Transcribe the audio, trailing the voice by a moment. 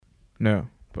No,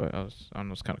 but I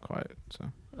was kind of quiet.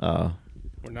 So.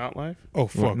 We're not live? Oh,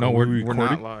 fuck. No, we're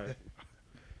not live.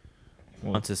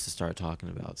 Wants us to start talking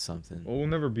about something. Well, we'll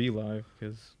never be live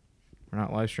because we're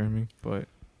not live streaming. But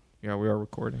yeah, we are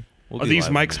recording. We'll Are be these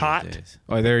live one mics of hot? days.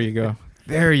 Oh, there you go.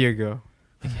 There you go.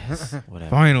 Yes, whatever.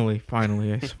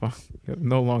 Finally. It's fine.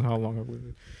 No long. How long have we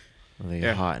been? Are they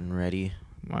Yeah. hot and ready?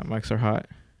 My mics are hot.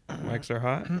 Mics are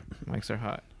hot? Mics are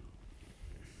hot.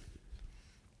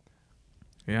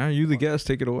 Yeah, you the guest.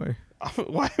 Take it away.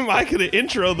 Why am I going to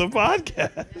intro the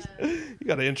podcast? You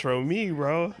got to intro me,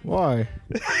 bro. Why?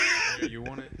 You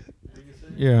want it?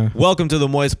 Yeah. Welcome to the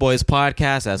Moist Boys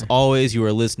podcast. As always, you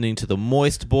are listening to the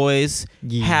Moist Boys.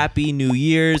 Yeah. Happy New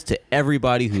Year's to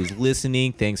everybody who's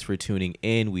listening. Thanks for tuning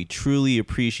in. We truly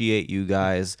appreciate you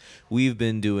guys. We've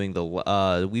been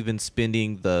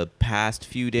spending the past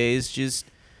few days just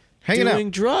Hanging doing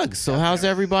out. drugs. So how's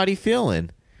everybody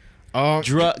feeling? Oh,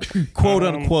 Quote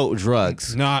unquote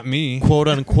drugs. Not me. Quote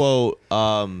unquote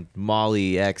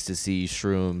Molly, ecstasy,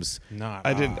 shrooms. Not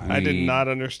I did not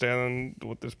understand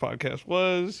what this podcast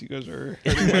was. You guys are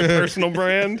hurting my personal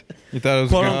brand. you thought it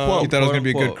was Quote gonna, unquote, you thought it was gonna be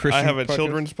a quote good unquote. Christian. I have a podcast?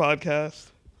 children's podcast.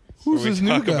 Who's where we this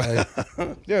new talk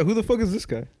guy? Yeah, who the fuck is this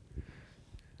guy?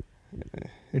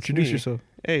 Introduce me. yourself.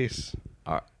 Ace,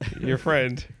 Uh, your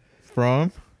friend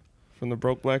From from the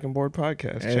Broke Black and Board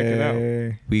podcast. Check it out.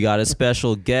 Hey. We got a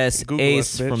special guest, Google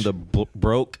Ace us, bitch. from the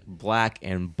Broke Black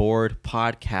and Bored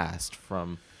podcast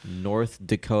from North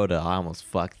Dakota. I almost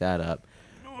fucked that up.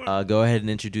 Go ahead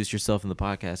and introduce yourself in the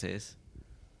podcast, Ace.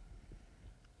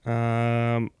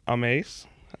 I'm Ace.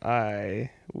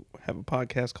 I have a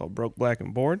podcast called Broke Black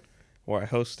and Bored, where I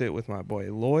host it with my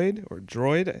boy Lloyd, or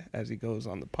Droid, as he goes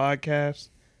on the podcast.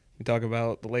 We talk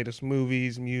about the latest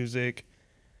movies, music,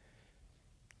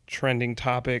 trending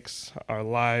topics, our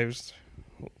lives,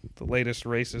 the latest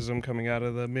racism coming out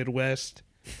of the Midwest.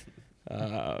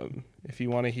 If you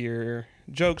want to hear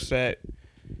jokes that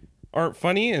aren't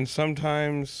funny and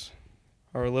sometimes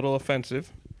are a little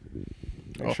offensive,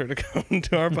 make sure to come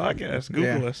to our podcast.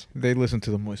 Google Yeah. us. They listen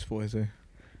to the Moist Boys.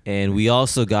 And we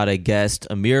also got a guest,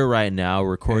 Amir, right now,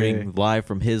 recording Hey. live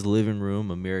from his living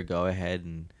room. Amir, go ahead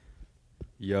and...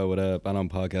 Yo, what up? I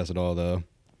don't podcast at all, though.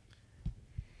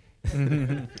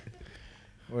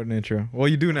 What an intro. Well,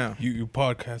 you do now. You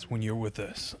podcast when you're with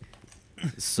us.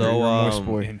 So, You're a moist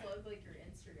boy. And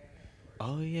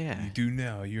oh, yeah. you do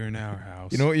now. You're in our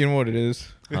house. You know what it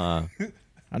is. Uh,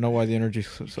 I know why the energy's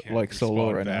so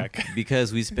low right now.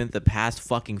 because we spent the past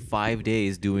fucking 5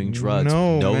 days doing drugs.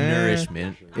 No, no man.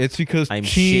 nourishment. It's because I'm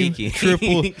team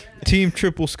shaking.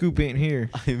 triple scoop ain't here.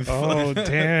 Oh,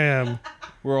 damn.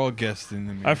 We're all guests in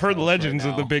the. I've heard house legends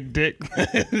right of the now. big dick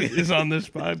is on this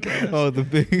podcast. Oh, the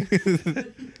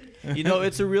big. You know,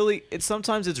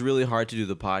 sometimes it's really hard to do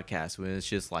the podcast when it's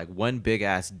just like one big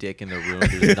ass dick in the room.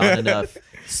 There's not enough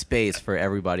space for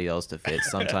everybody else to fit.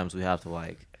 Sometimes we have to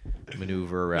like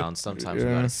maneuver around. Sometimes we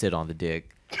Yeah. gotta sit on the dick.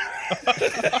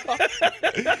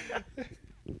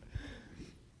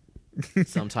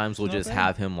 Sometimes we'll just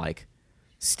have him like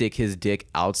stick his dick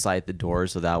outside the door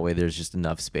so that way there's just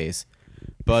enough space.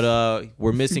 But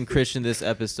we're missing Christian this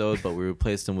episode, but we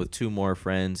replaced him with two more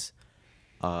friends.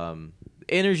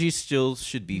 Energy still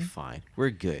should be fine. We're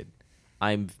good.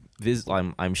 I'm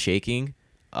shaking.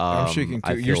 I'm shaking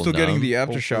I too. You're feel still getting numb. the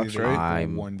Hopefully aftershocks, they're- right?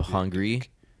 I'm one big hungry.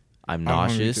 dick. I'm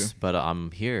hungry nauseous, too. but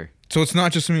I'm here. So it's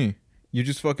not just me. You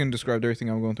just fucking described everything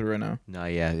I'm going through right now. No,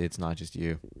 yeah, it's not just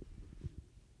you.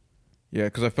 Yeah,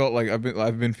 because I felt like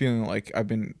I've been feeling like I've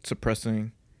been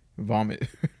suppressing vomit.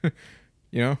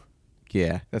 You know,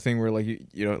 Yeah. that thing where like you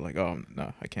know like, oh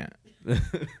no, I can't.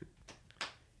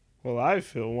 Well, I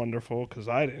feel wonderful because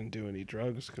I didn't do any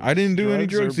drugs. 'cause I didn't do any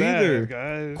drugs are bad, either.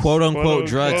 guys. Quote unquote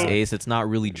drugs, unquote. Ace. It's not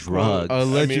really drugs.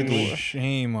 Allegedly. I mean,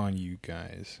 Shame on you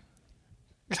guys.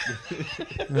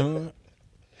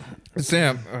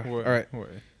 Sam, all right.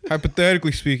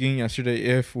 Hypothetically speaking, yesterday,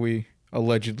 if we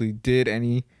allegedly did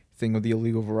anything of the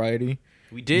illegal variety,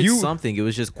 We did something. It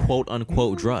was just quote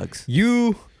unquote drugs.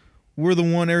 you were the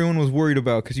one everyone was worried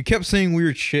about because you kept saying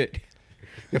weird shit.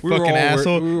 You We were fucking all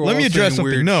asshole. we were Let me all address saying something.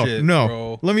 weird No, shit, no.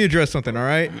 bro. Let me address something, all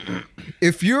right?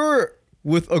 If you're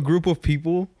with a group of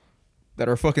people that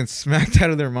are fucking smacked out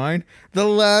of their mind, the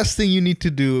last thing you need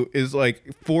to do is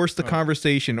like force the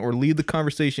conversation or lead the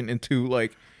conversation into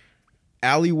like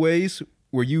alleyways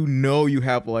where you know you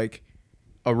have like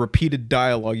a repeated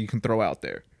dialogue you can throw out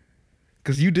there.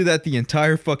 Because you did that the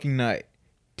entire fucking night.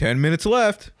 10 minutes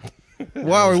left.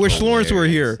 Wow, I wish Lawrence were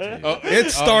here.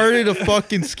 It started to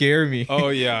fucking scare me. Oh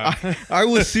yeah. I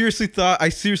seriously thought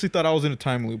I was in a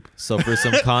time loop. So for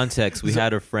some context, we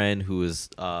had a friend who was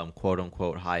quote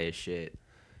unquote high as shit,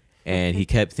 and he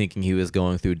kept thinking he was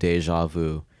going through deja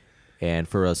vu. And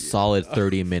for a solid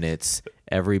 30 minutes,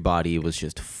 everybody was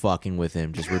just fucking with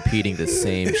him, just repeating the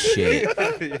same shit.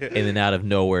 And then out of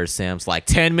nowhere, Sam's like,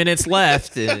 10 minutes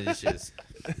left. And it's just...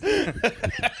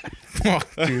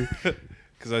 Fuck, dude.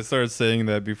 Because I started saying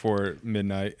that before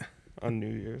midnight. On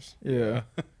New Year's. Yeah.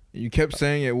 You kept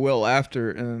saying it well after,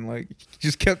 and like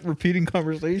just kept repeating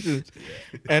conversations.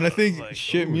 And I think Like,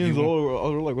 shit, me and Zola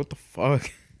were like, "What the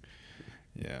fuck?"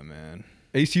 Yeah, man.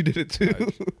 Ace, you did it too.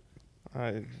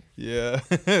 I Yeah.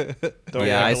 don't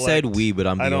yeah, I said recollect. we, but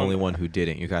I'm I the don't- only one who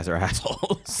didn't. You guys are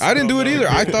assholes. I didn't do it either.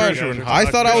 I thought Christian I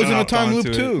thought I was in a hopped time loop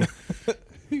onto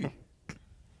too.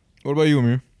 What about you,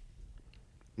 Amir?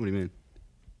 What do you mean?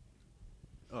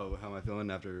 Oh, how am I feeling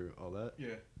after all that?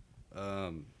 Yeah.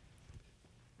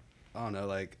 I don't know.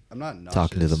 Like, I'm not nauseous,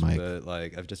 Talking to the mic. but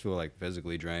like I just feel like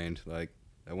physically drained. Like,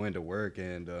 I went to work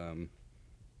and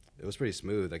it was pretty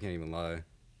smooth. I can't even lie.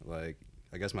 Like,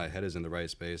 I guess my head is in the right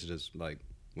space. It's just like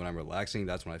when I'm relaxing,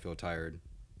 that's when I feel tired.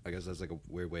 I guess that's like a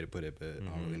weird way to put it, but I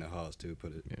don't really know how else to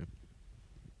put it. Yeah.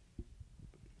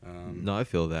 No, I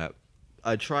feel that.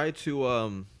 I try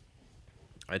to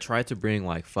bring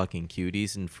like fucking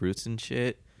cuties and fruits and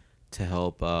shit to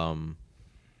help with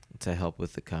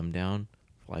the come down,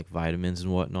 like vitamins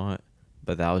and whatnot.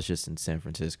 But that was just in San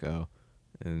Francisco,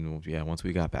 and yeah, once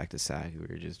we got back to SAC, we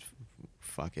were just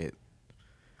fuck it.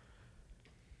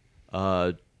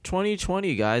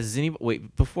 2020, guys. Does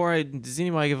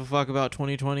anybody give a fuck about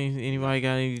 2020? Anybody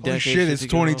got any Oh decade shit! It's to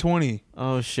go? 2020.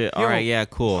 Oh shit! Yo. All right, yeah,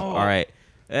 cool. All right,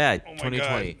 yeah, Oh my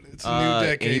 2020. God. It's a new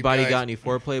decade, Anybody guys. got any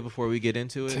foreplay before we get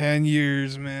into it? 10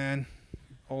 years, man.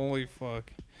 Holy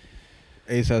fuck.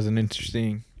 Ace has an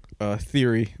interesting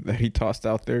theory that he tossed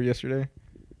out there yesterday.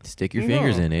 Stick your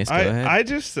fingers No, in, Ace. Go I ahead.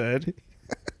 just said,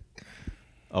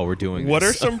 Oh, we're doing. what are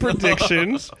this. some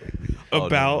predictions Oh, no.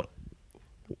 about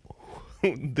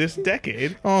this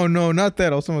decade? Oh no, not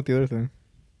that. I was talking about the other thing.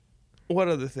 What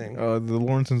other thing? The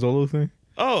Lawrence and Zolo thing.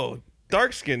 Oh,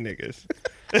 dark skinned niggas.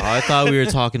 Oh, I thought we were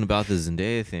talking about the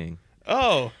Zendaya thing.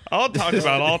 Oh, I'll talk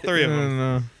about all three of them.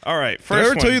 No. All right, Did I first ever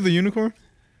one. tell you the unicorn?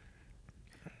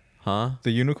 Huh?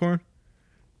 The unicorn?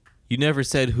 You never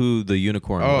said who the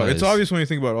unicorn Oh, was. it's obvious when you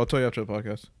think about it. I'll tell you after the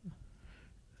podcast.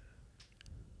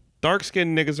 Dark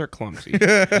skinned niggas are clumsy.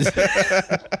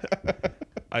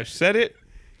 I've said it.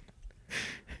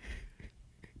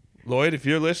 Lloyd, if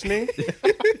you're listening,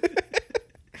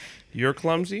 you're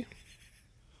clumsy.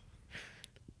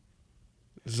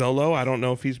 Zolo, I don't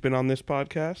know if he's been on this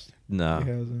podcast. No, He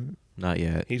hasn't. not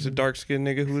yet. He's a dark skinned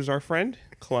nigga who is our friend.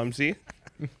 Clumsy.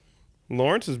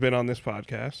 Lawrence has been on this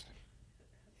podcast.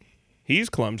 He's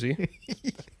clumsy.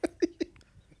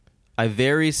 I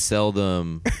very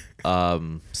seldom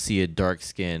see a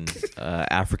dark-skinned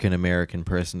African American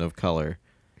person of color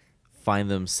find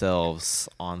themselves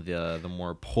on the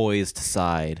more poised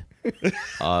side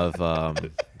of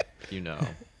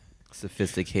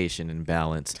sophistication and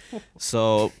balance.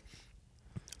 So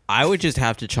I would just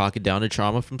have to chalk it down to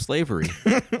trauma from slavery.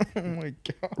 Oh my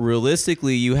god.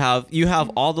 Realistically, you have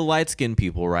all the light-skinned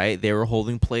people, right? They were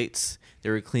holding plates. They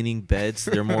were cleaning beds.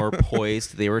 They're more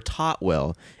poised. They were taught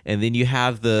well. And then you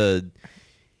have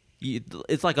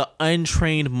it's like an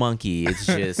untrained monkey. It's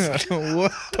just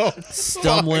What the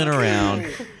stumbling around.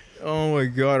 Oh my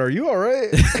god, are you alright?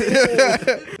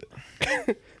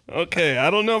 Okay, I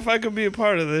don't know if I could be a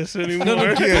part of this anymore.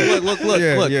 Look.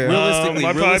 Yeah, yeah.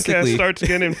 My podcast Realistically, starts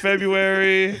again in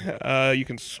February. You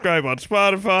can subscribe on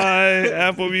Spotify,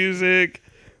 Apple Music.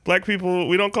 Black people,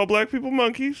 we don't call black people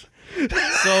monkeys.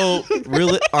 so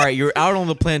really, all right. You're out on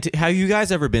the plantation. Have you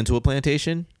guys ever been to a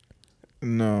plantation?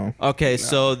 No. Okay,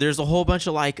 so there's a whole bunch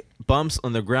of like bumps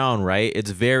on the ground, right? It's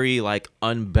very like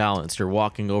unbalanced. You're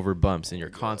walking over bumps and you're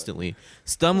constantly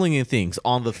stumbling in things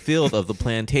on the field of the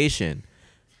plantation.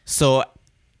 So,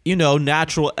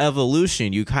 natural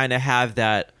evolution, you kind of have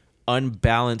that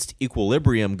unbalanced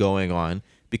equilibrium going on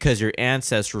because your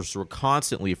ancestors were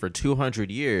constantly for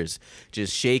 200 years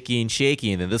just shaking,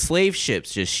 and then the slave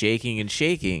ships just shaking and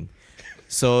shaking.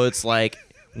 So it's like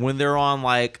when they're on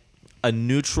like a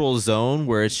neutral zone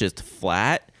where it's just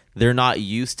flat, they're not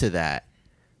used to that.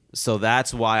 So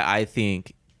that's why I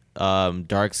think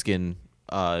dark-skinned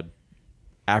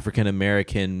African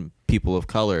American people of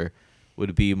color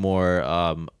would be more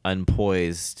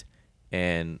unpoised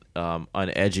and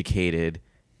uneducated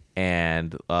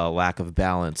and lack of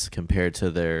balance compared to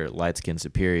their light-skinned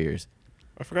superiors.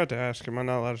 I forgot to ask, am I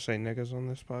not allowed to say niggas on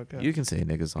this podcast? You can say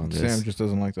niggas on this. Sam just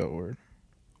doesn't like that word.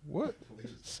 What?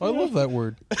 I love that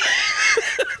word.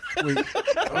 Wait.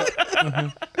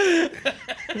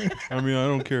 I mean, I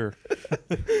don't care.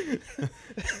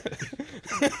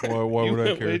 Why You would I went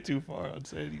way care? too far on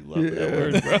saying you love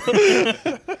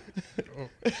that word,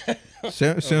 bro.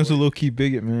 Sam's a low key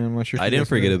bigot, man. I'm not sure. if I you didn't guys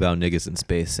forget know about niggas in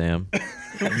space, Sam.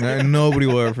 that. Nobody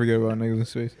will ever forget about niggas in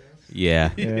space.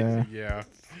 Yeah. Yeah. Yeah.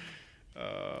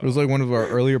 It was like one of our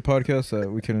earlier podcasts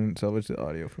that we couldn't salvage the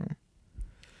audio from.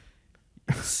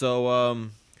 So,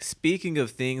 speaking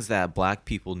of things that black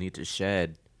people need to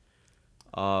shed,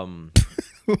 What?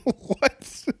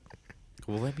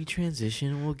 well, let me transition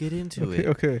and we'll get into Okay. it.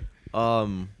 Okay.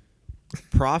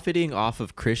 Profiting off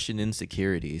of Christian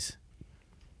insecurities.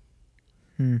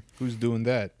 Who's doing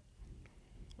that?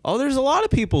 Oh, there's a lot of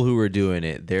people who are doing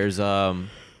it. There's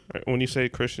When you say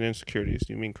Christian insecurities,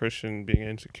 do you mean Christian being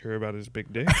insecure about his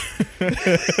big dick?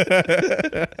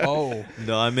 Oh,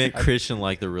 no, I meant Christian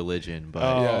like the religion, but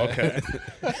Oh, Yeah.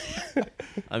 okay.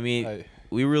 I mean, I-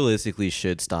 we realistically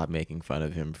should stop making fun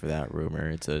of him for that rumor.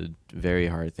 It's a very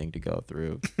hard thing to go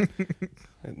through.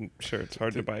 And sure, it's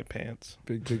hard to buy pants.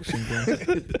 Big dick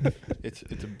syndrome. it's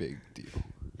a big deal.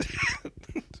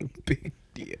 Big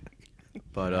deal.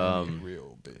 But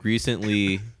Real big.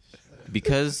 recently,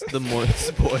 because the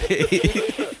Moist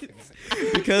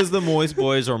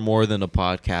Boys are more than a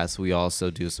podcast, we also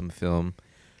do some film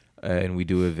and we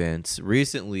do events.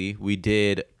 Recently, we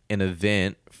did an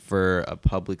event for a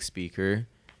public speaker,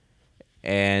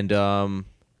 and not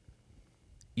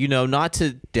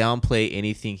to downplay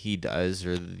anything he does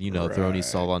or throw any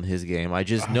salt on his game. I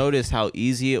just noticed how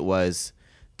easy it was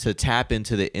to tap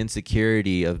into the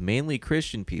insecurity of mainly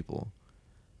Christian people.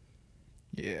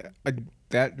 Yeah,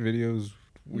 that video is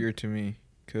weird to me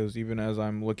because even as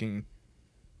I'm looking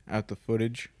at the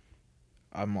footage,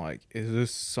 I'm like, is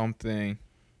this something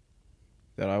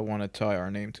that I want to tie our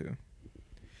name to?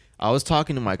 I was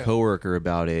talking to my coworker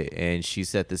about it, and she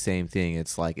said the same thing.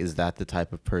 It's like, is that the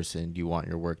type of person you want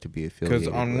your work to be affiliated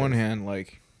Because on with? one hand,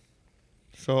 like,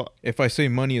 So if I say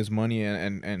money is money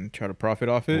and try to profit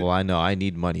off it, Well, I know I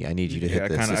need money. I need you to Yeah,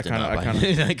 hit the system up.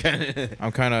 I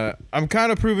kinda- I'm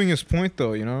kind of proving his point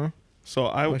though, you know. So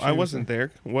What I you wasn't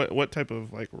there. What type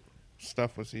of like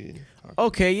stuff was he talking?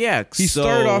 Okay, yeah. He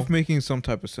started off making some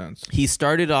type of sense. He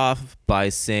started off by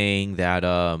saying that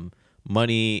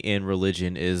money in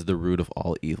religion is the root of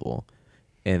all evil,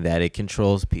 and that it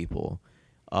controls people.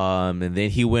 And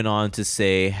then he went on to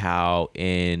say how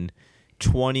in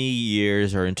 20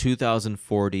 years or in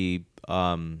 2040,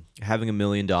 having $1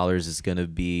 million is going to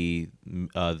be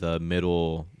the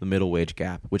middle wage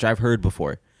gap, which I've heard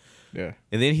before. Yeah.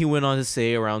 And then he went on to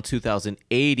say around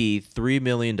 2080, $3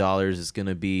 million is going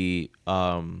to be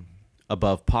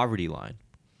above poverty line.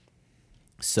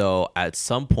 So at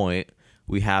some point,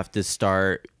 we have to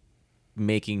start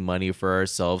making money for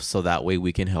ourselves so that way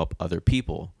we can help other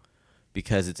people,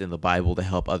 because it's in the Bible to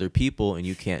help other people, and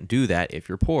you can't do that if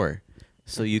you're poor.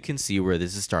 So you can see where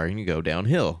this is starting to go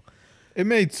downhill. It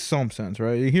made some sense,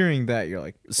 right? You're hearing that, you're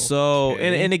like, So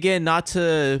okay. and again, not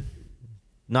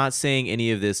saying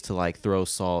any of this to like throw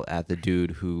salt at the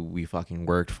dude who we fucking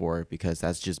worked for, because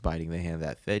that's just biting the hand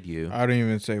that fed you. I don't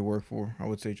even say work for. I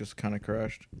would say just kind of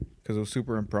crashed because it was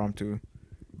super impromptu.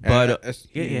 But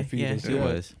yeah, he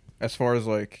was. As far as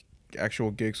like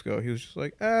actual gigs go, he was just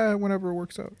like, whenever it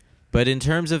works out. But in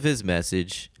terms of his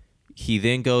message, he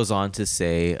then goes on to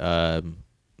say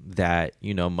that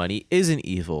money isn't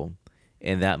evil,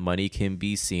 and that money can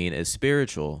be seen as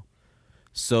spiritual.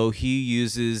 So he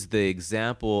uses the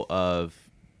example of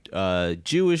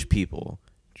Jewish people,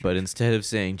 but instead of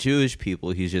saying Jewish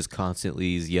people, he's just constantly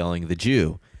yelling the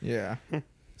Jew. Yeah.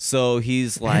 So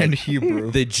he's And like, Hebrew.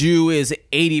 the Jew is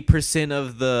 80%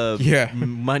 of the Yeah.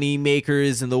 money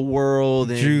makers in the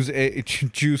world. And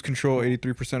Jews control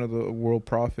 83% of the world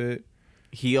profit.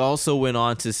 he also went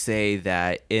on to say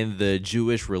that in the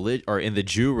Jewish religion, or in the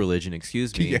Jew religion,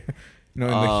 excuse me, Yeah. No,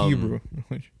 in the Hebrew.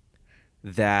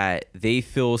 that they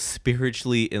feel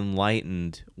spiritually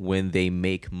enlightened when they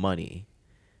make money.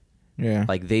 Yeah.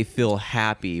 Like they feel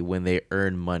happy when they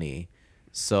earn money.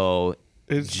 So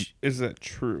Is that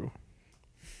true?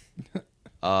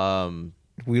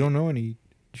 We don't know any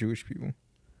Jewish people.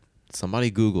 somebody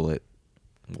Google it.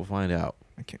 We'll find out.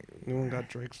 I can't. No one got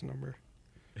Drake's number.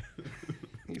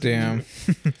 Damn.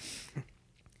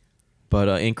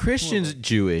 But in Christian's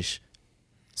Jewish.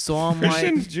 So I'm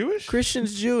Christian's like, Jewish?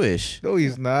 Christian's Jewish. No,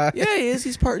 he's not. Yeah, he is.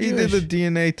 He's part He Jewish. did the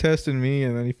DNA test in me,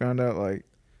 and then he found out like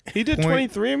He did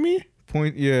Point- 23andMe?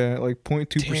 like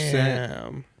 0.2%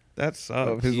 Damn. That of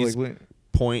sucks. his He's- like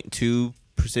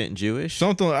 0.2% Jewish.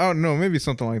 something. I don't know, maybe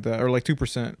something like that, or like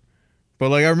 2%. But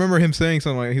like I remember him saying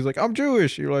something like, he's like, "I'm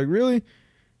Jewish." You're like, "Really?"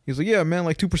 He's like, "Yeah, man,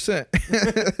 like 2%."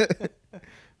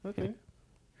 Okay.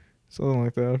 Something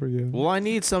like that. I forget. Well, I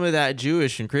need some of that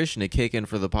Jewish and Christian to kick in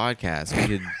for the podcast. We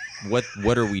could,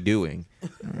 what are we doing?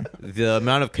 The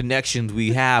amount of connections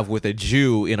we have with a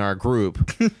Jew in our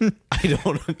group, I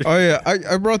don't. Oh yeah,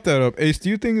 I brought that up. Ace, do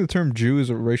you think the term Jew is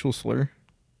a racial slur?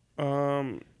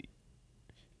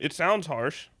 It sounds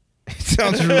harsh.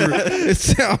 It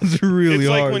sounds really It's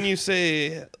like hard. when you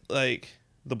say like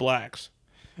the blacks.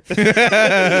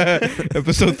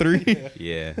 Episode 3.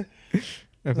 Yeah.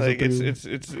 Like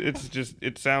Episode it's just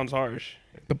it sounds harsh.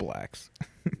 the blacks.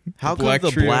 How come black the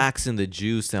trio. blacks and the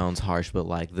Jews sounds harsh, but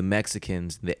like the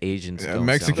Mexicans, the Asians Yeah, don't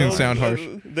Mexicans sound sound harsh?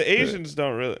 harsh. The Asians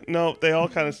don't really. No, they all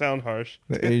kind of sound harsh.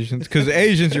 The Asians, because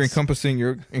Asians you're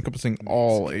encompassing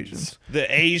all Asians.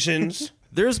 The Asians,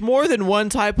 There's more than one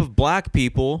type of black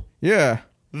people. Yeah,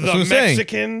 that's what the I'm saying.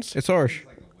 Mexicans, It's harsh.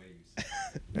 the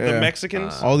Yeah.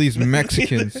 Mexicans, All these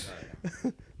Mexicans.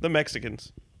 the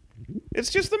Mexicans. It's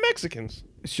just the Mexicans.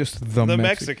 It's just the The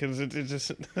Mexicans. Mexicans. It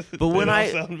just. But when they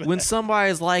all sound bad. when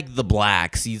somebody's like the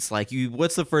blacks, it's like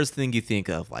what's the first thing you think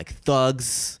of? Like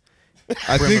thugs.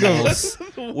 I think of criminals.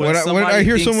 when I somebody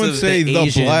hear thinks someone of say the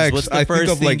Asians, blacks, what's the I think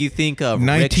first of thing like you think of?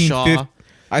 1950. Rickshaw.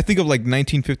 I think of like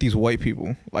 1950s white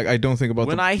people. Like I don't think about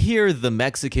When the I hear the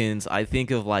Mexicans, I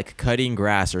think of like cutting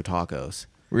grass or tacos.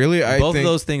 really. I Both think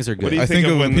of those things are What do good. you I think, think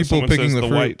of of when people someone picking says the the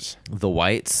fruit. whites? The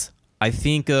whites. I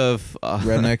think of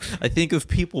rednecks. I think of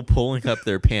people pulling up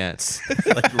their pants.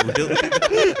 Like really.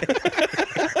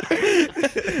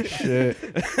 Shit.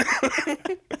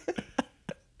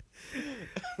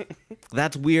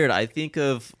 That's weird. I think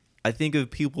of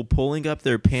people pulling up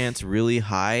their pants really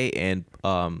high and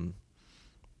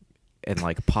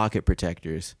like pocket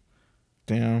protectors.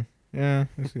 Damn. Yeah,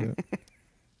 I see that.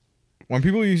 When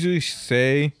people usually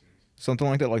say something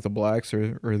like that, like the blacks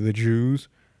or the Jews,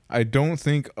 I don't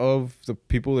think of the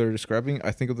people they're describing.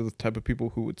 I think of the type of people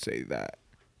who would say that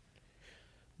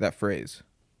phrase.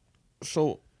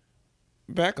 So,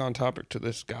 back on topic to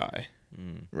this guy.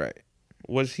 Right.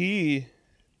 Was he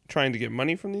trying to get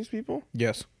money from these people?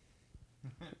 Yes.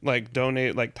 Like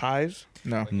donate, like tithes?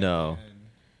 No. No.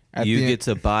 At You the get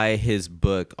to buy his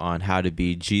book on how to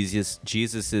be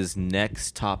Jesus's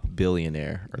next top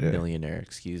billionaire or Yeah. millionaire,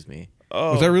 excuse me.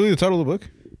 Oh, Was that really the title of the book?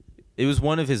 It was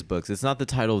one of his books. It's not the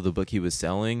title of the book he was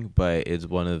selling, but it's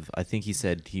one of, I think he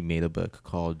said he made a book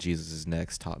called Jesus'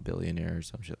 Next Top Billionaire or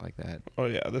some shit like that. Oh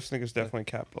yeah, this nigga's definitely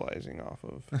capitalizing off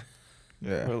of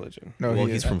Yeah. religion. No, Well,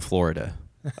 he he's is from Florida.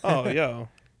 Oh yo,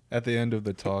 At the end of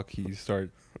the talk, he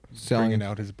started selling, bringing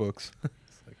out his books.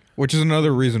 which is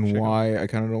another reason Check 'em. why I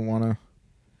kind of don't want to.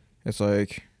 It's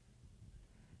like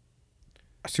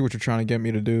I see what you're trying to get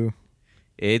me to do.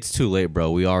 It's too late, bro.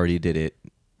 We already did it.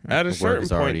 at a The certain work is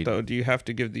point already- though, do you have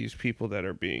to give these people that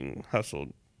are being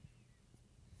hustled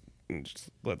and just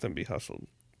let them be hustled?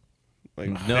 Like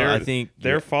No, I think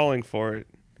they're falling for it.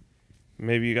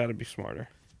 Maybe you got to be smarter.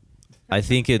 I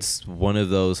think it's one of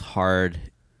those hard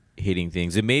hitting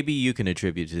things. And maybe you can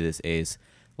attribute to this, Ace.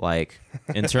 Like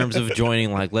in terms of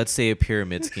joining, like let's say a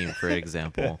pyramid scheme, for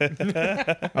example.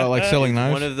 Oh, like selling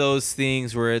knives. One of those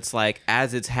things where it's like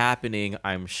as it's happening,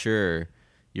 I'm sure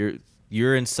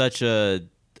you're in such a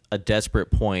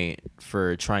desperate point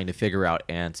for trying to figure out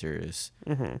answers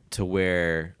to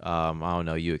where I don't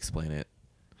know, you explain it.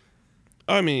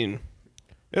 I mean,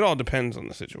 it all depends on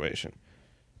the situation.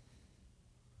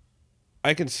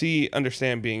 I can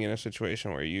understand being in a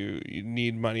situation where you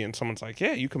need money and someone's like,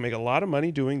 yeah, you can make a lot of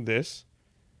money doing this.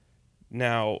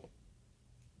 Now,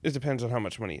 it depends on how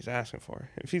much money he's asking for.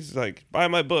 If he's like, buy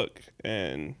my book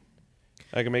and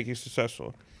I can make you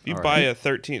successful. If you All buy right. a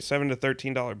 $7 to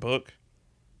 $13 book,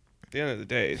 at the end of the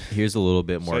day, Here's a little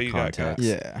bit more So you got context.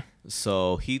 Yeah.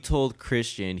 So he told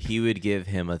Christian he would give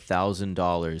him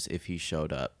 $1,000 if he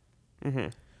showed up.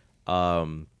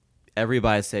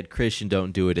 Everybody said, Christian,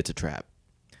 don't do it. It's a trap.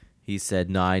 He said,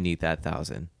 no, I need that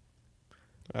 1,000.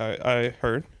 I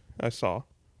heard, I saw,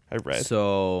 I read.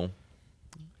 So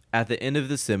at the end of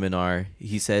the seminar,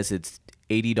 he says it's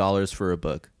 $80 for a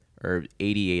book or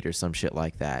 88 or some shit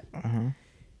like that.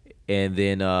 And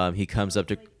then he comes up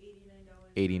to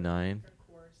 89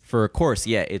 for a course.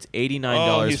 Yeah, it's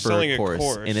 $89 he's for selling a a course,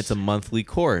 course. and it's a monthly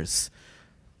course.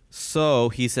 So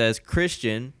he says,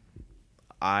 Christian,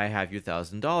 I have your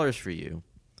 $1,000 for you.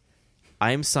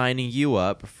 I'm signing you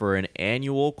up for an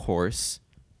annual course,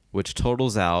 which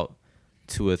totals out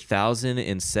to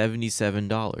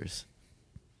 $1,077.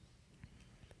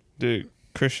 Dude,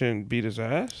 Christian beat his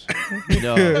ass.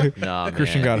 No, nah,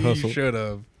 Christian man. got hustled. Should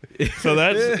have.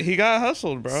 So he got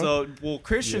hustled, bro. So, well,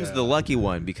 Christian's Yeah. the lucky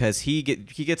one because he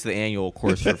gets the annual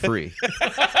course for free.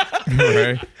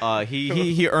 Right.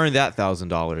 He earned that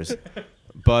 $1,000,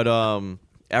 but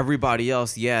everybody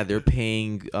else, yeah, they're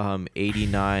paying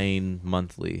 $89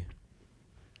 monthly.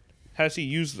 Has he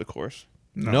used the course?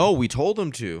 No, we told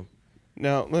him to.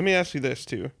 Now, let me ask you this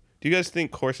too. Do you guys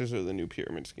think courses are the new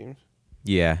pyramid schemes?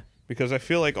 Yeah. Because I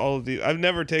feel like all of these, I've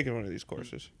never taken one of these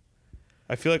courses.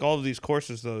 I feel like all of these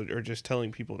courses, though, are just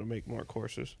telling people to make more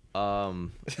courses.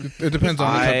 It depends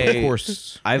on the type of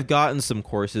course. I've gotten some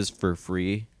courses for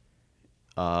free.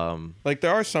 Like,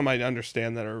 there are some I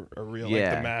understand that are real, like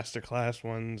Yeah. the masterclass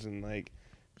ones, and like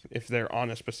if they're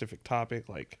on a specific topic,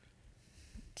 like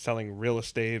selling real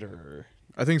estate or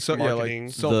I think so. Yeah, marketing.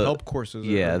 like self-help courses.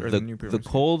 Yeah, are the new the pyramid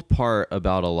scheme. cold part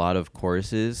about a lot of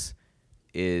courses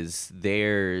is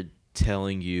they're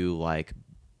telling you like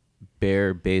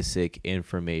bare basic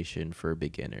information for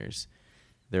beginners.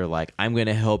 They're like, I'm going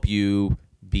to help you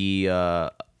be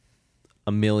a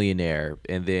millionaire,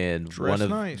 and then Dress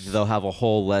nice. they'll have a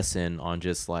whole lesson on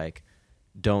just like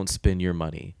don't spend your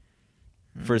money.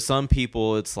 For some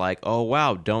people it's like, oh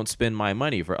wow, don't spend my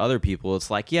money. For other people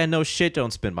it's like, yeah, no shit,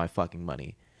 don't spend my fucking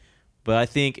money. But I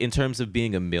think in terms of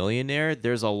being a millionaire,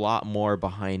 there's a lot more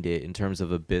behind it in terms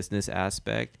of a business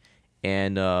aspect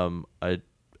and a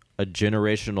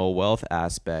generational wealth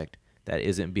aspect that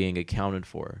isn't being accounted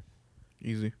for.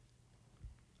 Easy.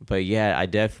 But yeah, I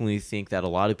definitely think that a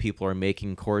lot of people are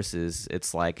making courses.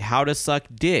 It's like how to suck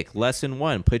dick, lesson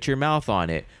 1, put your mouth on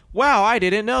it. Wow, I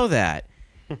didn't know that.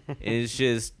 It's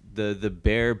just the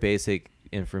bare basic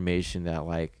information that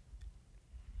like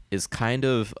is kind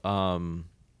of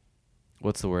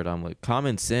what's the word I'm like,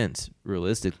 common sense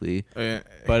realistically.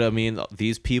 But I mean,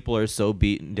 these people are so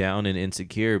beaten down and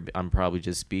insecure. I'm probably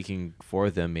just speaking for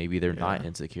them. Maybe they're not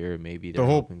insecure. Maybe they're the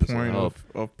whole hoping this will point help.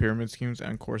 of pyramid schemes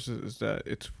and courses is that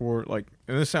it's for like,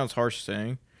 and this sounds harsh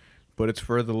saying, but it's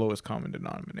for the lowest common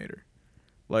denominator.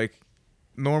 Like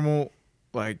normal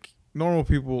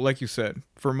people, like you said,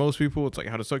 for most people it's like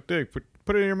how to suck dick,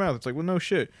 put it in your mouth. It's like, well, no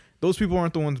shit, those people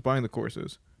aren't the ones buying the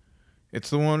courses. It's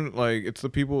the one, like, it's the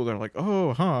people that are like,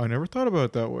 oh, I never thought about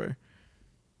it that way.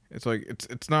 It's like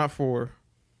it's not for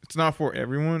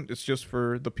everyone. It's just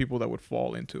for the people that would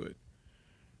fall into it,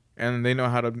 and they know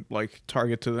how to like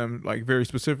target to them like very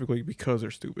specifically because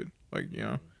they're stupid. Like, you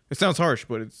know, it sounds harsh,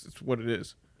 but it's what it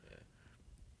is.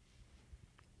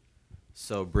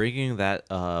 So bringing that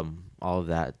all of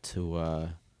that to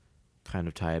kind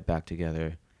of tie it back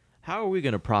together, how are we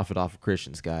going to profit off of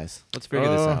Christians, guys? Let's figure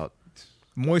this out.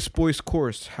 Moist Boy's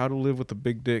course, how to live with a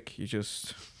big dick. You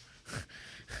just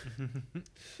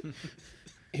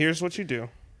Here's what you do.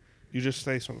 You just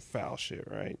say some foul shit,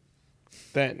 right?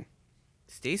 Then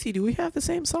Stacy, do we have the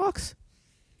same socks?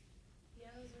 Yeah,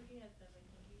 I was looking at them.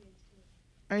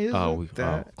 I think you did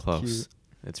too. Close. Cute.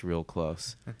 It's real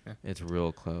close. It's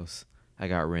real close. I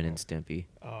got Ren and Stimpy.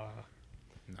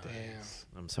 Nice.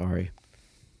 I'm sorry.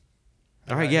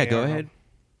 All All right, yeah, go ahead.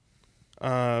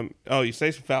 You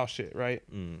say some foul shit, right?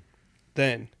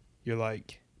 Then you're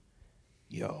like,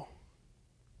 yo,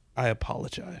 I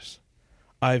apologize.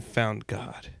 I've found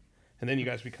God. And then you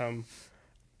guys become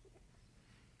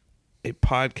a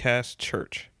podcast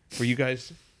church where you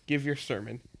guys give your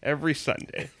sermon every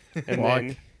Sunday. And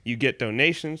then you get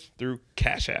donations through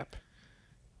Cash App.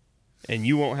 And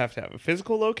you won't have to have a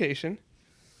physical location,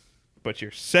 but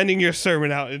you're sending your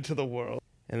sermon out into the world.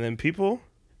 And then people,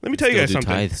 let me tell you Still guys do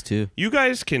something. tithes too. You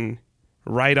guys can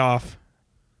write off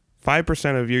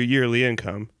 5% of your yearly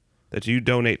income that you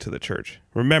donate to the church.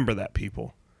 Remember that,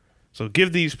 people. So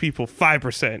give these people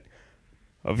 5%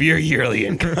 of your yearly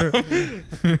income.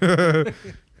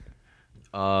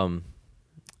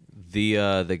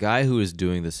 The guy who was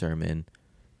doing the sermon,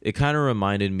 it kind of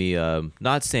reminded me of,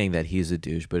 not saying that he's a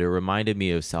douche, but it reminded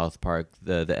me of South Park,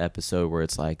 the episode where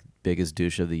it's like biggest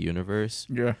douche of the universe.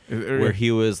 yeah. Where he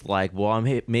was like, well,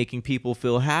 I'm making people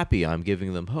feel happy. I'm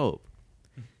giving them hope.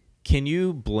 Can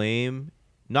you blame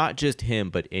not just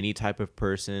him, but any type of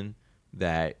person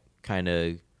that kind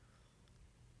of,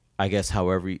 I guess,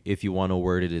 however, if you want to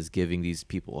word it, is giving these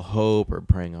people hope or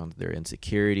preying on their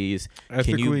insecurities? Can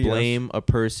Ethically, you yes. blame a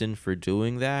person for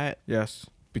doing that? Yes,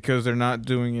 because they're not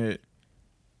doing it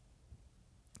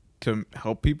to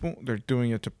help people. They're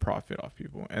doing it to profit off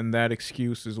people. And that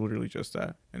excuse is literally just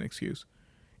that, an excuse.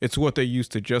 It's what they use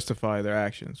to justify their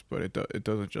actions, but it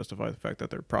doesn't justify the fact that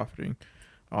they're profiting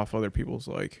off other people's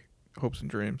like hopes and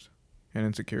dreams and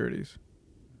insecurities.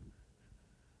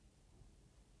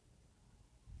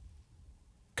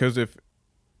 Because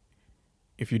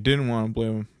if you didn't want to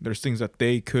blame them, there's things that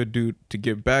they could do to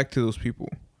give back to those people,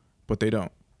 but they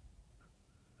don't.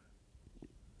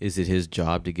 Is it his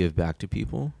job to give back to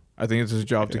people? I think it's his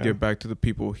job to Yeah. give back to the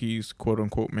people he's quote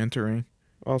unquote mentoring.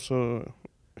 Also,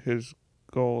 his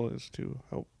goal is to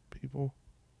help people.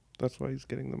 That's why he's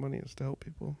getting the money, is to help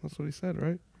people. That's what he said,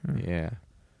 right? Yeah.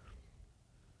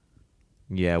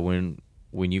 Yeah, when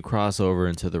you cross over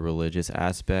into the religious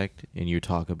aspect and you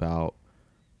talk about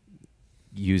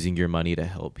using your money to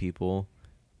help people,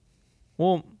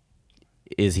 well,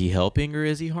 is he helping or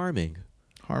is he harming?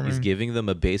 He's giving them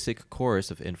a basic course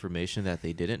of information that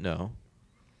they didn't know.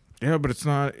 Yeah, but it's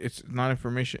not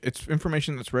information. It's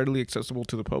information that's readily accessible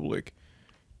to the public.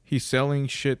 He's selling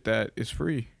shit that is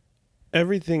free.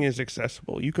 Everything is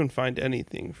accessible. You can find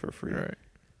anything for free. Right.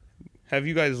 Have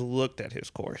you guys looked at his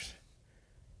course?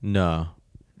 No.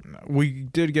 We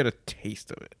did get a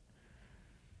taste of it.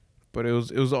 But it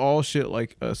was all shit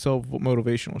like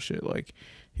self-motivational shit. Like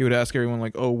he would ask everyone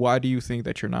like, "Oh, why do you think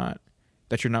that you're not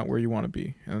where you want to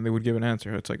be?" And then they would give an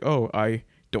answer. It's like, "Oh, I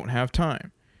don't have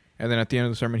time." And then at the end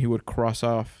of the sermon, he would cross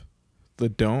off the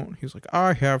don't. He's like,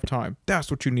 "I have time. That's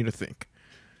what you need to think."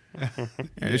 And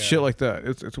it's shit like that.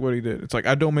 It's what he did. It's like,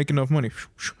 "I don't make enough money."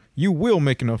 You will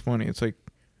make enough money. It's like,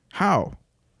 how?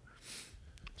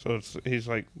 So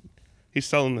he's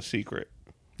selling the secret.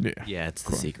 Yeah. Yeah, it's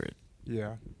Cool. the secret.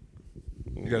 Yeah.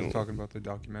 You guys are talking about the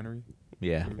documentary?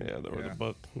 Yeah. Yeah, or Yeah. the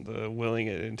book, the Willing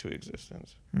It Into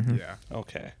Existence. Mhm. Yeah.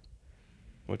 Okay.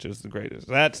 Which is the greatest.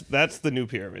 That's the new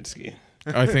pyramid scheme.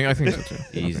 I think so too.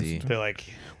 Easy. They're like,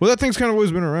 Well, that thing's kind of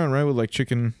always been around, right? With like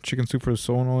chicken soup for the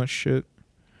soul and all that shit.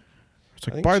 It's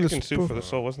I like, think buy Chicken this Soup book. for the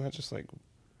Soul, wasn't that just like,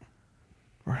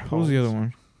 What was the other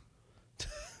one?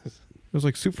 It was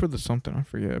like Soup for the something, I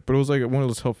forget. But it was like one of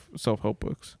those self-help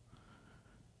books.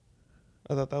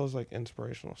 I thought that was like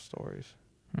inspirational stories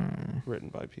Mm. written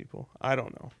by people. I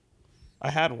don't know. I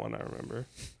had one, I remember.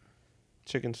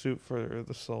 Chicken Soup for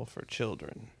the Soul for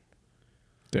Children.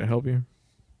 Did it help you?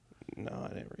 No,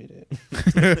 I didn't read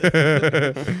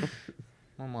it.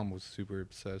 My mom was super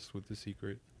obsessed with The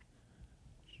Secret.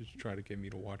 She just tried to get me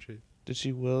to watch it. Did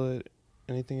she will it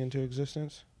anything into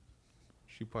existence?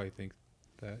 She probably thinks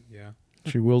that, yeah.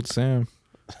 She willed Sam.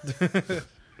 I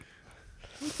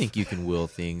think you can will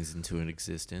things into an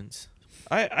existence.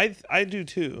 I do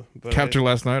too. But Captured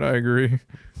last night, I agree.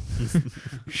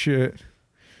 Shit.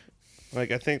 I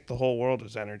think the whole world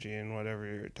is energy, and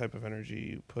whatever type of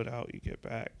energy you put out, you get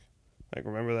back. Like,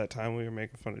 remember that time we were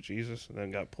making fun of Jesus and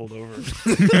then got pulled over?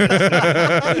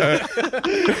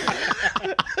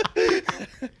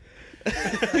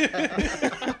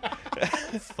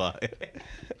 Fuck.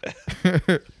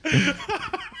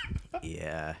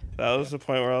 Yeah. That was the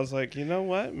point where I was like, you know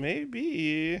what?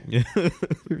 Maybe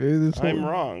This I'm whole-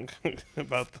 wrong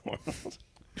about the world.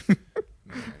 Man,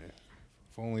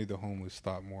 if only the homeless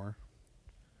stopped more.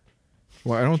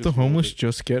 Why don't the Just willed homeless it.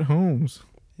 just get homes?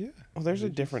 Yeah. Well, there's a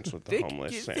difference with the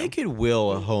homeless, they Sam. could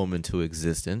will a home into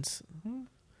existence.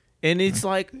 And it's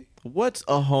like, what's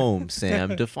a home,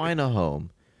 Sam? Define a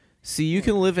home. See, you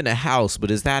can live in a house,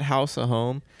 but is that house a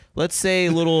home? Let's say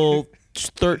little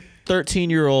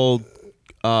 13-year-old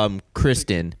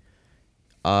Kristen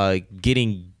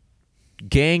getting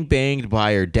gang banged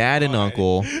by her dad and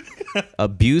uncle,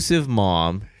 abusive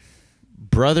mom,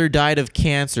 brother died of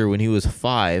cancer when he was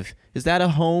 5. Is that a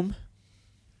home?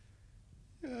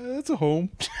 That's a home.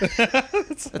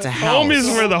 That's a house. Home is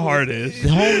where the heart is. The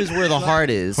home is where the heart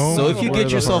is. Home So is if you where get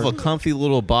the yourself heart- a comfy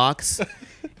little box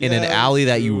in an Yeah, alley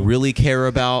that you true. really care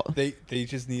about, They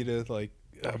just need to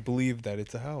believe that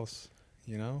it's a house,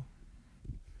 you know?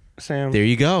 Sam, there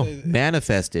you go.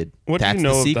 Manifested. what do That's you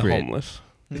know the of the secret. homeless?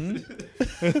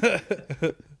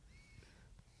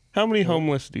 How many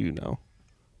homeless do you know?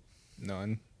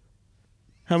 None.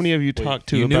 How many have you talked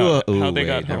to You knew about a, how ooh, they wait,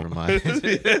 got never homeless?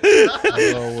 mind.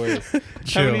 Oh wait.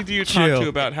 How many do you talk chill. to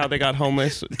about how they got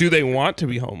homeless? Do they want to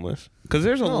be homeless? Because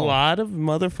there's a No. lot of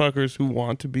motherfuckers who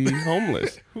want to be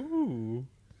homeless. Ooh.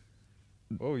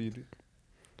 Oh, you do.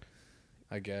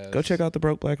 I guess. Go check out the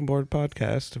Broke Black and Bored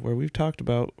podcast where we've talked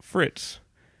about Fritz.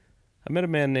 I met a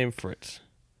man named Fritz.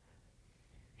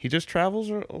 He just travels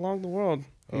along the world.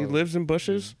 He Oh. lives in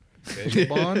bushes.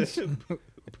 Vagabonds?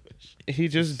 He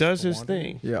just does his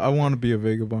Wandering? thing. Yeah, I want to be a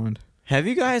vagabond. Have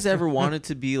you guys ever wanted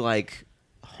to be like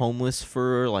homeless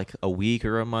for like a week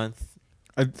or a month?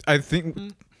 I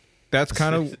think that's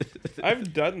kind of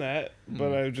I've done that,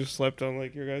 but I've just slept on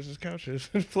like your guys' couches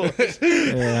and floors.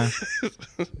 yeah.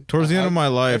 Towards the end of my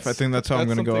life, I think that's how I'm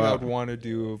gonna go something out. I'd want to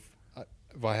do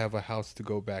if I have a house to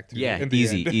go back to. Yeah, in the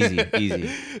easy, end. easy.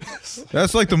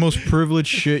 That's like the most privileged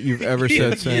shit you've ever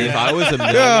said, Sam. If I was a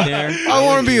Yeah, millionaire, I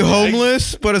want to be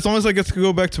homeless, but as long as I get to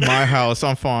go back to my house,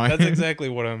 I'm fine. That's exactly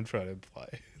what I'm trying to imply.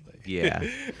 Like, yeah,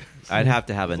 I'd have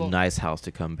to have a nice house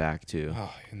to come back to.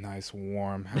 oh, a nice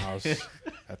warm house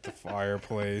at the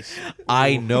fireplace.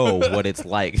 I know what it's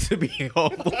like to be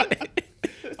homeless.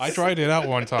 I tried it out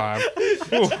one time.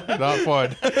 Ooh, not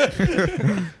fun.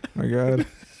 My God.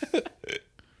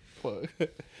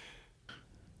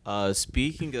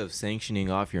 Speaking of sanctioning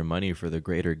off your money for the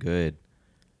greater good,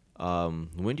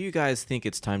 when do you guys think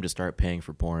it's time to start paying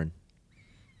for porn?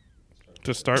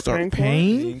 To start, Start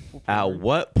paying? paying? At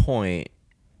what point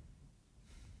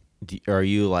are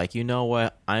you like, you know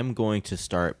what? I'm going to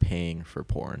start paying for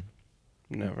porn.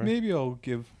 Never. Maybe I'll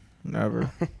give.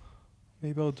 Never.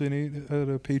 Maybe I'll donate at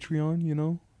a Patreon. You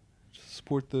know, just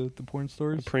support the porn A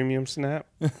stars. premium snap.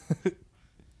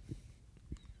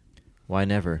 Why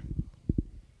never?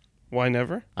 Why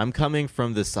never? I'm coming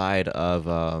from the side of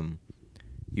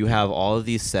you have all of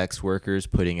these sex workers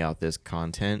putting out this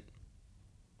content,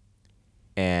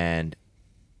 and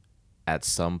at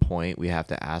some point we have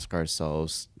to ask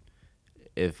ourselves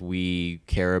if we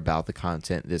care about the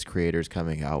content this creator's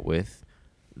coming out with,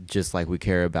 just like we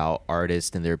care about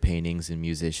artists and their paintings and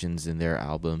musicians and their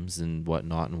albums and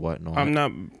whatnot and whatnot. I'm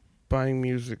not buying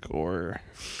music or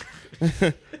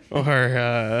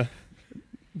or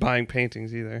buying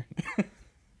paintings either.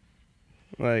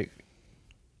 Like,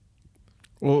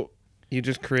 Well, you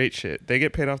just create shit. They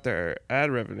get paid off their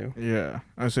ad revenue. yeah.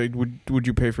 I say, would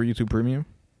you pay for YouTube Premium?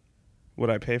 Would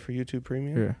I pay for YouTube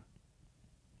Premium? Yeah.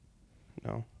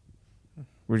 No.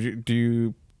 Do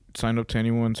you sign up to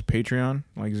anyone's Patreon,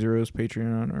 like Zero's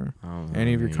Patreon or I don't know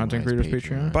any of your anyone's content creators'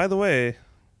 Patreon? By the way,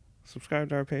 subscribe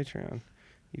to our Patreon.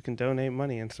 You can donate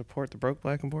money and support the Broke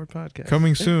Black and Bored podcast.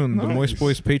 Coming soon, the Nice. Moist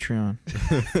Boys Patreon.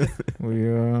 We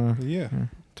Yeah,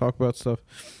 talk about stuff.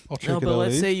 I'll check No, it but out.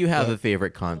 let's eh? say you have Yeah. a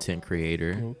favorite content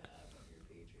creator.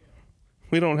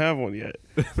 We don't have one yet.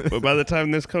 But by the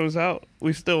time this comes out,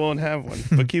 we still won't have one.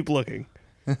 But keep looking.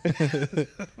 I was gonna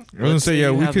Let's say,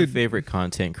 yeah, you we have could. a favorite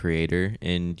content creator,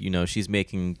 and she's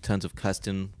making tons of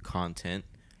custom content,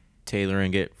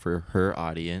 tailoring it for her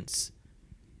audience.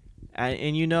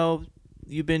 And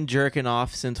you've been jerking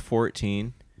off since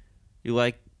 14. You're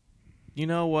like, you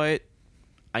know what?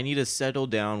 I need to settle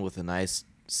down with a nice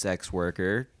sex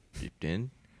worker, and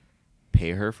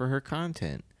pay her for her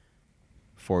content.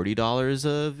 $40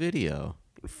 a video.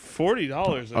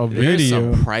 $40 A There's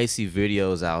some video. pricey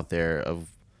videos out there of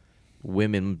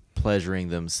women pleasuring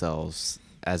themselves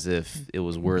as if it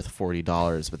was worth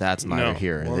 $40, but that's neither No.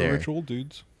 here A or lot of there. rich old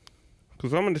dudes.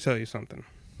 Because I'm going to tell you something.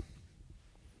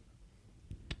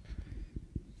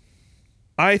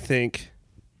 I think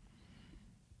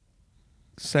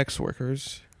sex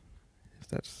workers, if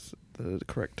that's the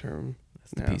correct term,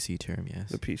 That's the now, PC term, yes.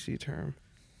 the PC term,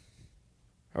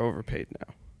 are overpaid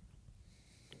now.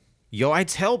 Yo, I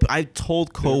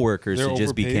told coworkers they're to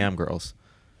just be overpaid? cam girls.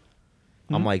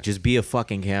 Hmm? I'm like, just be a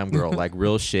fucking cam girl, like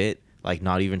real shit, like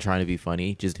not even trying to be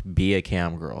funny. Just be a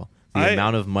cam girl. The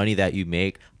amount of money that you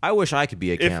make, I wish I could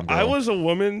be a cam If girl. I was a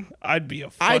woman, I'd be a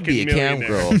fucking I'd be a cam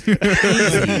millionaire. girl.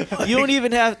 Easy. You don't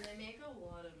even have. They make a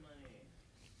lot of money.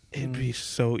 It'd be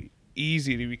so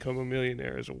easy to become a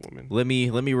millionaire as a woman. Let me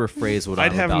rephrase what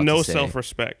I'd I'm have about no to say.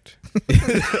 self-respect.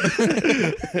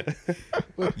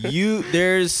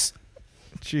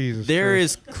 Jesus. There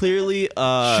Christ. is clearly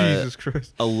Jesus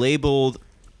Christ. a labeled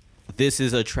this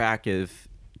is attractive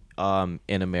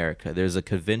in America. There's a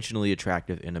conventionally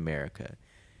attractive in America.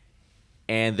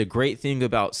 And the great thing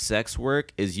about sex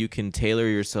work is you can tailor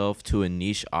yourself to a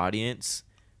niche audience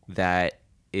that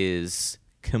is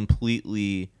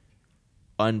completely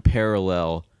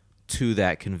unparalleled to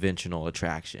that conventional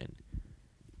attraction.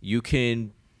 You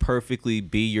can perfectly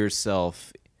be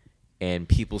yourself and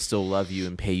people still love you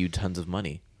and pay you tons of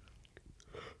money.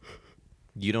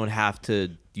 You don't have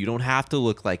to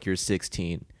look like you're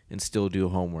 16 and still do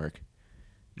homework.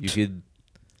 You could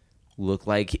look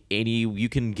like you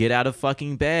can get out of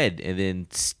fucking bed and then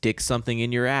stick something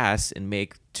in your ass and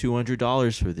make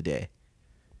 $200 for the day.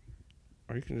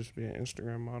 Or you can just be an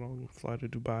Instagram model and fly to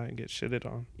Dubai and get shitted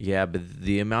on. Yeah, but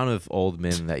the amount of old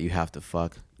men that you have to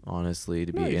fuck, honestly,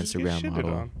 to be No, an you just get Instagram shitted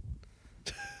model. on.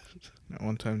 That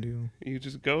one time deal. You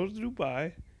just go to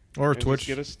Dubai Or and just Twitch.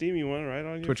 get a steamy one right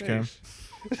on your Twitch cam. face.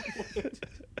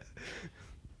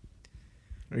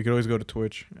 Or you could always go to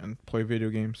Twitch and play video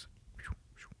games.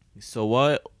 So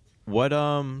what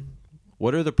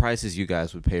are the prices you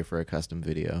guys would pay for a custom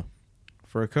video?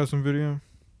 For a custom video?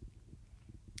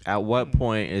 At what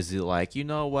point is it like, you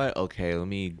know what? Okay, let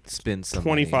me spend some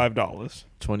money. $25.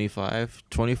 25?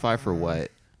 25 for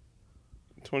what?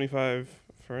 25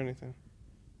 for anything.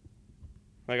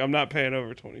 Like, I'm not paying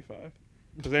over 25.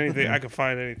 Because anything, I could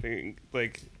find anything,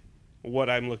 like, what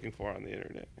I'm looking for on the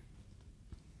internet.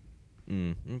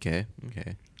 Okay.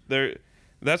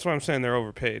 That's why I'm saying they're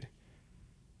overpaid.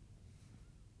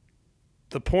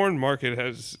 The porn market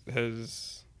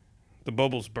has the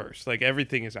bubbles burst. Like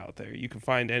everything is out there. You can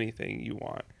find anything you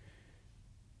want.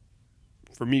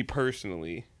 For me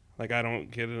personally, like I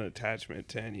don't get an attachment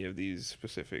to any of these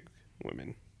specific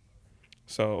women.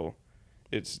 So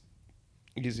it's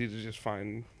easy to just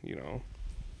find,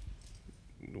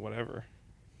 whatever.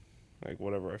 Like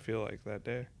whatever I feel like that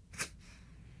day.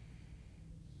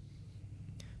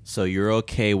 So you're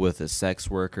okay with a sex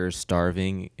worker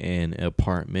starving in an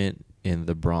apartment in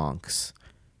the Bronx?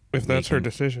 If that's her Making-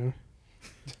 decision.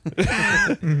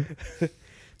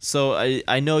 So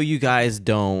I know you guys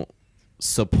don't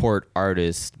support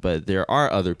artists, but there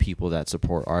are other people that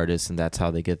support artists, and that's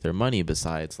how they get their money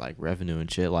besides like revenue and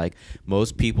shit. Like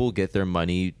most people get their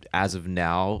money as of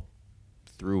now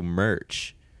through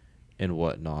merch and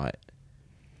whatnot.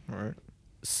 All right.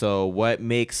 So what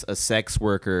makes a sex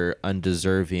worker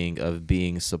undeserving of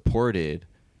being supported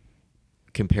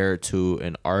compared to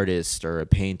an artist or a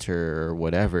painter or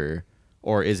whatever?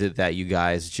 Or is it that you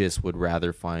guys just would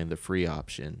rather find the free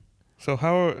option?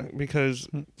 So because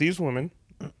these women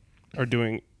are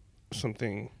doing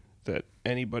something that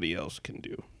anybody else can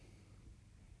do.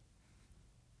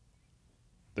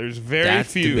 There's very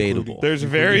That's few. debatable. There's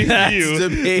very That's few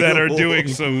that are debatable. doing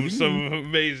some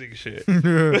amazing shit.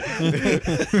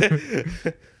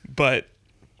 But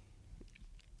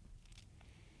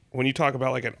when you talk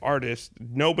about like an artist,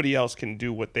 nobody else can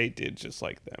do what they did just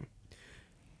like them.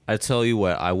 I tell you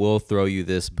what, I will throw you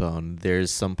this bone.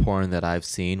 There's some porn that I've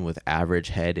seen with average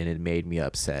head, and it made me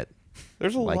upset.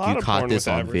 There's a Like lot you of caught porn this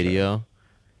with on average video. head.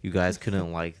 You guys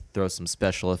couldn't like throw some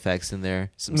special effects in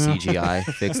there, some CGI,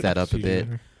 fix that up a bit.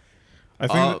 I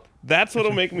think That's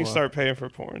what'll make me start paying for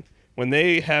porn. When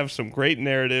they have some great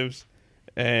narratives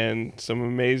and some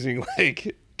amazing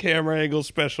like camera angle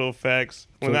special effects.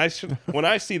 When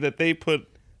I see that they put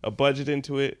a budget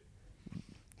into it,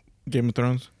 Game of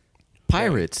Thrones.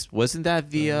 Pirates, wasn't that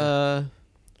the a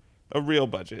real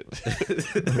budget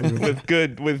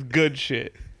with good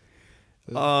shit.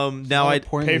 now I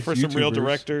Pay for some real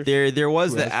director. there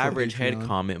was Who the asked for average head Patreon.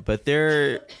 comment, but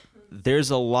there's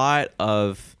a lot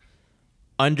of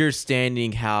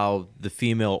understanding how the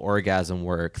female orgasm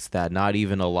works that not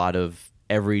even a lot of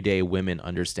everyday women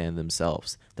understand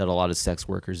themselves, that a lot of sex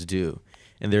workers do.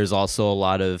 And there's also a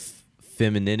lot of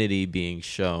femininity being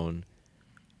shown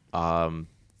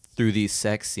through these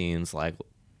sex scenes, like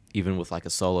even with like a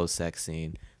solo sex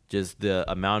scene, just the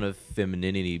amount of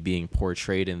femininity being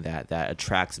portrayed in that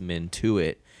attracts men to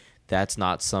it. That's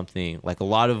not something like a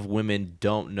lot of women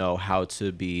don't know how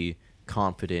to be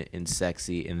confident and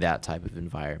sexy in that type of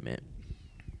environment.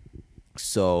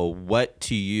 So what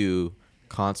to you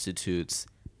constitutes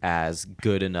as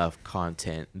good enough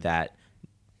content that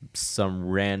some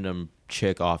random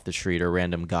chick off the street or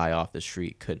random guy off the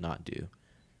street could not do?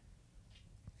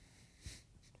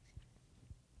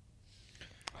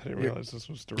 I didn't realize this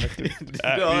was directed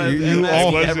at No, me. you I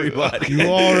all- wasn't- everybody. You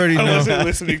already I know. wasn't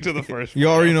listening to the first You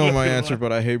one. already know my answer,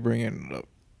 but I hate bringing it up.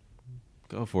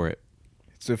 Go for it.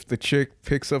 It's if the chick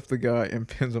picks up the guy and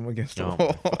pins him against the Oh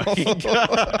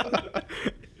wall.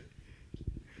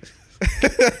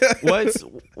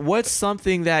 What's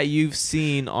something that you've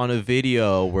seen on a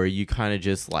video where you kind of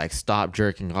just like stop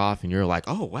jerking off and you're like,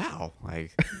 oh wow,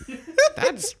 like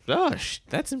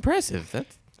that's impressive.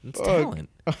 That's talent.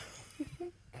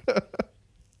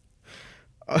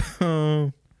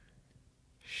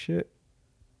 Shit.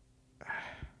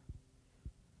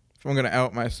 If I'm gonna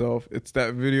out myself, it's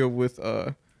that video with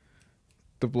the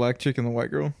black chick and the white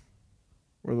girl.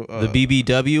 Where The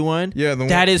BBW one? Yeah, the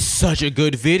that one is such a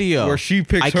good video. where she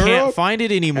picks I her can't up. find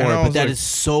it anymore, and I but was that like, is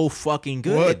so fucking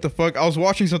good. What the fuck? I was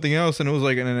watching something else and it was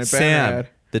like an banner Sam, ad.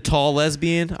 the tall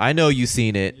lesbian. I know you've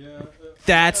seen it.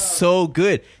 That's so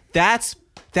good. That's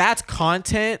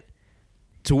content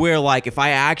to where like if I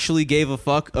actually gave a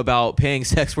fuck about paying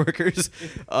sex workers,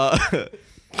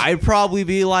 I'd probably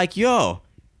be like, yo,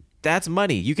 that's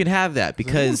money. You can have that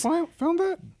because found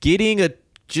that? getting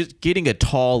a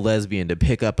tall lesbian to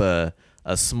pick up a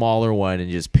smaller one and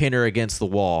just pin her against the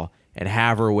wall and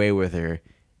have her way with her,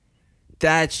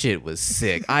 that shit was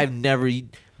sick.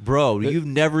 You've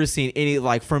never seen any,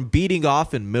 like from beating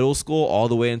off in middle school all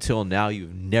the way until now,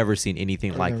 you've never seen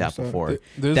anything like never that saw it. before.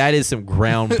 There's- That is some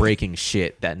groundbreaking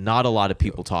shit that not a lot of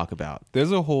people talk about.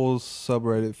 There's a whole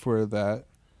subreddit for that,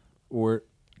 or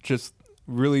just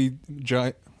really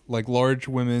giant, like large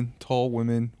women, tall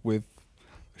women with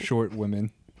short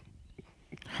women.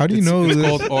 How do you It's know this?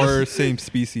 called our same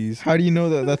species. How do you know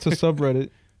that that's a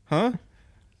subreddit? Huh?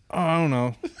 Oh, I don't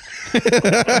know.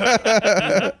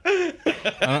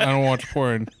 I don't watch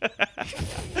porn.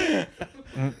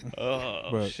 Oh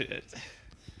But- shit!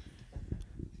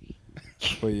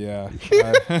 But yeah,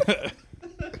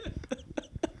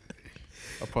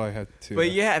 I probably had to.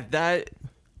 But yeah,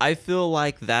 I feel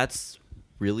like that's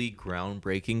really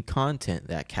groundbreaking content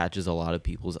that catches a lot of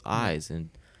people's eyes. And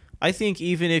I think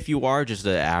even if you are just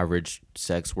an average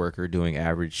sex worker doing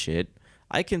average shit,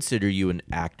 I consider you an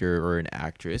actor or an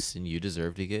actress, and you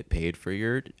deserve to get paid for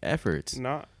your efforts.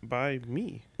 Not by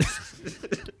me.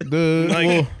 The Like,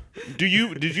 well,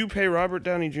 did you pay Robert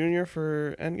Downey Jr.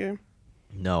 for Endgame?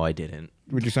 No, I didn't.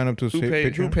 would you sign up to a Who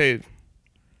paid? Who Patreon? paid?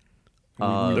 The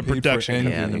We paid for production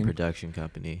Yeah, the Endgame. production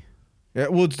company. Yeah,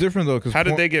 well, it's different though. Cause How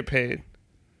did they get paid?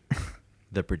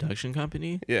 The production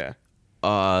company? Yeah.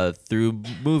 Through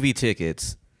movie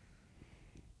tickets.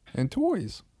 And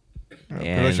toys.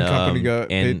 production company got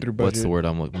paid and through budget? what's the word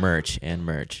I'm looking? Merch and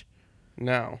merch.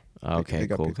 Now. Okay, they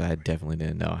got cool. paid. I definitely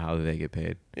didn't know how did they get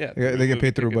paid. Yeah. Yeah, they get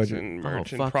paid through tickets budget. And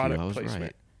merch Oh, and fuck you, product I was placement.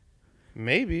 right.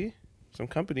 Maybe some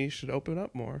companies should open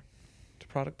up more to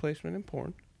product placement in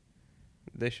porn.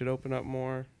 They should open up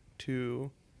more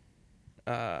to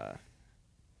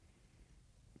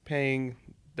paying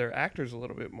their actors a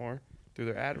little bit more through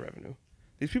their ad revenue.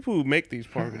 These people who make these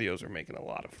porn videos are making a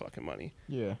lot of fucking money.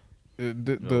 Yeah. No,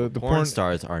 The porn porn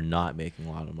stars are not making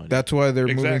a lot of money. That's why they're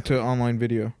moving Exactly. to online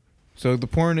video. So the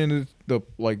porn in the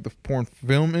porn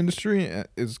film industry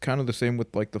is kind of the same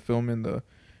with like the film and the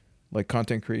like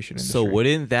content creation industry. So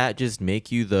wouldn't that just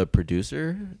make you the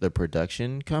producer, the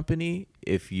production company,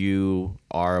 if you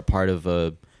are a part of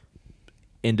a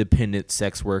independent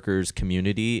sex workers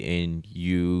community and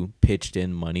you pitched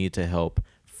in money to help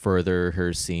further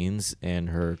her scenes and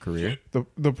her career?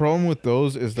 the problem with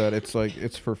those is that it's like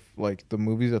it's for like the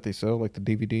movies that they sell, like the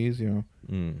DVDs, you know.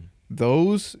 Mm.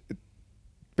 Those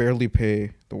barely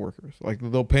pay the workers. Like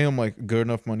they'll pay them like good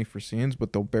enough money for scenes,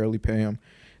 but they'll barely pay them.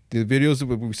 The videos that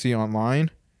we see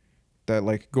online, that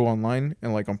like go online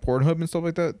and like on Pornhub and stuff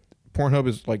like that. Pornhub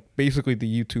is like basically the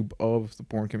YouTube of the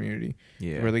porn community,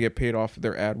 Yeah. where they get paid off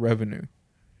their ad revenue.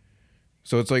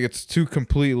 So it's like it's two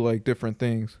completely like different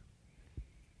things.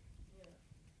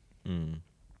 Mm.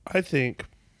 I think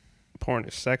porn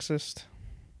is sexist,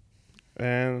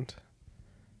 and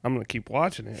I'm gonna keep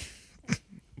watching it.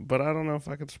 But I don't know if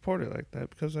I could support it like that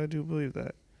because I do believe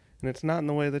that, and it's not in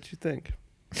the way that you think.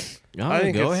 Oh, I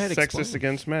think go it's ahead, sexist explain.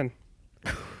 against men.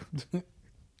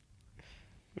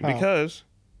 Because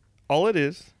all it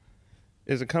is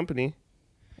a company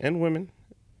and women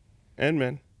and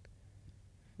men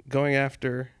going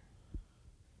after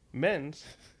men's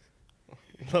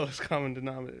lowest common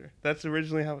denominator. That's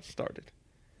originally how it started.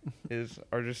 Is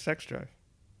our just sex drive.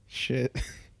 Shit.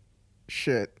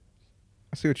 Shit.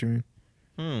 I see what you mean.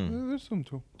 There's some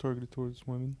targeted towards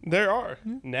women. There are.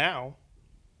 Yeah. Now.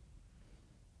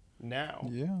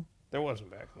 Yeah. There wasn't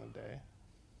back in the day.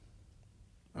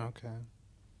 Okay.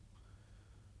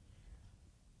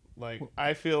 Like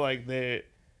I feel like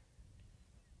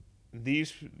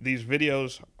these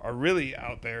videos are really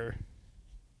out there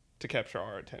to capture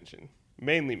our attention.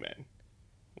 Mainly men.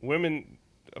 Women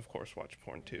of course watch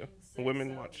porn too. Sex Women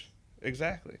sells. watch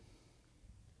exactly.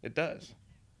 It does.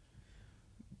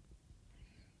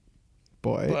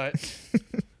 Boy. But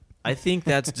I think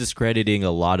that's discrediting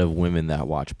a lot of women that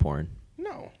watch porn.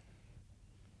 no.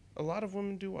 A lot of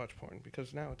women do watch porn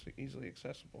because now it's easily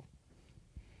accessible.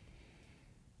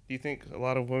 Do you think a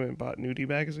lot of women bought nudie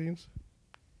magazines?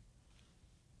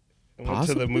 And went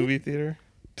to the Possibly. movie theater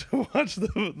to watch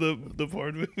the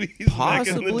porn movies? back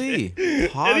in the Possibly. day?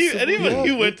 Possibly. Anyone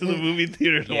who went to the movie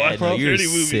theater to Yeah, watch no, you're dirty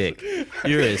movies. sick.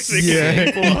 You're a Sick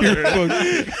sick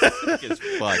as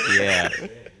fuck. fuck, yeah.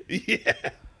 Yeah.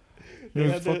 They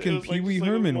had the- it Fucking was like Pee Wee just like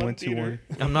Herman one went to theater.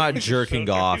 one. I'm not jerking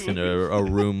So off dirty in a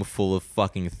room full of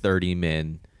fucking 30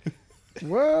 men.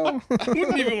 Well, I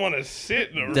wouldn't even want to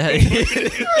sit in a room.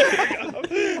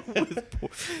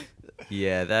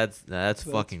 Yeah, that's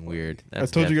fucking weird. I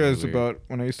That's told you guys definitely weird. about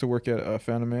when I used to work at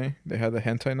Fanime. They had the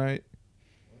hentai night.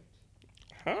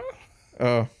 Huh?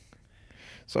 Oh.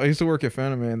 So I used to work at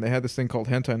Fanime, and they had this thing called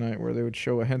hentai night where they would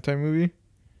show a hentai movie.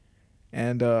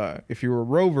 And if you were a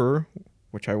rover,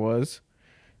 which I was,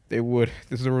 they would.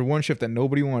 This is one shift that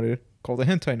nobody wanted, called a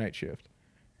hentai night shift.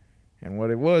 And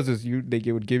what it was is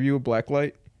they would give you a black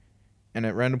light, and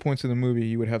at random points in the movie,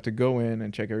 you would have to go in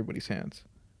and check everybody's hands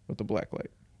with the black light.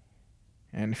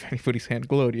 And if anybody's hand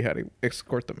glowed, you had to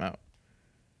escort them out.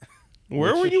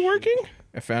 Where were you working?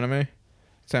 At Fanime,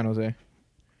 San Jose.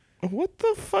 What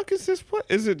the fuck is this place?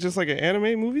 Is it just like an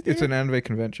anime movie theater? It's an anime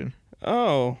convention,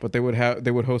 Oh. but they would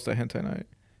host a hentai night.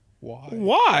 Why?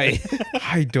 Why?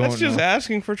 I don't That's just know.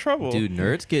 asking for trouble. Dude,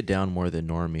 nerds get down more than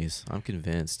normies. I'm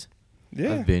convinced.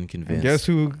 Yeah. I've been And convinced. guess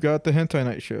who got the hentai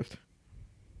night shift?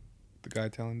 The guy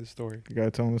telling the story. The guy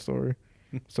telling the story.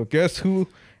 So guess who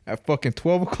at fucking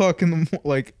 12 o'clock in the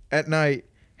like at night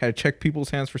had to check people's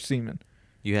hands for semen?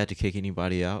 You had to kick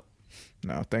anybody out?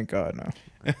 No, thank God, no.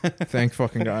 Thank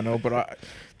fucking God, no. But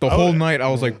the I whole would- night I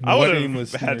was like, I what? would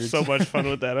Shameless have had nerds. so much fun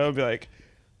with that. I would be like,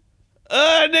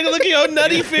 nigga, look at your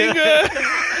nutty finger.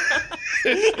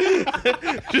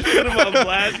 Just put him on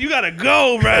blast. You gotta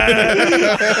go,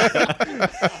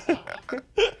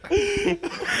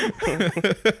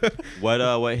 What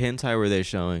hentai were they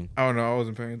showing? I don't know. I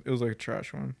wasn't paying. It was like a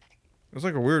trash one. It was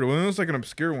like a weird one. It was like an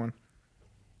obscure one.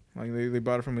 Like they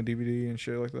bought it from a DVD and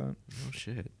shit like that. Oh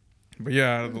shit. But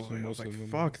yeah, I was Most like, of them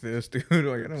fuck this, dude.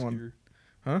 Like I don't want. Obscure.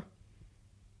 Huh?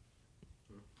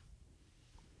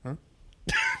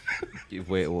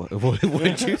 Wait, what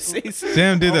did you say?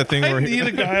 Sam did that thing I where need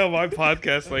a guy on my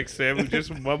podcast like Sam who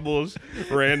just mumbles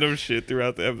random shit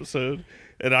throughout the episode,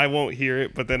 and I won't hear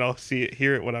it, but then I'll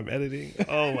hear it when I'm editing.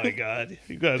 Oh my god,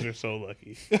 you guys are so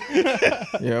lucky.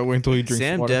 yeah, wait until he drinks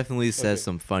Sam water. definitely says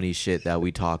some funny shit that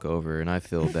we talk over, and I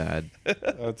feel bad.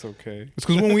 That's okay. It's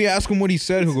because when we ask him what he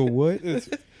said, he'll go, "What?" It's,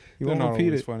 He they're won't not repeat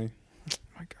always it. funny.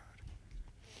 My God.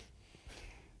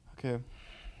 Okay.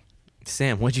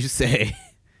 Sam, what'd you say?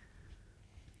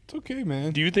 It's okay,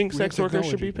 man. Do you think We sex have workers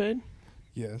should be technology.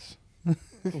 paid? Yes.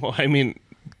 Well, I mean,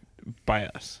 by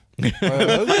us. Yeah,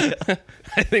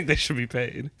 I think they should be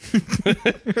paid.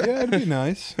 it'd be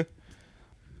nice.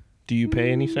 Do you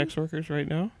pay any sex workers right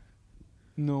now?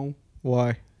 No,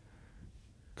 Why?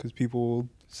 because people will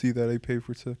see that I pay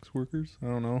for sex workers. I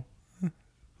don't know.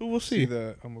 Who will See see?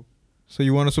 that I'm a So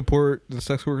you want to support the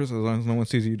sex workers as long as no one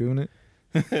sees you doing it?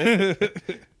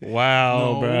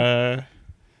 Wow, No. bruh.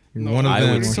 You're No, one of I them.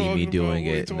 would What are you see me talking about? doing What are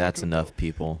you it, and that's talking enough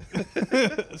people.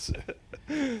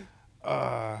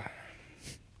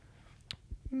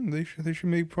 They should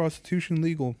make prostitution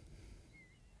legal.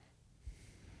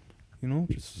 You know,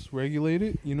 just regulate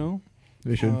it. You know,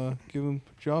 They should. give them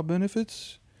job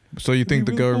benefits. So you think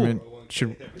the really cool. government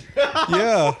should?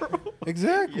 Yeah,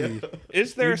 exactly.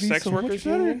 Is there a It'd be sex so much workers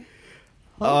better. union?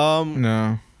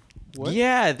 No. What?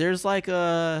 Yeah, there's like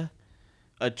a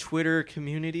Twitter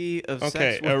community of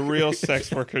Okay, sex a workers. real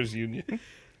sex workers union.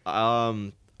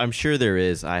 I'm sure there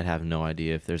is. I have no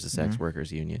idea if there's a sex Mhm.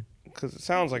 workers union. Because it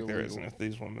sounds like there Illegal. isn't if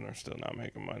these women are still not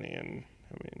making money. And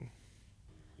I mean,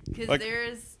 Because Like-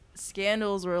 there's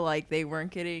scandals where like they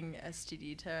weren't getting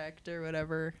STD checked or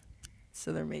whatever,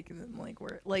 so they're making them like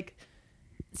work like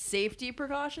safety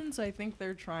precautions. So I think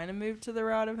they're trying to move to the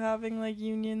route of having like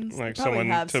unions. Like They probably someone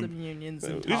have to- some unions.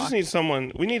 we And just need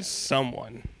someone. We need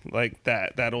someone like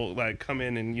that that'll like come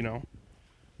in and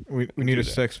We need do a that.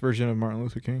 sex version of Martin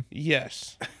Luther King.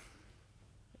 yes.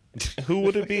 Who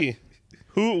would it be?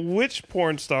 Which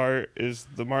porn star is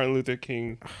the Martin Luther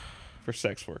King for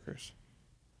sex workers?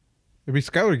 It'd be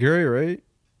Skylar Grey, right?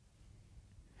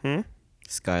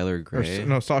 Skylar Or Grey.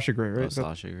 no, Sasha Grey, Oh, right? That-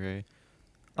 Sasha Grey.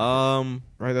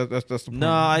 right. That's the point.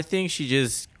 No, I think she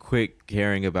just quit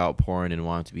caring about porn and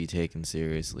wanted to be taken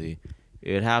seriously.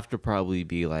 It'd have to probably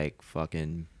be like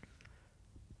fucking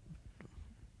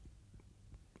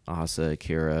Asa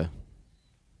Akira.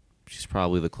 She's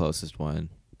probably the closest one.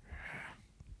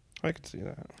 I could see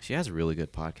that. She has a really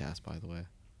good podcast, by the way.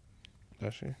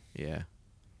 Does she? Yeah.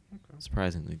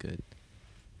 Surprisingly good.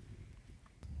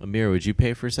 Amir, would you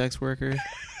pay for a sex worker?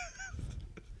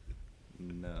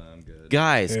 No, I'm good.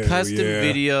 Guys, Hell custom yeah.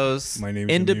 videos, My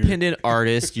name's independent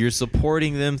artists, you're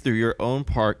supporting them through your own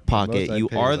pocket. Most I'd You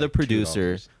pay are is the like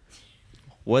producer. $2.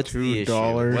 What's the issue?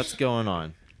 $2. What's going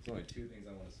on? There's only two things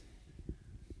I want to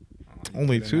see.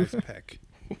 Only Get a two? nice peck.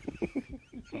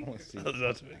 I want to see.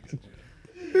 That's big.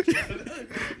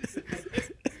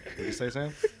 What'd you say,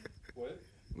 Sam? What?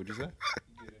 What'd you say?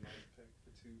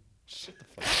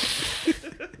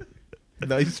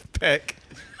 Nice peck.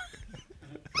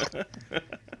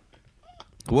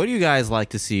 What do you guys like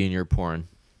to see in your porn?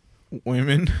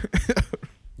 Women.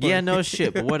 Yeah, no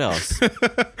shit, but what else?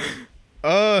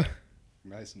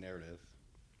 Nice narrative.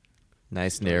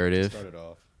 Nice narrative. Started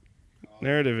off.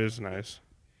 Narrative is nice.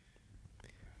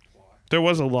 There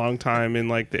was a long time in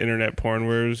like the internet porn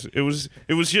where it was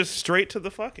just straight to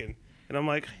the fucking, and I'm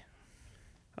like,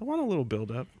 I want a little build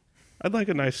up. I'd like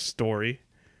a nice story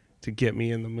to get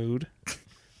me in the mood.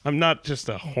 I'm not just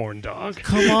a horn dog.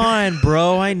 Come on,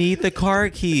 bro. I need the car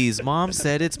keys. Mom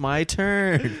said it's my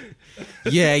turn.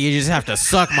 Yeah, you just have to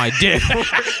suck my dick.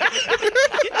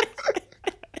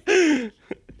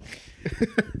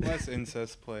 Less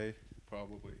incest play,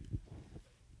 probably.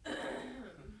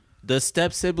 Does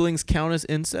step siblings count as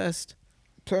incest?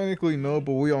 Technically no,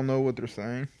 but we all know what they're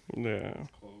saying. Yeah.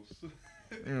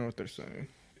 You know what they're saying.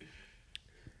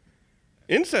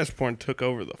 Incest porn took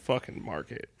over the fucking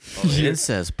market.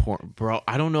 Incest porn, bro.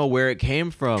 I don't know where it came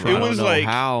from. It I don't was know like-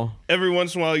 how. Every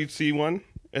once in a while you'd see one,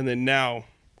 and then now,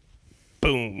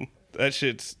 boom, that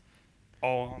shit's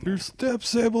all on They're there. step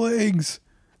siblings.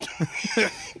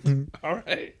 All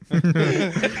right.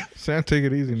 Sam, take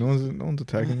it easy. No one's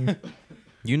attacking you.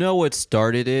 You know what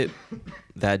started it?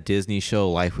 That Disney show,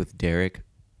 Life with Derek.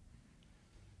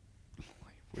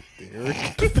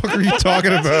 What the fuck are you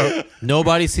talking about?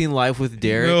 Nobody's seen Life with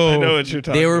Derek. No. I know what you're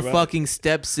talking They were about. fucking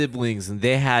step siblings, and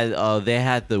they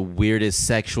had the weirdest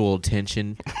sexual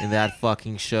tension in that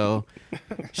fucking show.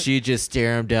 She'd just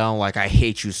stare him down like, "I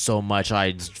hate you so much,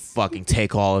 I'd fucking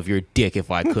take all of your dick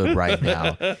if I could right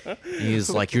now." And he's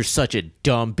like, "You're such a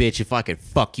dumb bitch. If I could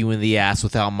fuck you in the ass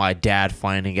without my dad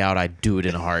finding out, I'd do it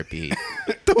in a heartbeat."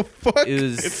 The fuck? It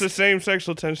was. It's the same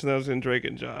sexual tension that was in Drake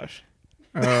and Josh.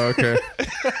 Oh, okay.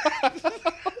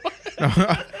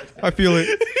 I feel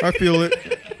it. I feel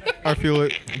it. I feel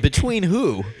it. Between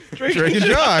who? Drake and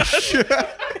Josh.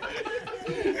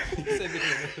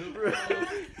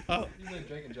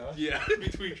 Yeah,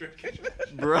 between Drake and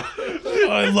Josh. Bro.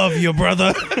 I love you,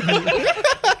 brother.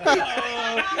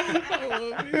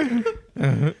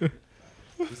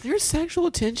 Was there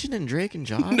sexual tension in Drake and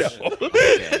Josh? No.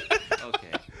 Okay.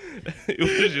 It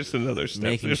was just another step.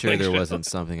 Making sure there wasn't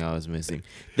something I was missing.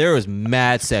 There was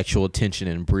mad sexual tension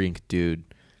in Brink, dude.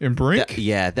 In Brink?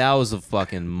 That was a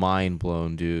fucking mind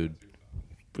blown, dude.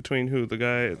 Between who? The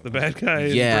bad guy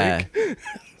and Yeah. Drake?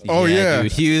 Oh, yeah.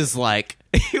 Dude. He was like,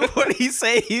 what did he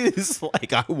say? He was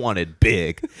like, "I wanted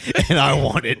big, and I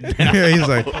wanted now." Yeah, he's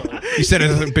like, you said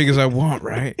it's as big as I want,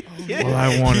 right? Well,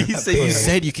 I want it. He said, "You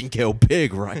said you can go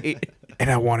big, right?" And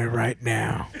I want it right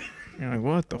now. You're like,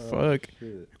 what the fuck?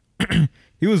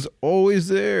 He was always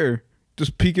there,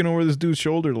 just peeking over this dude's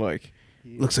shoulder like,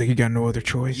 looks like you got no other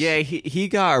choice. Yeah, he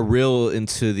got real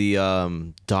into the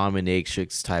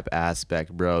dominatrix type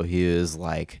aspect, bro. He was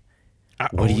like,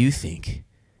 "What do you think?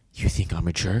 You think I'm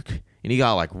a jerk?" And he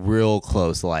got like real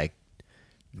close, like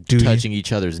Dude. touching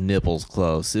each other's nipples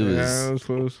close. It was Yeah, it was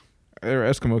close. They were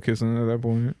Eskimo kissing at that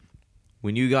point.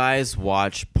 when you guys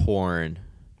watch porn,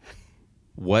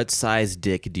 what size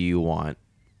dick do you want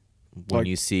when Like-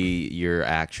 you see your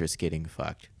actress getting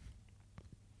fucked?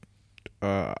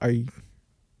 I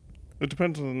It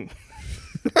depends on.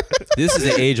 This is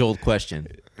an age-old question.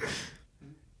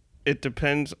 It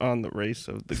depends on the race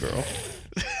of the girl.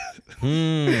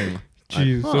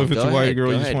 Jeez, so if it's go a white ahead, girl,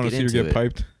 go you just ahead, want to get see her into get it.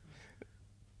 piped.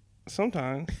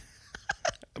 Sometimes,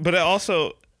 but it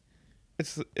also,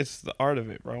 it's the art of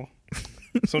it, bro.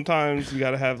 Sometimes you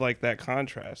gotta have like that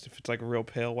contrast. If it's like a real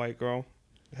pale white girl,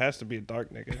 it has to be a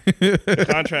dark nigga. The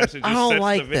contrast. It just I don't sets the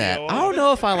like video that. off. I don't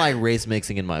know if I like race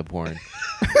mixing in my porn.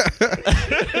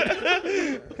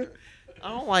 I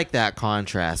don't like that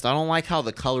contrast. I don't like how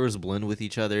the colors blend with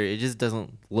each other. It just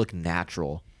doesn't look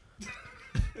natural.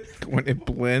 When it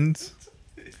blends.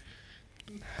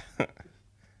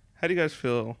 How do you guys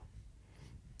feel?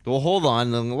 Well, hold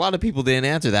on. A lot of people didn't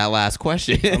answer that last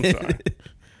question. I'm sorry.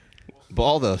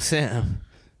 Baldo Sam.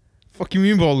 Fuck you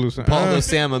mean Baldo? Baldo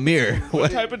Sam Amir. What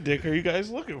What? type of dick are you guys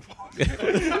looking for?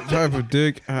 type of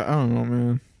dick? I don't know,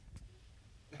 man.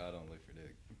 I don't look for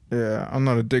dick. Yeah, I'm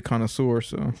not a dick connoisseur,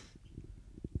 so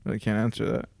really can't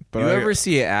answer that. But You I, ever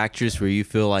see an actress where you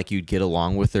feel like you'd get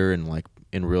along with her in like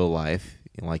in real life,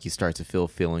 and like you start to feel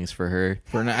feelings for her?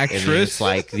 for an And then actress, it's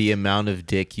like the amount of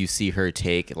dick you see her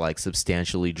take like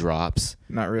substantially drops.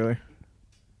 not really.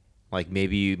 Like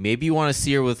maybe you want to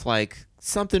see her with like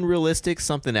something realistic,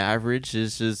 something average.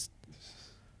 It's just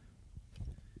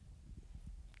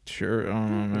Sure, I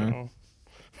don't know, man.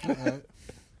 No.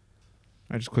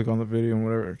 I just click on the video and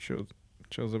whatever it shows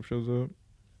up.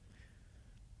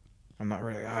 I'm not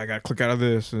really. I gotta click out of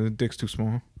this. The dick's too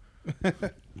small.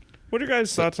 What are your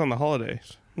guys' thoughts on the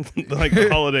holidays? Like the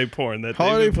holiday porn that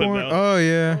Holiday they've been porn? putting out. Oh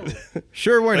yeah,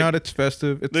 sure. Why Like, not? It's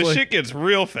festive. It's The like shit gets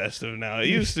real festive now. It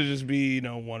used to just be,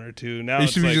 one or two. Now It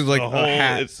it's used to be just like the a whole.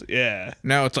 hat. It's yeah.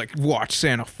 now it's like watch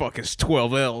Santa fuck his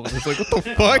 12 elves. It's like what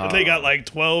the fuck? They got like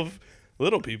 12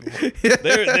 little people.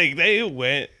 They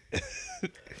went. I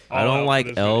all out don't for like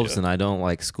this elves video. and I don't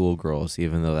like schoolgirls,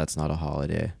 even though that's not a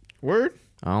holiday. Word.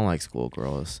 I don't like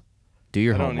schoolgirls. Do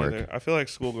your I don't homework. either. I feel like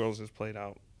Schoolgirls is played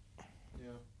out.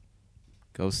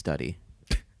 Go study.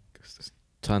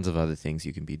 Tons of other things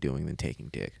you can be doing than taking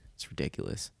dick. It's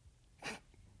ridiculous.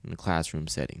 In a classroom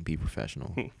setting, be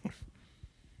professional.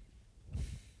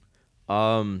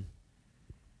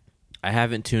 I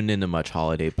haven't tuned into much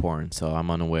holiday porn, so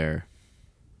I'm unaware.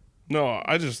 No,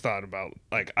 I just thought about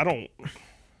like I don't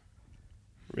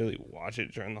really watch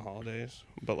it during the holidays,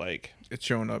 but like It's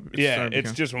showing up. yeah, starting to it's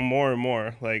become- just more and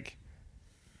more like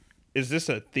is this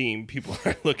a theme people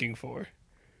are looking for?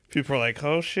 People are like,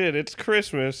 oh shit, it's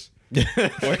Christmas.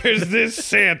 Where's this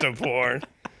Santa porn?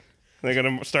 They're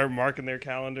gonna start marking their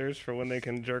calendars for when they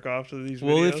can jerk off to these videos.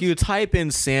 Well, if you type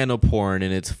in Santa porn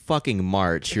and it's fucking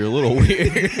March, you're a little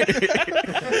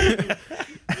weird.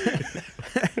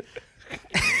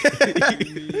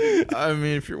 I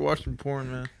mean, if you're watching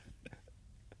porn, man.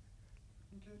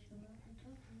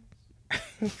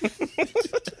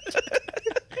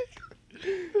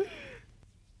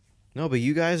 No, but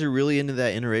you guys are really into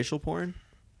that interracial porn?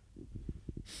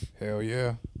 Hell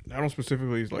yeah. I don't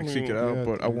specifically like seek it out, Yeah,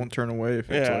 but I dude. won't turn away if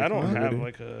it's yeah, like I don't have video.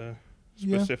 like a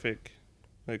Yeah. specific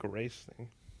like race thing.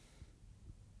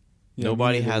 Yeah,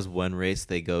 Nobody me neither. has one race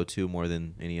they go to more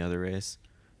than any other race.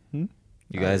 Hmm?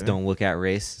 You guys yeah. don't look at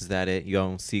race? Is that it? You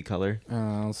don't see color? I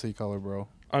don't see color, bro.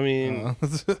 I mean,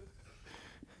 Fuck.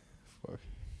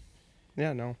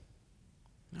 yeah, no.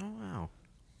 Oh, wow.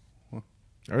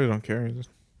 I really don't care. Just,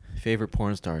 Favorite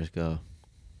porn stars go.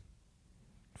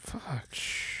 fuck.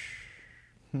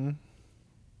 Hmm?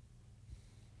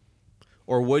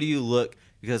 Or what do you look...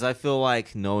 Because I feel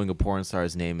like knowing a porn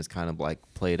star's name is kind of like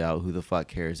played out. Who the fuck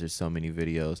cares? There's so many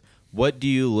videos. What do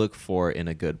you look for in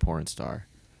a good porn star?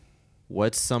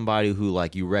 What's somebody who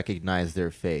like you recognize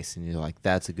their face and you're like,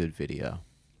 that's a good video?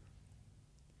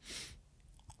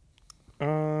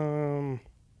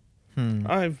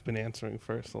 I've been answering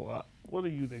first a lot. What do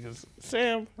you think is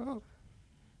Sam?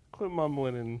 Quit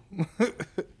mumbling and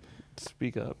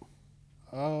speak up.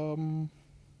 Doesn't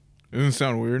it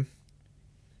sound weird?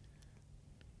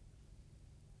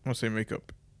 I'll say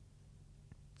makeup.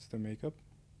 It's the makeup.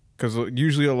 Because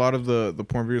usually a lot of the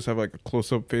porn videos have like a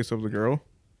close-up face of the girl.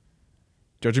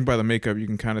 Judging by the makeup, you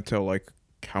can kind of tell like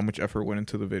how much effort went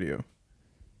into the video.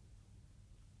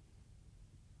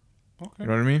 Okay. You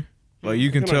know what I mean? Like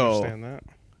you can I tell. understand that.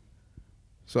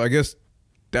 So I guess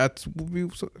that's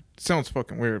sounds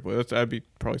fucking weird, but that'd be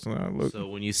probably something I look. So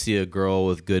when you see a girl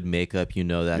with good makeup, you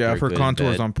know that Yeah, they're if her good in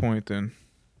contour's bed. on point, then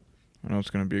I know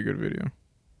it's gonna be a good video.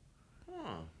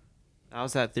 Huh.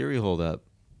 How's that theory hold up?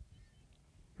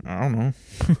 I don't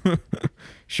know.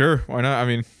 Sure, why not? I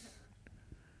mean,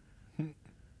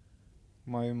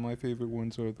 My favorite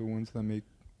ones are the ones that make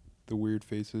the weird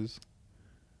faces,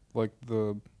 like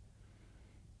the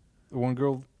one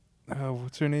girl.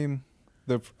 What's her name?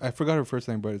 I forgot her first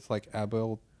name, but it's like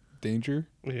Abel Danger.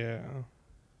 Yeah.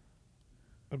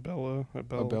 Abella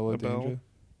Danger.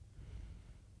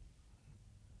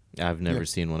 I've never Yeah.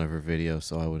 seen one of her videos,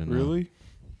 so I wouldn't know. Really?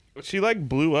 She like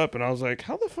blew up, and I was like,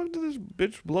 "How the fuck did this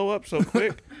bitch blow up so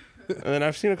quick?" And then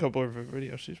I've seen a couple of her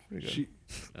videos. She's pretty good.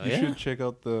 Oh, You yeah? should check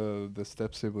out the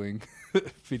step sibling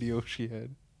video she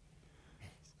had.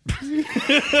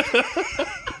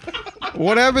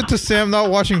 what happened to Sam not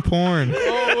watching porn?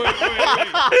 Well,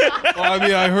 I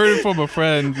mean, I heard it from a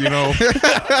friend, you know.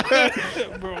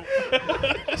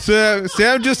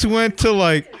 Sam just went to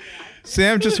like,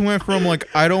 Sam just went from like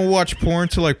I don't watch porn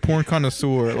to like porn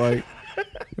connoisseur. Like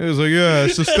it was like yeah,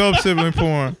 it's the stub sibling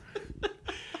porn.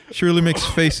 She really makes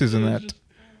faces in that,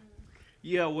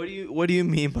 Yeah, what do you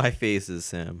mean by faces,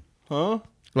 Sam? Huh?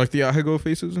 like the Ahego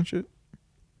faces and shit.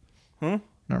 Huh?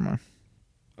 Never mind.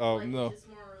 Oh, like, no. It's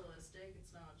more realistic.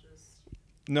 It's not just.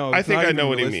 No, I it's think not I even know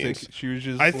what he realistic. means. She was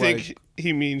just I like, think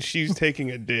he means she's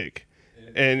taking a dick,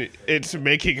 and it's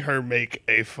making her make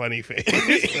a funny face.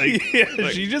 Like, yeah,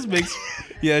 like- she just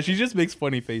makes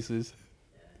funny faces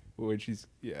when she's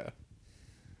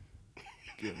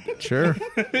Sure.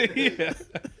 yeah.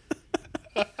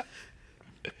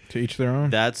 To each their own.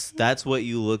 That's what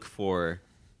you look for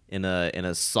in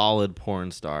a solid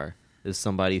porn star is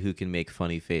somebody who can make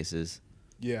funny faces.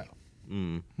 Yeah.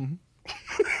 Mm.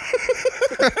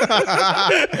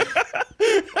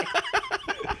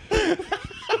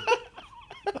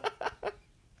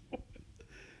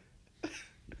 Don't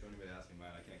even ask me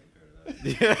mine. I can't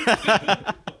compare to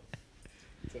that.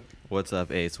 What's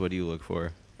up, Ace? What do you look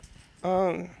for?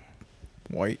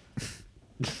 White.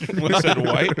 What said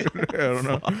white? I don't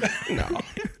know.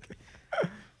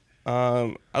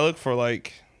 No. I look for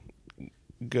like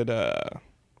good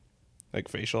like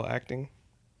facial acting.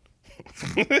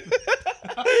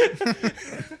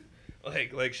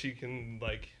 like she can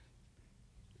like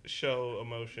show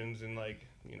emotions and like,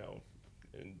 you know,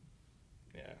 and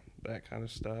yeah, that kind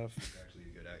of stuff. Actually,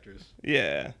 a good actress.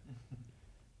 Yeah.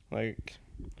 Like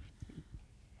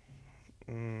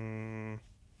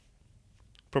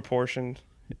proportioned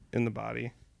in the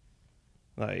body.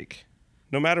 Like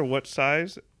no matter what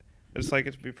size, it's like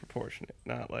it to be proportionate,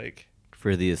 not like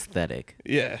For the aesthetic.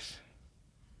 yes.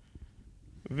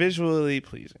 Visually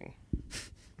pleasing.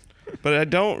 But I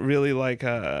don't really like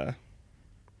I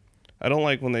I don't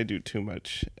like when they do too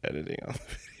much editing on the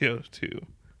video too.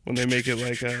 When they make it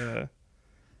like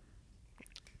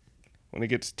when it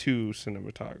gets too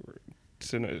cinematographer,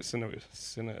 cinematic.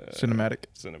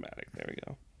 Cinematic. There we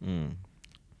go. Mm.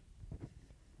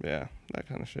 Yeah, that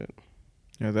kind of shit.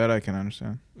 Yeah, that I can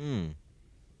understand. Mm.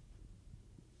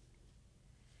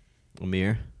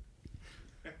 Amir.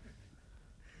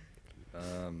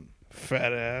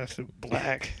 Fat ass and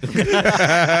black. Isn't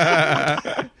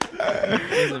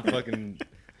fucking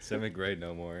 7th grade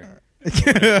no more.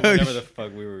 Whenever the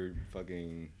fuck we were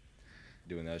fucking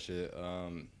doing that shit. Yeah,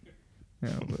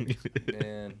 but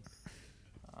Man,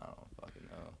 I don't fucking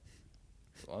know.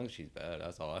 As long as she's bad,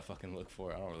 that's all I fucking look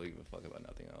for. I don't really give a fuck about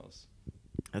nothing else.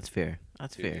 That's fair.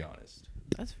 That's To be fair. honest.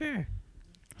 That's fair.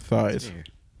 thighs. Fair.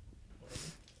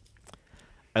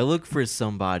 I look for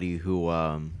somebody who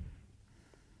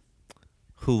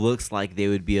looks like they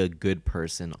would be a good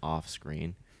person off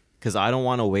screen, because I don't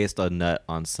want to waste a nut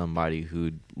on somebody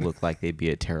who'd look like they'd be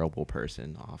a terrible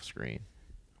person off screen.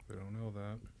 We don't know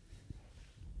that.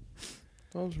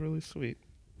 That was really sweet.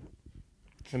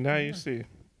 And now you see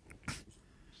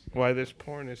why this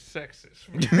porn is sexist.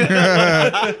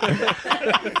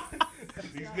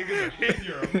 These niggas are hitting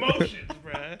your emotions,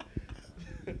 bruh.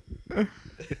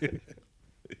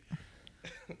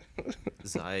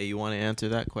 Zaya, you want to answer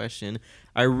that question?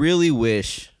 I really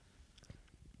wish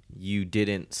you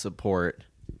didn't support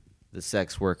the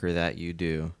sex worker that you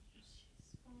do.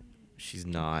 She's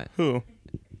not. Who?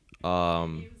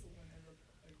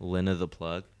 Lena the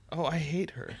Plug. Oh, I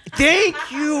hate her. Thank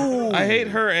you. I hate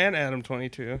her and Adam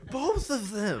 22. both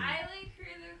of them. I like her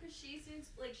though because she seems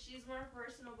like she's more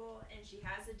personable and she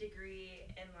has a degree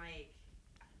and like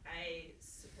I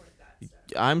support that stuff.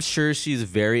 I'm sure she's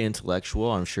very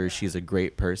intellectual. I'm sure she's a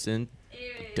great person.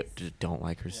 Anyways, Don't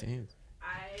like her scenes.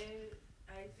 I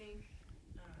think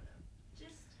I don't know.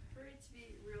 Just for it to be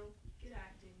real good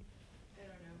acting. I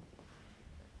don't know.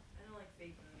 I don't like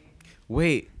fake movies.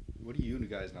 Wait, What do you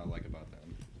guys not like about them?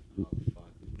 Oh, fuck.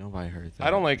 nobody heard that.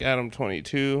 I don't like Adam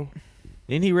 22.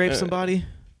 Didn't he rape somebody?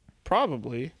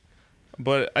 Probably.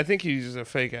 But I think he's a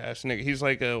fake ass nigga. He's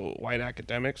like a white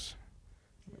academics.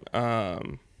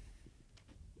 And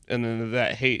then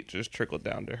that hate just trickled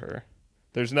down to her.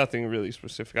 There's nothing really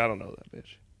specific. I don't know that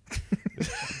bitch.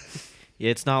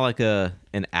 Yeah, it's not like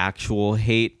an actual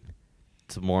hate.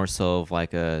 It's more so of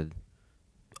like a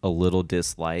little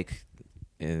dislike,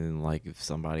 and like if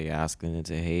somebody asking it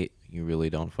to hate, you really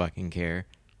don't fucking care.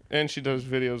 And she does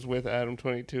videos with Adam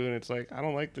 22, and it's like, I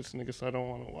don't like this nigga, so I don't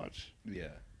want to watch. Yeah.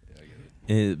 I get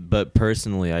it. But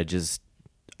personally,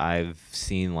 I've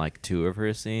seen like 2 of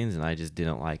her scenes, and I just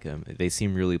didn't like them. They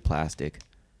seem really plastic,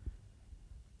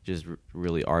 just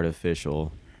really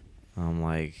artificial. I'm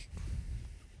like,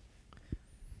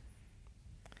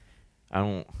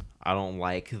 I don't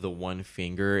like the one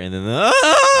finger, and then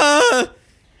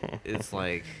it's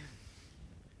like,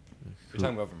 You're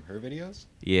talking about from her videos? I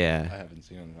yeah. haven't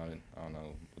seen them. I don't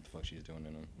know what the fuck she's doing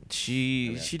in them.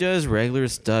 She Okay. she does regular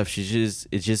stuff.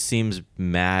 It just seems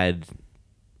mad,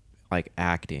 like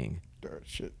acting.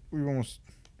 Shit. We almost.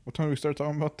 What time do we start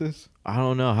talking about this? I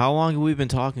don't know. How long have we been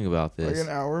talking about Like this? an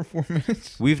hour and 4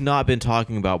 minutes. We've not been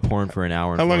talking about porn for an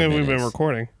hour. And How long 4 have we been minutes.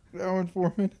 recording? An hour and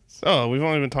 4 minutes. Oh, we've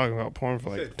only been talking about porn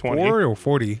for like 20. 4 or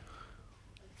 40?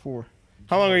 4.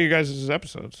 How long are you guys'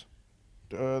 episodes?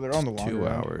 They're on the longer 2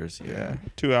 end. hours. Yeah.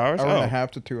 2 hours? Hour and Oh. a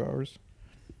half to 2 hours.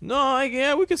 No,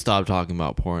 yeah, we could stop talking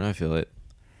about porn. I feel it.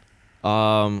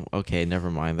 Okay,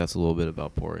 never mind. That's a little bit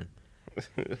about porn.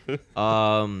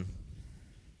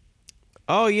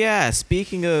 Oh yeah.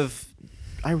 Speaking of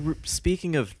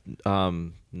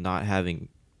not having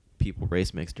people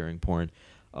race mix during porn,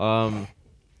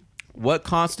 what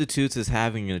constitutes as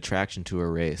having an attraction to a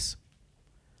race?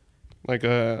 Like,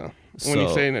 when you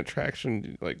So- say an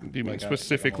attraction, like, do you mean Like,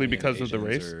 specifically I'm only because into of the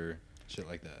Asians race? or shit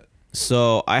like that.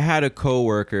 So I had a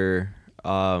coworker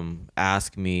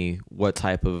ask me what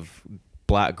type of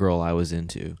black girl I was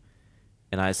into,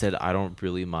 and I said I don't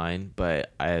really mind,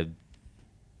 but I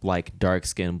like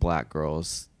dark-skinned black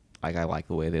girls. Like I like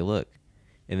the way they look.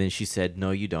 And then she said,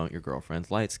 "No, you don't. Your girlfriend's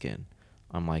light-skinned."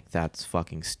 I'm like, "That's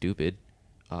fucking stupid.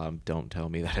 Don't tell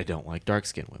me that I don't like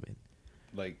dark-skinned women."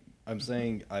 Like, I'm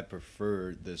saying I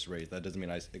prefer this race. That doesn't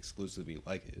mean I exclusively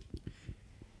like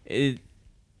it.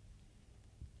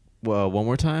 Well, one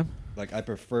more time. Like, I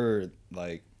prefer,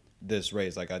 like, this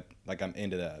race. Like, I'm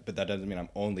into that. But that doesn't mean I'm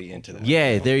only into that.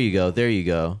 Yeah, there you go. There you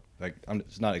go. Like,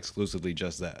 it's not exclusively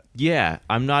just that. Yeah,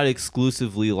 I'm not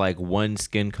exclusively like one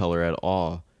skin color at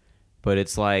all. But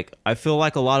it's like, I feel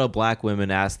like a lot of black women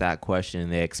ask that question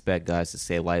and they expect guys to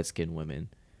say light skinned women.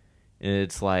 And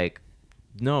it's like,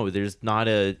 no, there's not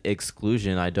a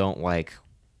exclusion. I don't like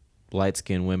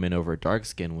light-skinned women over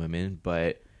dark-skinned women,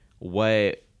 but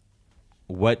what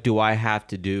do I have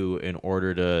to do in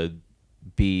order to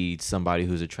be somebody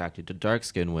who's attracted to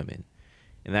dark-skinned women?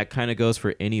 And that kind of goes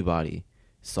for anybody.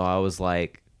 So I was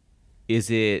like,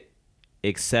 is it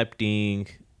accepting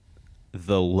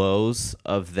the lows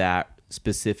of that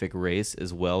specific race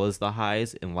as well as the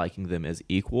highs and liking them as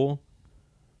equal?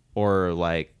 Or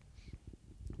like,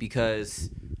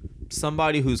 because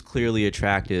somebody who's clearly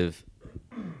attractive,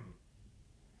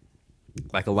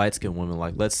 like a light-skinned woman,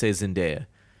 like let's say Zendaya,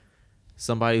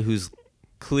 somebody who's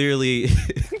clearly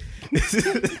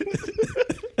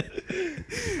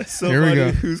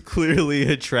somebody who's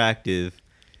clearly attractive,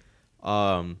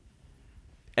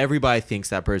 everybody thinks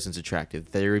that person's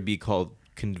attractive. They would be called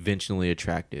conventionally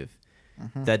attractive.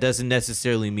 That doesn't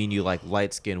necessarily mean you like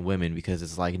light-skinned women, because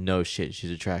it's like, no shit, she's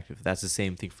attractive. That's the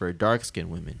same thing for a dark-skinned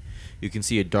woman. You can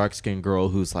see a dark-skinned girl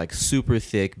who's like super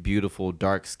thick, beautiful,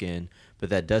 dark skin,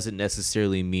 but that doesn't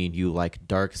necessarily mean you like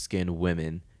dark-skinned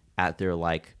women at their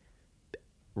like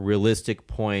realistic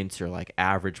points or like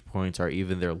average points or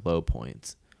even their low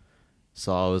points.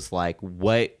 So I was like,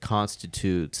 what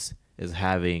constitutes as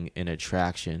having an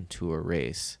attraction to a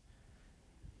race?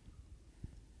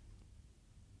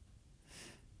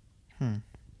 I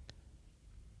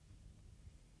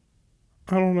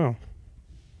don't know.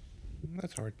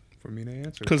 That's hard for me to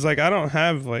answer. Because, like, I don't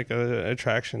have, like, a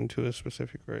attraction to a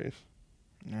specific race.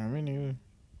 Yeah, me neither.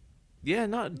 Yeah,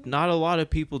 not a lot of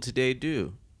people today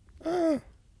do. There's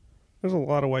a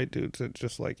lot of white dudes that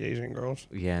just like Asian girls.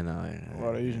 Yeah, no. A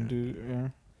lot of Asian dudes, yeah.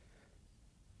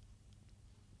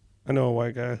 I know a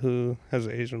white guy who has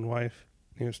an Asian wife.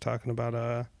 He was talking about,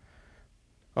 I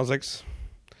was like, so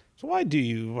why do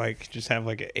you, like, just have,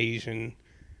 like, an Asian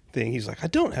thing? He's like, I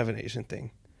don't have an Asian thing.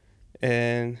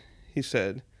 And he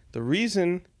said, the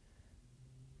reason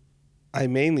I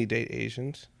mainly date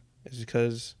Asians is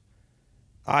because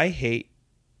I hate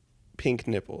pink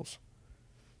nipples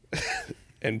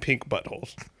and pink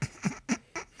buttholes.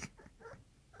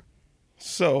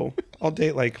 So I'll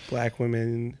date like black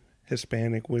women,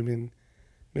 Hispanic women,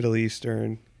 Middle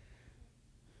Eastern,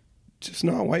 just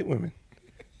not white women,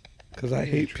 because I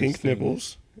hate pink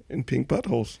nipples and pink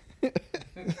buttholes.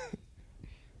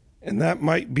 And that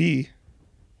might be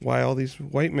why all these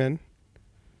white men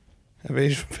have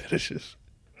Asian fetishes.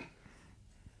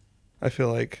 I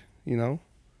feel like, you know,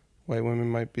 white women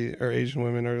might be, or Asian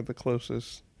women are the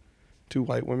closest to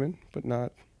white women, but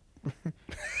not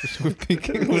With pink,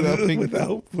 without pink.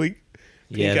 without pink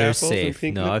Yeah, they're assholes and safe.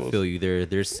 pink No, nipples. I feel you.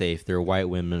 They're safe. They're white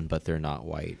women, but they're not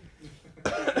white.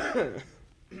 A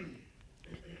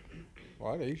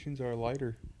lot of Asians are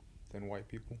lighter than white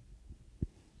people.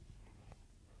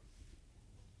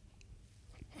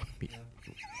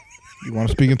 You want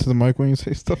to speak into the mic when you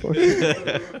say stuff like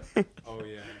that? Oh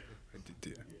yeah, I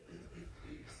did.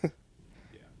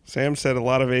 Sam said a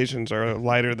lot of Asians are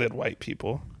lighter than white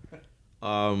people.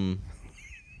 Are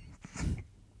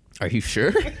you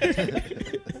sure?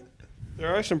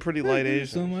 There are some pretty light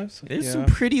Asians. There's some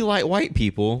pretty light white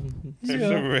people. There's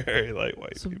some very light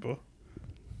white people.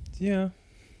 Yeah.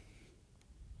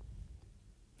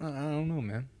 I don't know,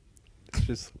 man. It's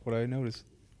just what I noticed.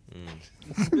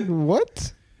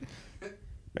 What?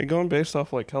 Are you going based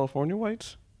off like California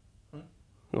whites?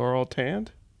 Who are all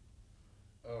tanned?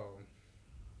 Oh.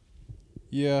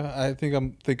 Yeah, I think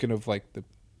I'm thinking of like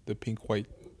the pink white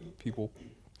people.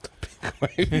 I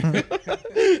don't know.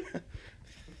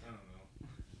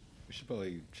 We should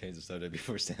probably change the subject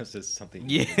before Sam says something.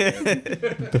 Yeah.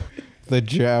 The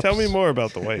Japs. Tell me more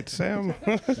about the whites, Sam.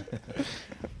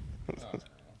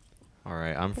 All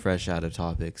right, I'm fresh out of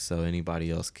topics, so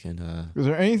anybody else can. Is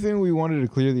there anything we wanted to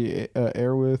clear the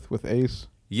air with Ace?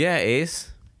 Yeah,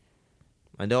 Ace.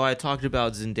 I know I talked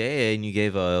about Zendaya and you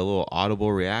gave a little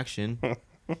audible reaction. I'm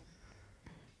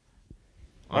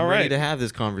All ready right. to have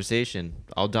this conversation.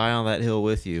 I'll die on that hill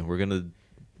with you. We're gonna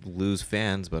lose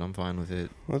fans, but I'm fine with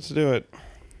it. Let's do it.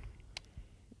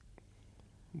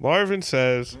 Marvin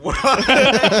says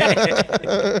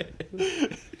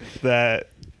that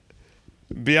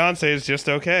Beyonce is just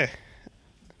okay.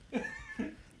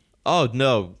 Oh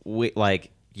no! Wait,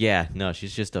 like, yeah, no,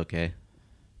 she's just okay.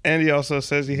 And he also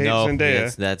says he hates No,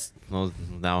 Zendaya. well,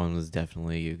 that one was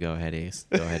definitely you. Go ahead, Ace.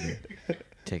 Go ahead and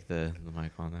take the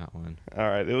mic on that one. All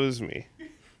right, it was me.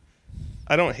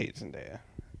 I don't hate Zendaya.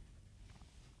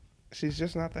 She's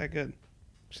just not that good.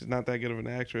 She's not that good of an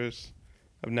actress.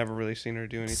 I've never really seen her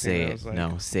do anything. Say that I it. was like,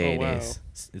 No, say oh, it, wow. Ace.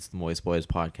 It's the Moist Boys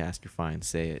podcast. You're fine.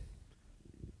 Say it.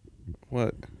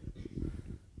 What?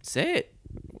 Say it.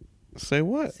 Say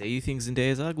what? Say you think Zendaya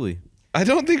is ugly. I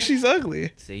don't think she's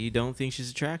ugly. Say you don't think she's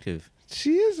attractive.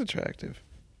 She is attractive.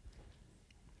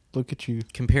 Look at you.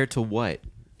 Compared to what?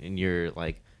 And you're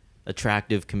like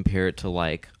attractive compared to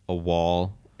like a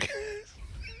wall.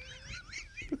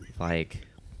 Like,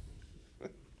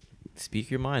 speak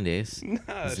your mind, Ace. Nah,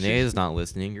 Zendaya's not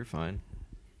listening. You're fine.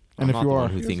 And I'm if not you the are, one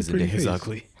who he has thinks a pretty Zendaya is face.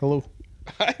 ugly. Hello.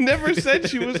 I never said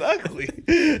she was ugly.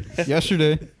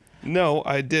 Yesterday. No,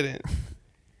 I didn't.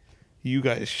 You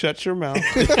guys shut your mouth.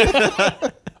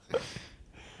 I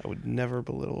would never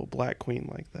belittle a black queen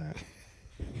like that.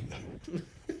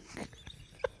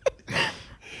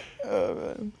 Oh,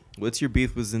 man. What's your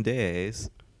beef with Zendaya, Ace?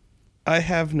 I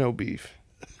have no beef.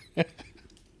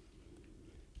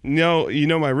 No, you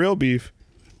know my real beef.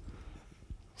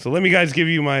 So let me guys give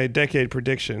you my decade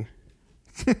prediction.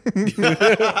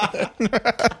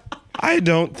 I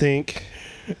don't think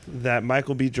that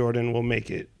Michael B. Jordan will make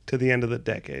it to the end of the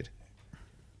decade.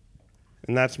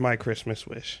 And that's my Christmas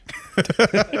wish.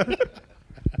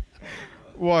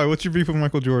 Why? What's your beef with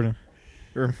Michael Jordan?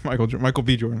 Or Michael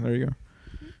B. Jordan. There you go.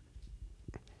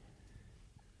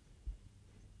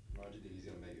 Why do you think he's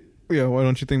gonna make it? Yeah, why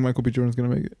don't you think Michael B. Jordan's going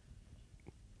to make it?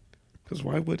 Because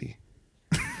why would he?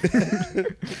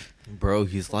 Bro,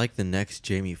 he's like the next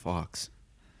Jamie Foxx.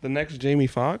 The next Jamie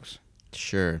Foxx?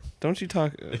 Sure. Don't you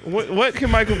talk... What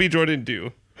can Michael B. Jordan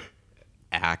do?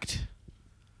 Act.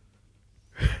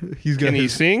 He's got Can he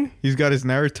his, sing? he's got his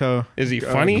Naruto Is he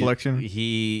funny? collection.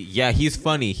 He's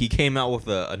funny. He came out with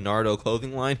a Naruto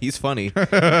clothing line. He's funny.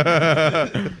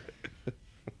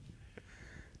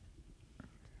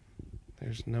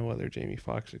 There's no other Jamie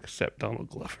Foxx except Donald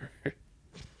Glover.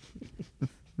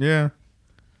 Yeah.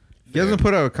 He hasn't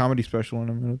put out a comedy special in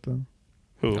a minute, though.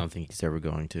 I Who? don't think he's ever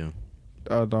going to.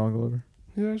 Donald Glover.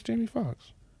 Yeah, there's Jamie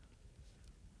Foxx.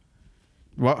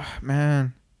 Well,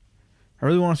 man. I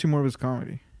really want to see more of his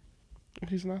comedy.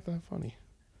 He's not that funny.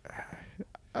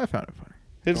 I found it funny.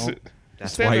 It's, Oh.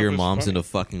 That's stand-up why your is mom's funny. in a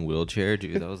fucking wheelchair,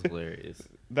 dude. That was hilarious.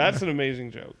 That's an amazing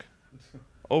joke.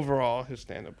 Overall, his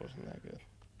stand-up wasn't that good.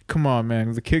 Come on,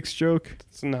 man. The kicks joke.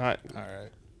 It's not. All right.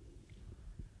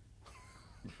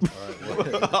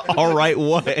 All right,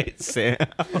 what, Sam?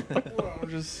 Well, I'm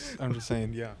just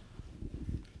saying, yeah.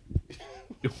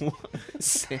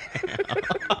 Sam.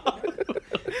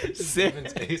 Even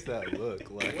taste that look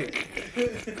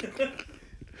like.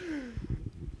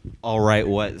 All right,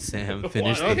 what, Sam?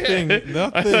 Finish the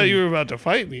Nothing. I thought you were about to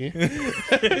fight me.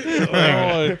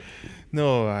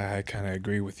 No, I kind of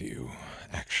agree with you,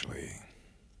 actually.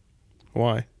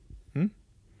 Why?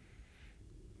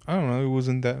 I don't know. It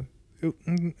wasn't that.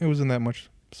 It wasn't that much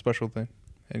special thing.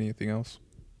 Anything else?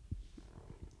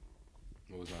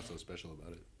 What was not so special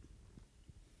about it?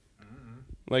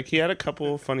 Like, he had a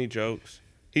couple of funny jokes.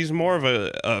 He's more of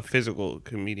a physical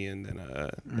comedian than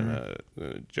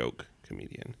a joke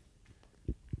comedian.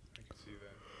 I can see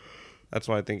that. That's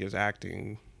why I think his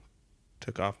acting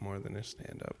took off more than his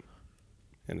stand-up.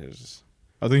 And his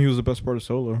I think he was the best part of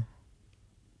Solo.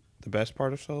 the best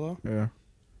part of Solo. Yeah.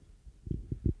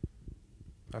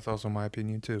 That's also my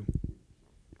opinion too.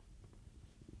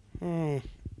 Hmm.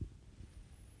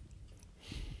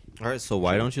 All right, so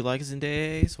why don't you like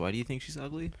Zendaya, Ace? Why do you think she's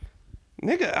ugly?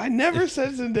 Nigga, I never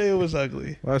said Zendaya was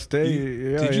ugly. Last day. You-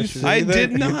 yeah. did you yesterday. say I that?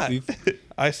 did You- not. you-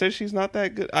 I said she's not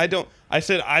that good. I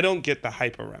said I don't get the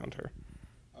hype around her.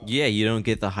 Yeah, you don't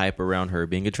get the hype around her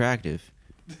being attractive.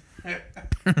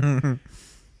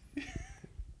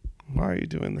 Why are you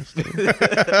doing this to me?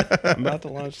 I'm about to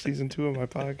launch season 2 of my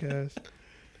podcast.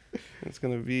 It's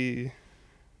going to be,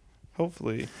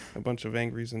 hopefully, a bunch of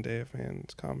angry Zendaya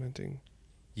fans commenting.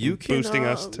 You can boosting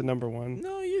us to number 1,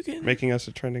 No, you can. making us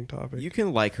a trending topic. You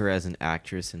can like her as an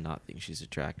actress and not think she's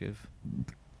attractive.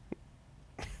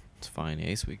 It's fine,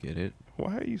 Ace. We get it.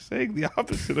 Why are you saying the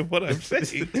opposite of what I'm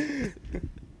saying?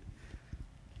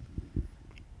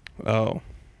 Oh,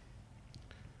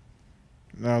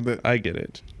 No, that I get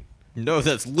it. No,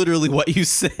 that's literally what you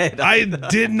said. I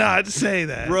did not say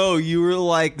that. Bro, you were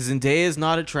like, Zendaya is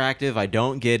not attractive. I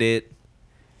don't get it.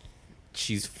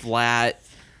 She's flat.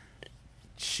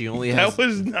 She only has. That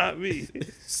was not me.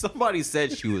 Somebody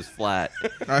said she was flat.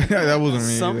 that wasn't me.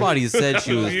 either. Somebody said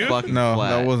she was You? fucking No,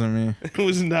 flat. that wasn't me. It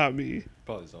was not me.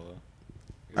 Probably Solo.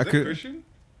 I could. Christian?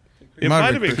 It Might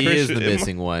might have have been been He is Christian. the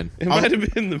missing one. It might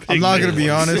have been the big I'm not gonna man be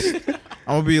one. honest.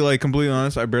 I'm gonna be like completely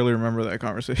honest. I barely remember that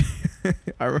conversation.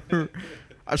 I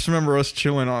just remember us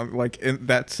chilling on like in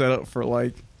that setup for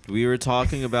like. We were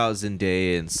talking about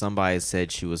Zendaya, and somebody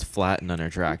said she was flat and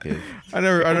unattractive. I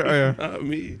Not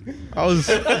me. was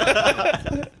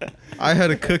I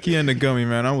had a cookie and a gummy,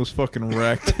 man. I was fucking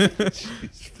wrecked.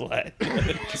 He's flat.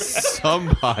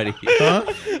 Somebody.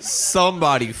 Huh?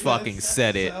 Somebody fucking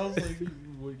said it. Sounds like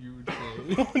what you would say.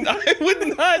 I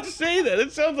would not say that.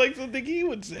 It sounds like something he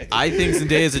would say. I think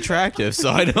Zendaya is attractive, so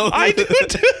I don't. I do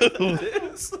too.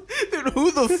 Dude,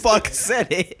 who the fuck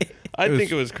said it? I It was-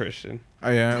 think it was Christian.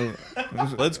 Yeah.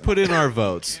 Let's put in our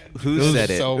votes. Who It was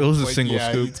said it? It was a like, single yeah,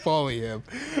 scoop. It's probably him.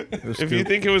 It was If you scoop.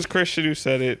 think it was Christian who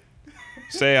said it,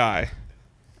 say I.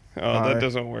 Oh, Aye. that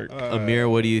doesn't work. Amir,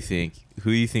 what do you think? Who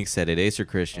do you think said it, Ace or I wasn't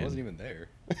Christian? even there.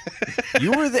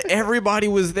 You were the. Everybody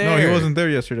was there. No, he wasn't there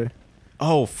yesterday.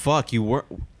 Oh fuck, you were.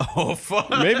 Oh fuck.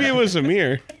 Maybe it was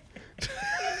Amir.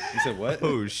 You said what?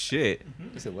 Oh shit.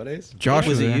 You said what, Ace? Josh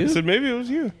Was it there. you? I said maybe it was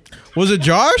you. Was it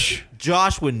Josh?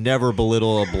 Josh would never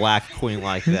belittle a black queen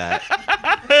like that.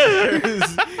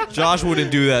 Josh wouldn't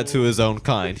do that to his own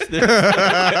kind. Who doesn't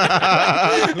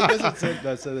say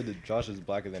that Josh is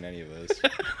blacker than any of us?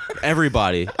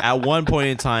 Everybody. At one point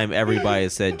in time, everybody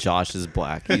said Josh is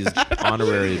black. He's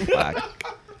honorary black.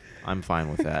 I'm fine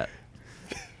with that.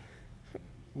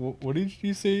 What did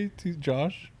you say to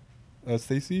Josh?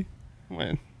 Stacy?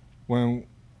 When? When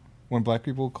black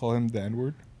people call him the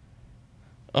N-word?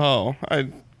 Oh, I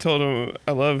told him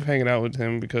I love hanging out with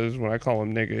him because when I call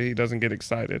him nigga, he doesn't get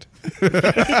excited.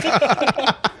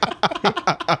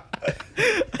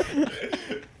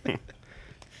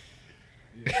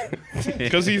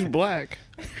 Because he's black.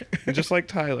 Just like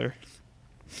Tyler.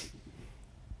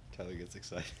 Tyler gets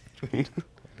excited.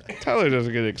 Tyler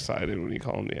doesn't get excited when you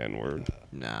call him the N word.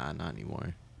 Nah, not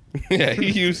anymore. Yeah,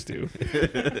 he used to.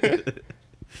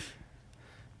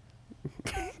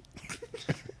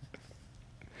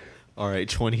 All right,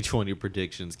 2020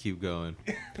 predictions. Keep going.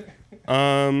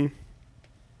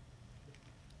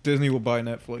 Disney will buy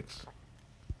Netflix.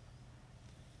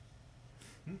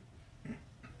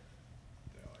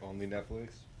 Only Netflix?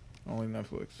 Only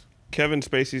Netflix. Kevin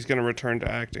Spacey's gonna return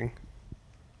to acting.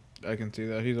 I can see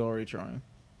that. He's already trying.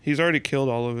 He's already killed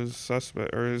all of his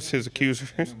suspect or his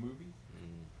accusers.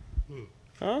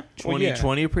 Huh?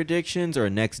 2020 predictions or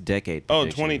next decade? Oh,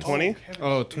 predictions? 2020?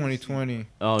 Oh, 2020.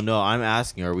 Oh no, I'm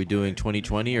asking. Are we doing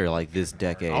 2020 or like this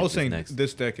decade? I was This saying next.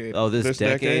 this decade. Oh, this This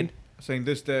decade? decade? Saying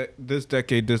this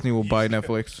decade Disney will buy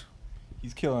Netflix.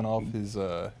 He's killing off his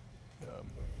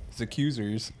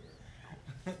accusers.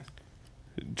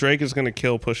 Drake is gonna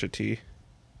kill Pusha T.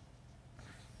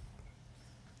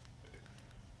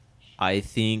 I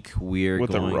think we're With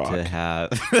a going rock. to have.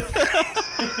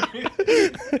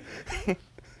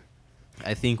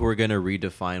 I think we're gonna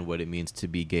redefine what it means to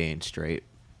be gay and straight.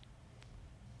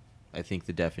 I think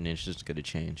the definition is gonna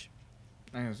change.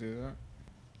 I can see that.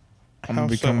 How I'm gonna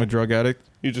become so? a drug addict.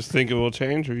 You just think it will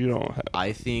change, or you don't?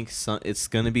 I think it's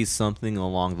gonna be something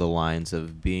along the lines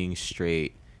of being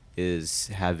straight is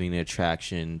having an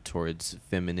attraction towards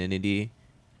femininity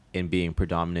and being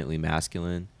predominantly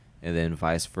masculine, and then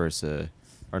vice versa,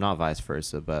 or not vice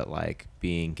versa, but like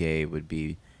being gay would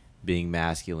be being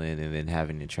masculine and then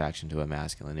having an attraction to a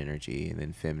masculine energy, and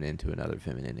then feminine to another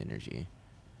feminine energy.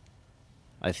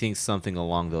 I think something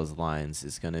along those lines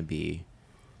is gonna be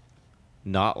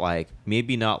not like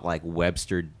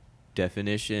Webster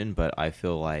definition, but I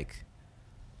feel like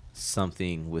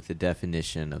something with the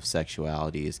definition of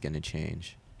sexuality is going to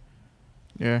change.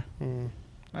 Yeah, Hmm.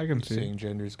 I can see. Saying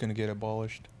gender is gonna get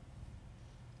abolished.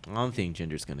 I don't think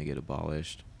gender's going to get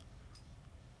abolished.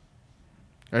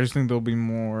 I just think there'll be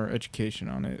more education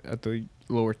on it at the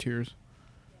lower tiers,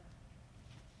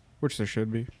 which there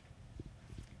should be.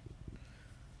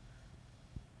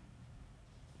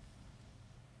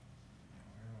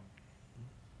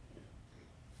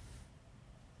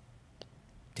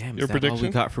 Damn, Your is that all we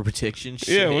prediction? got for prediction?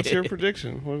 Yeah. What's your Shit.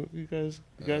 prediction? What you guys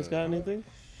got anything?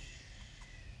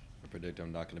 I predict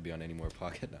I'm not going to be on any more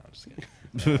pocket now. I'm just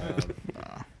kidding.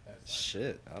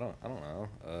 Shit, I don't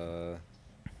know.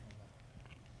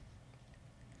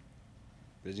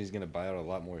 Disney's gonna buy out a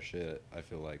lot more shit. I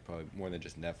feel like probably more than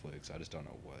just Netflix. I just don't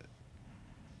know what.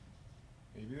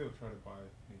 Maybe they'll try to buy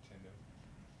Nintendo.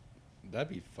 That'd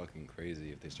be fucking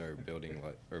crazy if they started building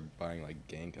like or buying like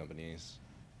game companies.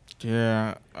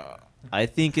 Yeah, I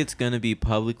think it's going to be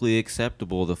publicly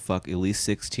acceptable to fuck at least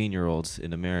 16-year-olds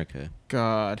in America.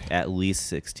 God. At least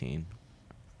 16.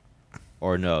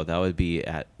 Or no, that would be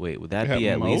at... Wait, would that At be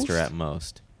at least or most? at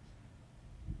most?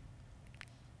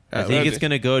 I At think least. it's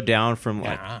going to go down from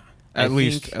like... I At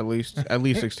least, think- at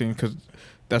least 16, because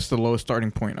that's the lowest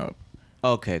starting point up.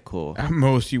 Okay, cool. At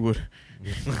most, you would.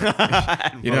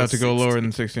 You'd have to go lower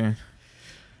than 16.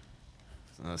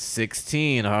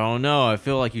 16, I don't know. I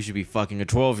feel like you should be fucking a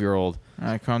 12-year-old. All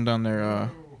right, calm down there.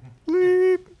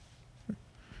 Bleep.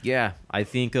 Yeah, I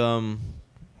think at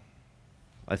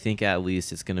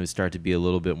least it's gonna start to be a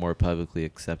little bit more publicly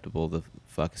acceptable to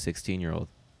fuck a 16-year-old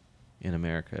in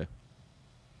America.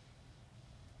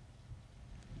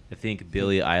 I think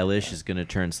Billie Eilish is gonna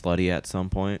turn slutty at some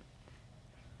point.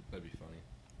 That'd be funny.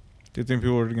 Do you think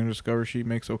people are going to discover she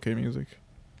makes okay music?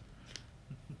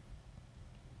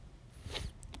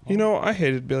 You know, I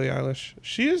hated Billie Eilish.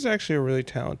 She is actually a really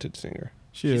talented singer.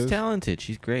 She's talented.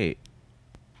 She's great.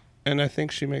 And I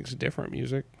think she makes different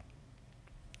music.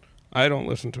 I don't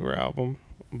listen to her album,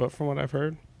 but from what I've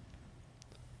heard,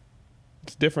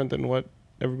 it's different than what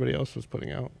everybody else was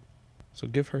putting out. So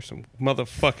give her some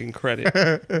motherfucking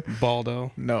credit,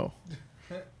 Baldo. No.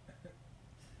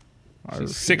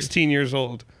 She's 16 years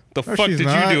old. The No, fuck she's did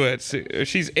not. you do at?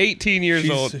 She's 18 years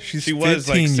old. She's She was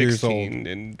like 15 years 16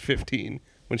 and 15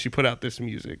 when she put out this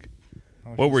music.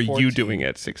 Oh, What she's were 14. you doing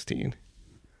at 16?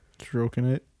 Stroking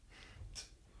it.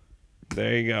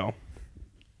 There you go.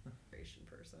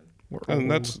 Person.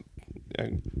 And that's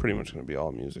pretty much going to be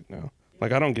all music now.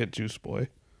 Like, I don't get Juice Boy.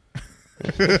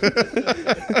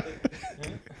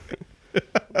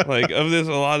 Like, of this,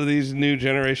 a lot of these new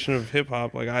generation of hip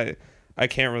hop, like, I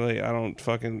can't really, I'm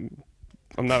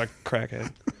not a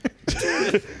crackhead.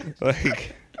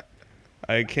 Like,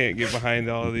 I can't get behind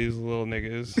all of these little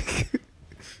niggas.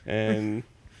 And,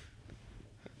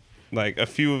 like, a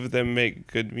few of them make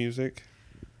good music.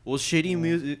 Well, shitty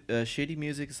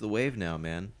music's the wave now,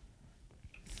 man.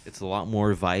 It's a lot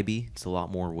more vibey. It's a lot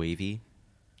more wavy.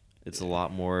 It's a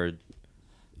lot more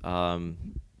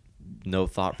no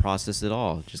thought process at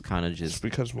all. Just kind of It's just.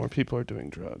 because more people are doing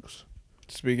drugs.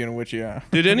 Speaking of which, yeah.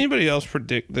 Did anybody else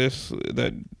predict this,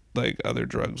 that, like, other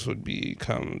drugs would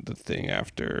become the thing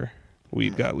after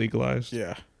weed got legalized?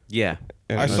 Yeah. Yeah.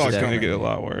 And I it's saw it going to coming. get a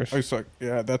lot worse. I was like,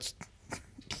 yeah, that's.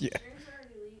 Yeah. Drinks are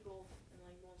already legal in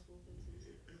like multiple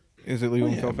places. Is it legal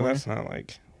in Yeah, but California? that's not,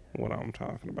 like, what I'm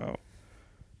talking about.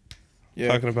 Yeah.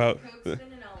 Talking about, Coke's been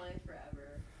in LA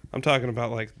forever. I'm talking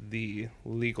about, like, the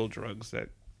legal drugs that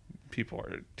people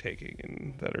are taking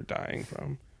and that are dying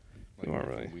from. Like You aren't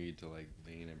from really. weed to like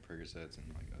lean and Percocets and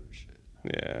like other shit.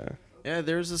 Yeah. Yeah,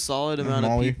 there's a solid amount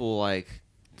of Molly. people like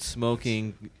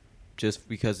smoking just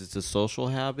because it's a social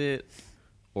habit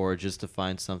or just to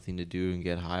find something to do and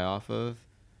get high off of.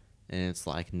 And it's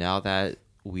like now that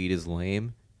weed is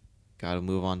lame, got to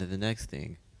move on to the next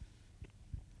thing.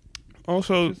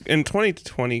 Also, in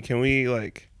 2020, can we,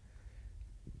 like,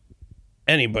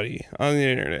 anybody on the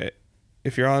internet,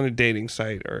 if you're on a dating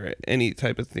site or any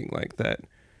type of thing like that,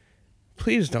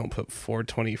 please don't put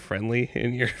 420 friendly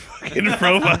in your fucking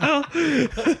profile.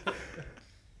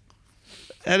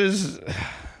 That is,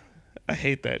 I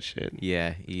hate that shit.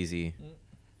 Yeah, easy.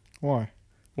 Why?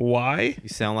 Why? You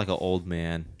sound like an old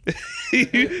man.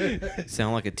 You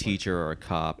sound like a teacher or a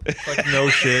cop. Like no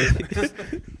shit.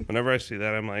 Whenever I see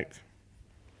that, I'm like,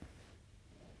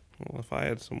 well, if I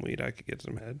had some weed, I could get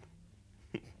some head.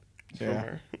 From Yeah.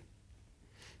 her.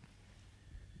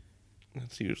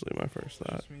 That's usually my first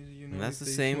thought. And that's the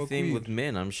same thing with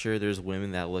men. I'm sure there's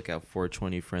women that look at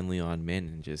 420 friendly on men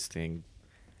and just think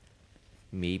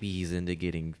maybe he's into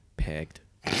getting pegged.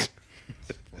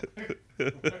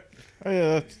 Oh,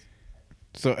 yeah, that's.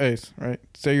 So, Ace, right?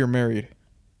 Say you're married.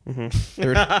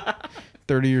 Mm-hmm.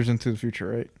 30 years into the future,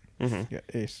 right? Mm-hmm. You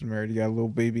got Ace is married. You got a little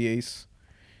baby Ace.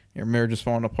 Your marriage is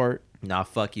falling apart Nah,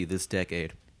 fuck you this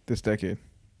decade. this decade.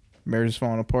 Marriage is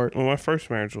falling apart. Well, my first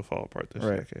marriage will fall apart this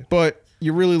Right. decade. But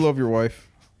you really love your wife,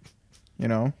 you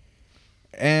know?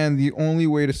 And the only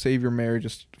way to save your marriage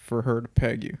is for her to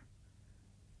peg you.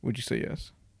 Would you say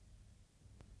yes?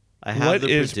 I have What the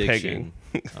is prediction.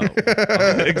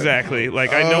 Exactly.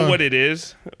 Like, I know what it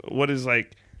is. What is,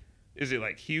 like, is it,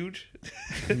 like, huge?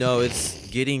 No, it's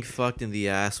getting fucked in the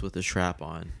ass with a strap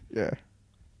on. Yeah.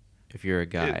 If you're a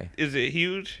guy, Is it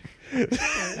huge? it's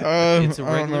a I don't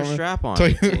regular know, man. strap on. Tell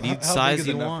you- Any How big size is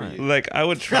you enough for want. you? Like, I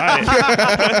would try it.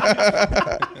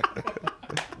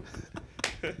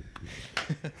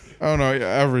 I don't know. Yeah,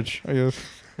 average, I guess.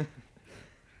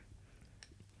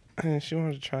 If she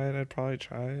wanted to try it, I'd probably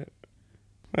try it.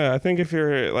 Yeah, I think if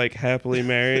you're, like, happily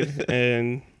married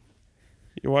and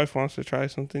your wife wants to try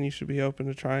something, you should be open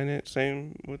to trying it.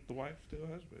 Same with the wife to the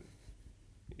husband.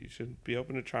 You should be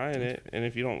open to trying it, and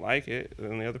if you don't like it,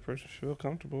 then the other person should feel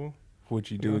comfortable. Would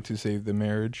you do it to save the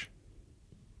marriage?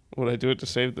 Would I do it to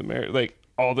save the marriage? Like,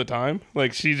 all the time?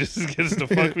 Like she just gets to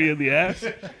fuck me in the ass?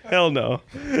 Hell no.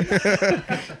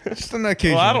 Just on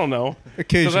occasion. Well, I don't know.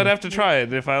 Occasion. Because I'd have to try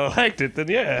it. If I liked it, then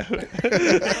yeah.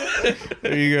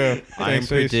 There you go. I'm Thanks,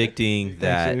 Ace. predicting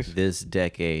that Ace. this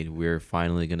decade we're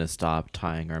finally gonna stop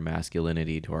tying our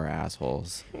masculinity to our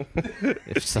assholes.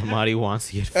 If somebody wants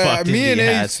to get fucked in me and the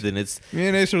Ace- ass, then it's Me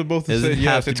and Ace are both the doesn't same. have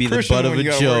Yes, to it's be the Christian butt of one a you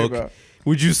gotta worry joke. about.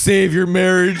 Would you save your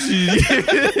marriage?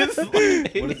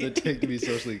 What does it take to be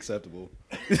socially acceptable?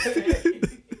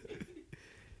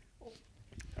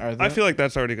 All right, I feel like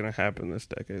that's already going to happen this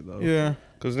decade, though. Yeah.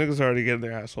 Because niggas are already getting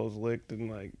their assholes licked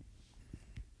and, like,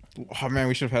 Oh man,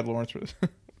 we should have had Lawrence for this.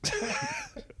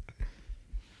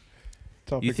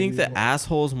 Topic You of think the the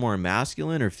asshole's more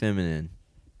masculine or feminine?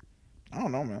 I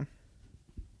don't know, man.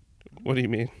 what do you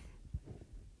mean?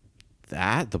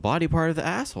 The body part of the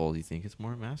asshole. Do you think it's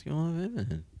more masculine or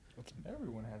feminine?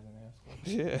 Everyone has an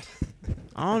asshole. Yeah.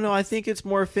 I don't know. I think it's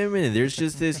more feminine. There's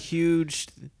just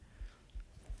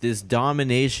this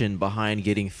domination behind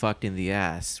getting fucked in the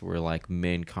ass, where like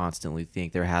men constantly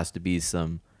think there has to be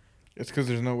some It's because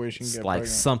there's no way she can get like pregnant.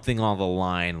 something on the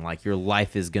line, like your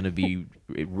life is gonna be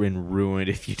ruined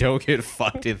if you don't get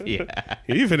fucked in the ass.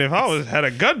 Even if I had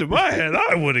a gun to my head,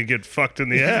 I wouldn't get fucked in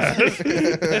the ass.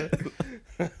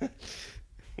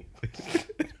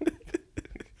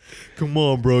 Come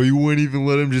on, bro. You wouldn't even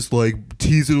let him just like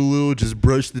tease it a little, just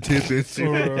brush the tip into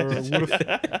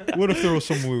Or, what if there was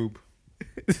some lube?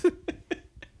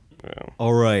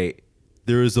 All right.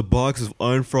 There is a box of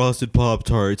unfrosted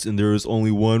Pop-Tarts and there is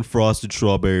only one frosted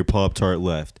strawberry Pop-Tart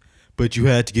left. But you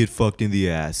had to get fucked in the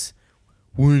ass.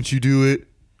 Wouldn't you do it?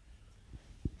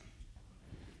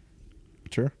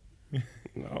 Sure.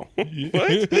 No.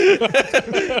 What?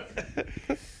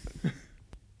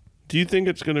 Do you think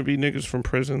it's going to be niggas from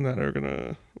prison that are going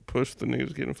to push the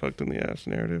niggas getting fucked in the ass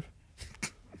narrative?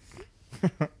 I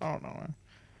don't know, man.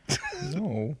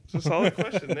 No. It's a solid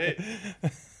question, Nate.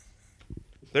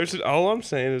 All I'm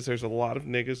saying is there's a lot of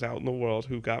niggas out in the world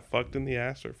who got fucked in the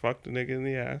ass or fucked a nigga in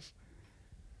the ass.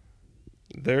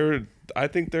 I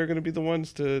think they're gonna be the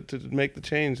ones to make the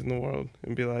change in the world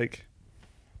and be like,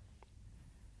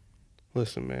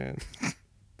 listen, man,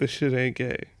 this shit ain't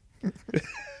gay.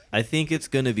 I think it's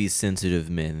going to be sensitive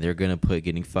men. They're going to put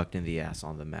getting fucked in the ass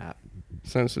on the map.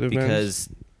 Sensitive man. Because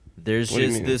there's What do you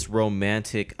just mean? this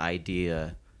romantic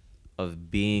idea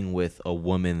of being with a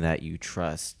woman that you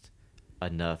trust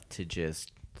enough to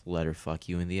just let her fuck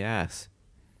you in the ass.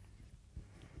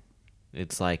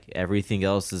 It's like everything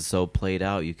else is so played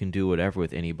out. You can do whatever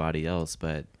with anybody else,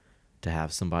 but to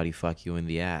have somebody fuck you in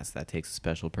the ass, that takes a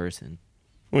special person.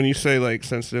 When you say like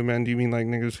sensitive men, do you mean like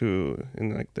niggas who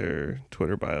in like their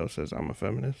Twitter bio says I'm a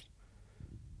feminist?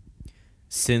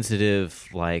 Sensitive,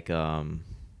 like no,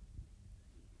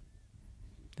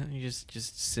 you just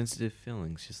sensitive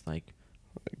feelings, just like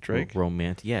Like Drake?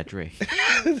 romantic. Yeah, Drake.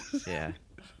 Yeah.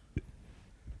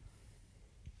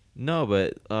 No,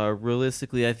 but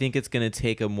realistically, I think it's gonna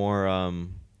take a more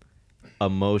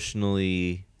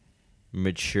emotionally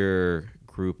mature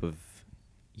group of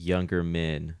younger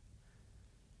men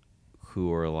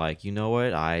who are like, you know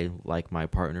what, I like my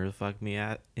partner to fuck me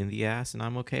in the ass, and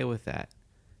I'm okay with that.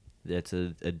 That's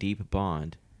a deep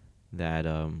bond that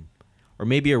or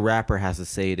maybe a rapper has to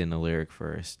say it in a lyric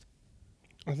first.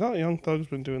 I thought Young Thug's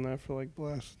been doing that for like the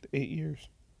last 8 years.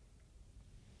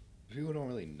 People don't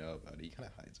really know about it. He kind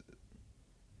of hides it.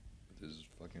 With his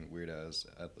fucking weird ass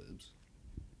ad libs.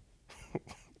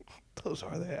 Those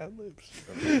are the ad libs.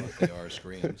 Whatever the fuck they are,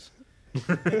 screams.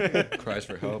 Cries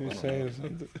for help. I Just don't know.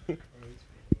 saying something.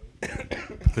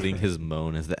 Putting his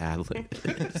moan as the ad lib.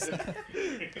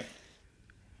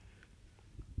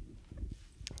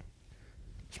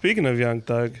 Speaking of Young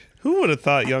Thug, who would have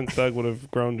thought Young Thug would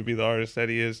have grown to be the artist that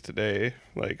he is today,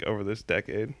 like over this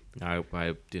decade? I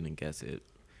didn't guess it.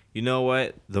 You know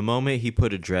what? The moment he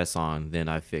put a dress on, then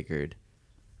I figured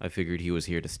he was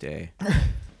here to stay.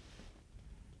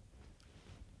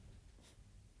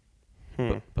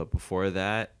 But before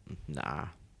that, nah.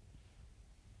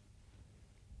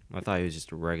 I thought he was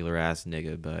just a regular ass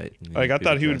nigga, but Like I put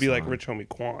thought a he would be dress like on. Rich Homie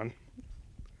Quan.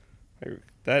 Like,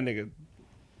 that nigga,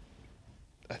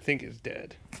 I think is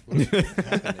dead. What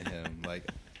happened to him? Like,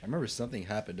 I remember something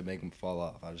happened to make him fall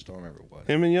off. I just don't remember what.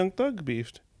 Him and Young Thug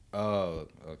beefed, Oh,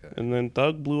 okay. and then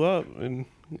Thug blew up, and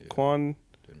Quan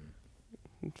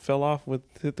Didn't- fell off with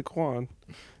hit the Quan.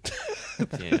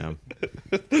 Damn.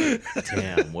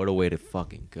 Damn, what a way to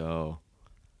fucking go.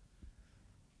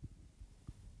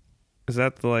 Is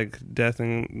that the like death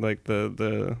and like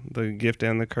the gift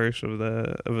and the curse of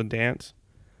a dance?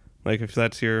 Like if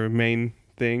that's your main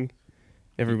thing,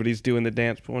 everybody's doing the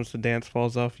dance, but once the dance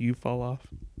falls off, you fall off.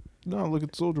 No, look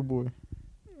at Soldier Boy.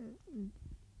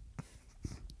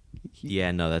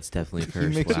 Yeah, no, that's definitely He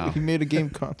cursed. makes Wow. he made a game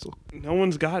console. No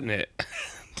one's gotten it.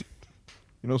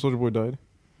 You know, Soldier Boy died.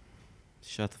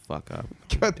 Shut the fuck up.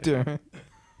 God damn it.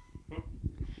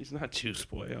 He's not Juice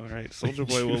Boy, all right. Soldier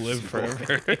Boy will live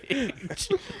forever. It's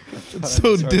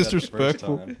so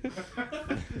disrespectful.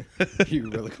 You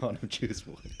really calling him Juice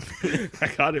Boy? I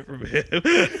got it from him.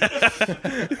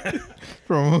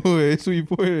 From who? Hey, sweet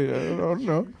boy. I don't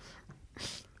know.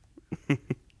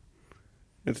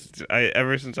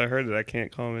 Ever since I heard it, I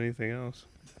can't call him anything else.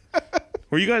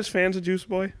 Were you guys fans of Juice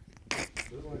Boy?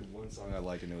 There's only one song I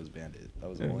liked, and it was Bandit. That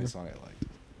was the only song I liked.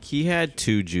 He had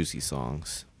 2 juicy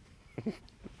songs.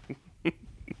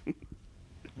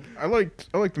 I liked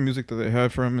the music that they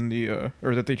had for him in the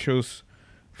or that they chose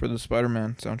for the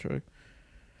Spider-Man soundtrack.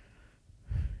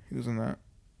 He was in that.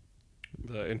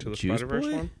 The Into the Juice Spider-Verse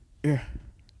Boy? one? Yeah.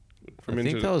 From I think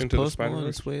Into, that was Into the Post Malone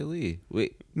and Spider-Verse? Sway Lee.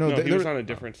 Wait. No, he was they're- on a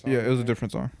different song. Yeah, it was a right?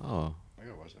 different song. Oh. I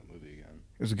gotta watch that movie again.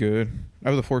 It was good. I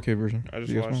have the 4K version. I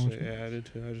just You guys wanna watched watch it. Yeah, I did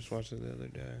too. I just watched it the other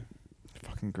day.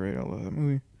 Fucking great. I love that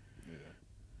movie.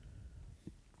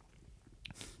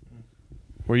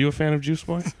 Were you a fan of Juice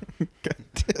Boy? God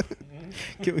damn it.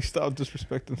 Can we stop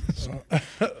disrespecting this?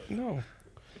 No.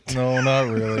 No, not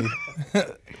really.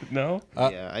 No?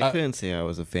 Yeah, I couldn't say I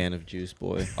was a fan of Juice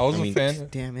Boy. I was a fan.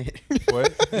 Damn it.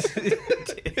 What?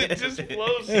 It just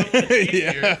blows so much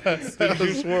easier. The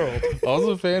Juice World. I was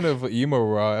a fan of emo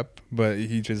rap, but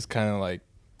he just kind of like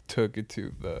took it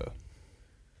to the.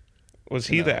 Was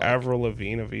he No, the like- Avril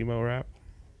Lavigne of emo rap?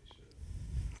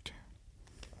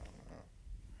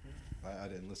 I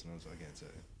didn't listen to him, so I can't say.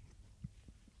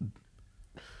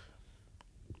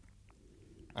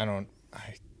 I don't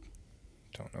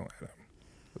know Adam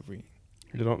Levine.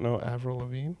 You don't know Avril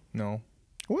Lavigne? No.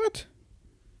 What?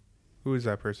 Who is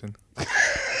that person?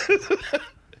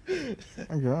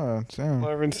 My God, Sam.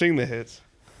 Marvin, sing the hits.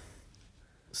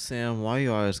 Sam, why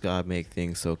you always gotta make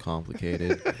things so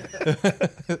complicated?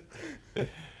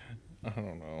 I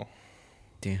don't know.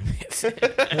 Damn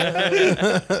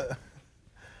it.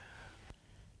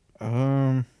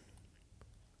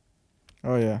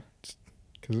 Oh yeah,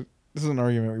 because this is an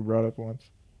argument we brought up once.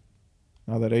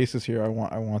 Now that Ace is here, I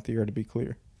want the air to be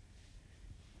clear.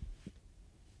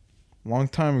 Long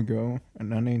time ago,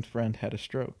 an unnamed friend had a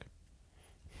stroke.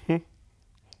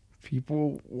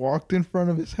 People walked in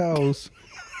front of his house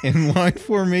in line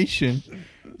formation,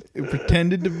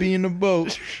 pretended to be in a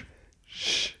boat,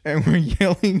 and were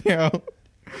yelling out,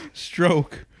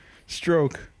 "Stroke,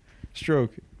 stroke,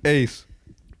 stroke." Ace,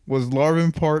 was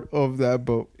Larvin part of that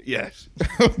boat? Yes.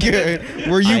 Okay,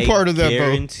 were you part of that boat? I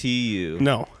guarantee you.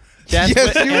 No. That's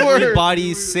Yes, what you were.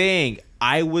 everybody's saying.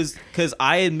 I was, because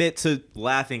I admit to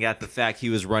laughing at the fact he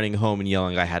was running home and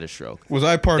yelling, "I had a stroke." Was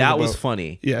I part That of the was boat?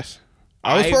 funny. Yes.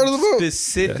 I was part of the boat.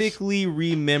 Specifically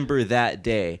remember that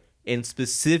day and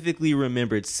specifically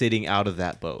remembered sitting out of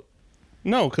that boat.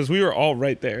 No, because we were all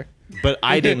right there. But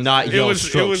I did not It yell was-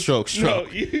 stroke, it was- stroke, stroke.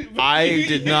 No, you- I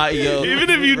did not yell.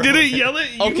 Even if you didn't yell it,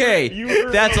 you Okay, were, you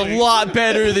were that's a wrong. lot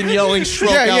better than yelling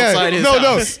stroke Yeah, outside his no,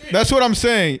 house. no. That's what I'm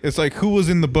saying. It's like who was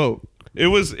in the boat? It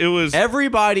was.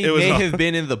 Everybody It was may all- have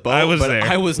been in the boat, I was but there.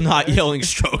 I was not yelling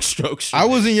stroke, stroke, stroke. I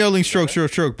wasn't yelling stroke,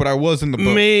 stroke, stroke, but I was in the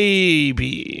boat.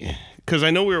 Maybe because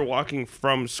I know we were walking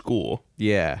from school,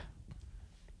 Yeah.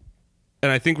 and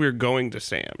I think we were going to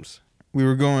Sam's. We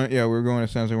were going to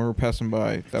Sam's and we were passing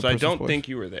by that So I person's don't place. think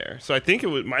you were there. So I think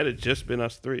it might have just been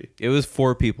us three. It was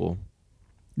 4 people.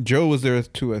 Joe was there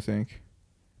too, I think.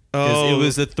 Because it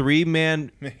was a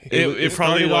 3-man. It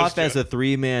probably started was off as too. a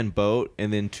 3-man boat,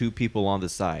 and then 2 people on the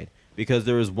side. Because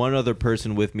there was one other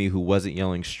person with me who wasn't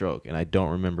yelling stroke, and I don't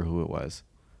remember who it was.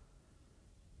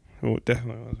 Oh, it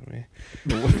definitely wasn't me.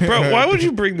 Bro, why would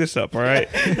you bring this up, all right?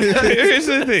 Here's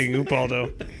the thing,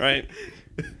 Ubaldo, right?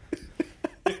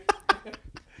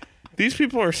 These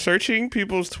people are searching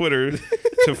people's Twitter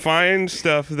to find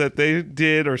stuff that they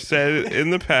did or said in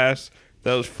the past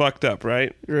that was fucked up,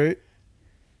 right? Right?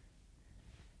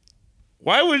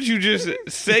 Why would you just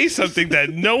say something that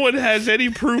no one has any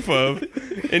proof of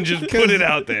and just put it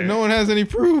out there? No one has any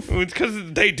proof. It's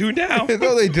because they do now.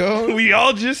 No, they don't. We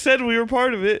all just said we were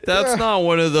part of it. That's not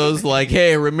one of those like,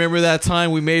 hey, remember that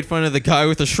time we made fun of the guy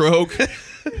with the stroke?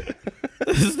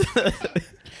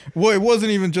 Well, it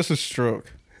wasn't even just a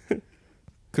stroke.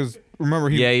 Because remember,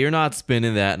 he. Yeah, you're not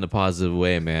spinning that in a positive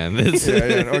way, man. That's-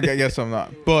 Yeah, okay, I guess I'm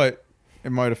not. But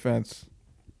in my defense,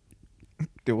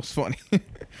 it was funny.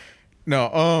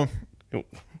 No,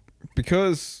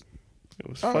 because It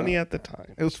was funny at the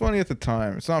time. it was funny at the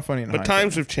time. It's not funny in But hindsight.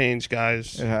 times have changed,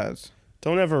 guys. It has.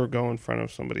 Don't ever go in front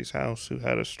of somebody's house who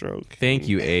had a stroke. Thank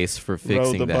you, Ace, for Row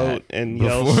fixing the that. boat and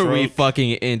yell Before we stroke.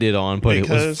 fucking ended on, but it was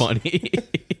Because- funny.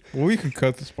 Well, we can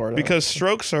cut this part Because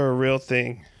strokes are a real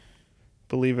thing,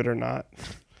 believe it or not.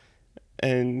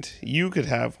 And you could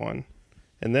have one,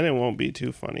 and then it won't be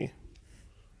too funny.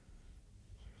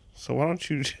 So why don't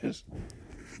you just...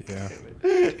 Yeah.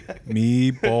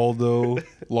 Me, Baldo,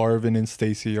 Larvin, and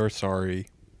Stacy are sorry.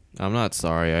 I'm not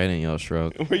sorry. I didn't yell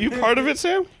stroke. Were you part of it,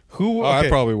 Sam? out. Who? I Okay.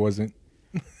 probably wasn't.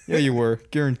 Yeah, you were.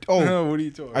 Guaranteed. Oh, what are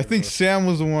you talking I think Sam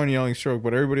was the one yelling stroke,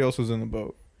 but everybody else was in the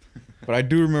boat. But I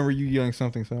do remember you yelling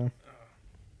something, Sam.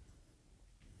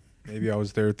 Maybe I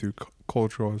was there through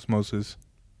cultural osmosis.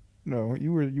 No,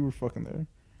 you were fucking there.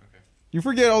 Okay. You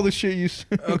forget all the shit you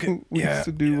we used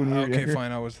to do when we were younger.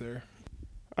 fine. I was there.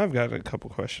 I've got a couple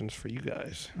questions for you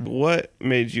guys. What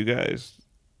made you guys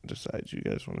decide you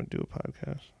guys want to do a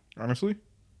podcast? Honestly,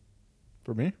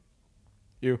 for me,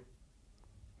 you.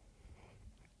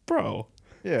 Bro.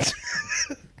 Yeah.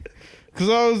 Because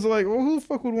I was like, well, who the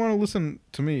fuck would want to listen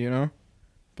to me, you know?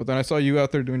 But then I saw you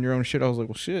out there doing your own shit. I was like,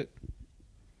 well, shit.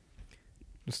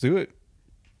 Let's do it.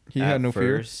 He had no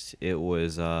fear. First, it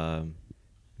was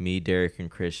me, Derek, and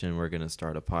Christian. We're going to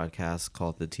start a podcast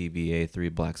called the TBA 3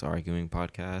 Blacks Arguing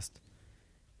Podcast.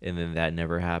 And then that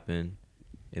never happened.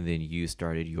 And then you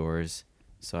started yours.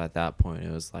 So at that point,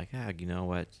 it was like, you know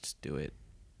what? Just do it.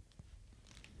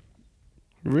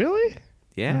 Really?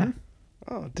 Yeah. Mhm.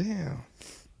 Oh, damn.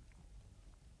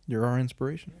 You're our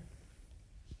inspiration.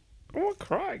 I'm going to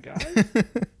cry, guys.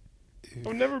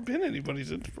 I've never been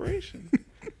anybody's inspiration.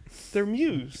 Their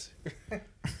muse.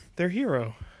 Their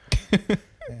hero.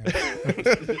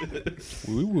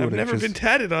 We would I've never been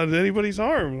tatted on anybody's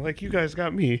arm like you guys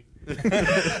got me.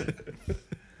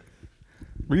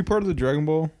 Were you part of the Dragon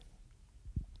Ball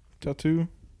tattoo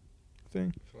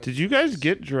thing? Did you guys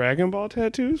get Dragon Ball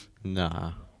tattoos?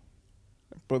 Nah.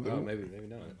 But Oh, maybe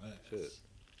not. Shit.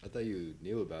 I thought you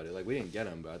knew about it. Like, we didn't get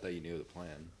them, but I thought you knew the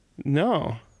plan.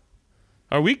 No.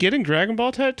 Are we getting Dragon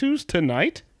Ball tattoos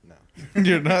tonight? No.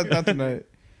 you're not tonight.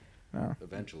 No,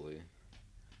 Eventually.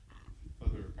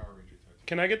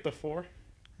 Can I get the 4?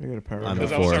 you got a power. I'm the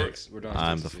the I'm 4. sorry. We're done.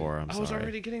 I'm the 4. I'm I sorry. was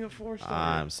already getting a 4-star.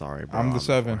 I'm sorry, bro. I'm the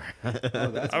 7.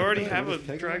 I already have a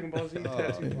Dragon Ball Z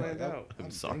tattoo yeah. planned out. I'm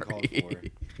uncalled sorry. for.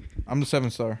 I'm the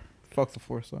 7-star. Fuck the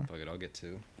 4-star. Fuck it, I'll get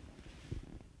 2.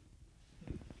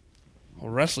 I'll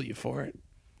wrestle you for it.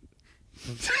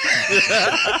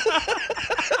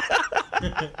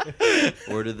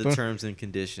 Order the Don't- terms and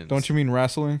conditions. Don't you mean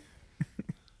wrestling?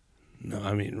 No,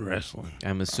 I mean wrestling.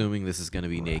 I'm assuming this is going to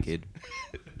be naked.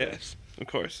 Yes, of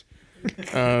course.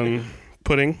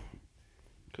 Pudding,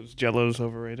 because Jello's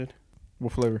overrated.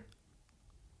 What flavor?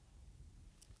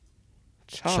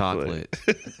 Chocolate.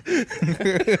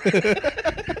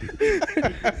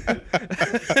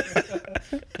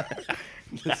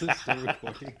 This is still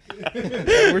recording.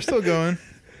 Yeah, we're still going.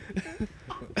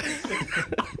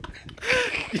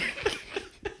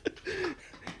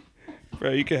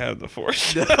 Bro, you can have the 4.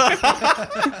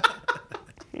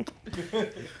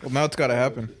 Well, now it's got to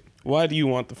happen. Why do you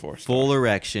want the 4-star? Full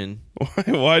erection.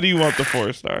 Why do you want the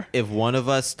 4-star? If one of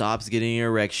us stops getting an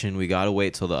erection, we got to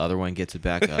wait till the other one gets it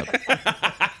back up.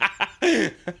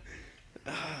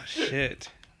 Oh, shit.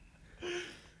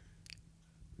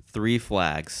 3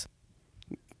 flags.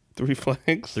 3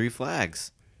 flags? 3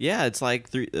 flags. Yeah, it's like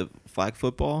flag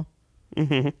football.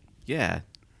 Mm-hmm. Yeah.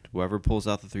 Whoever pulls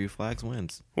out the 3 flags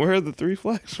wins. Where are the 3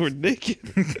 flags? We're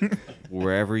naked.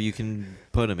 Wherever you can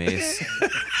put them, Ace.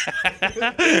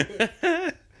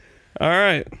 All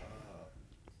right.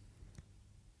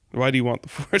 Why do you want the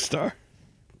 4-star?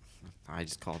 I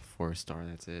just called 4-star.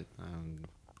 That's it.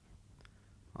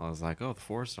 I was like, oh, the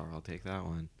 4-star. I'll take that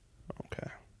one. Okay.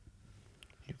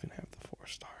 You can have the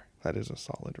 4-star. That is a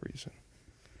solid reason.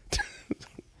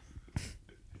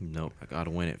 Nope. I got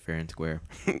to win it fair and square.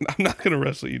 I'm not going to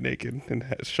wrestle you naked and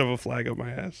shove a flag up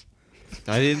my ass.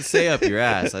 I didn't say up your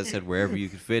ass. I said wherever you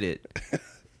could fit it.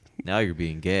 Now you're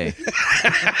being gay.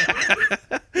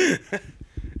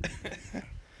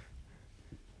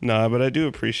 No, but I do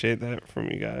appreciate that from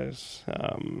you guys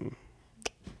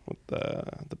with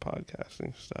the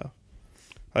podcasting stuff.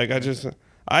 Like,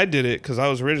 I did it because I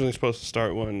was originally supposed to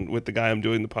start one with the guy I'm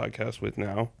doing the podcast with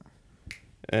now.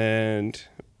 And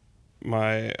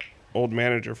my old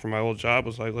manager from my old job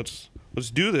was like, let's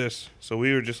do this. So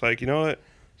we were just like, you know what?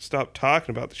 Stop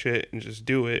talking about the shit and just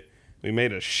do it. We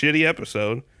made a shitty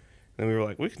episode. And we were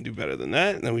like, we can do better than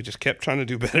that. And then we just kept trying to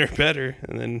do better and better.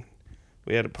 And then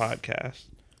we had a podcast.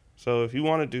 So if you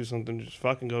want to do something, just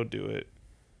fucking go do it.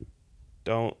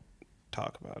 Don't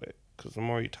talk about it. Because the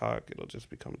more you talk, it'll just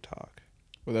become talk.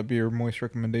 Would that be your moist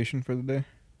recommendation for the day?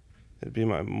 It'd be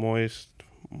my moist.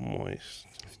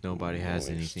 If nobody has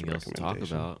Moist anything else to talk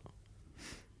recommendation. about.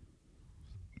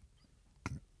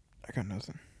 I got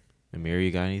nothing. Amir,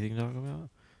 you got anything to talk about?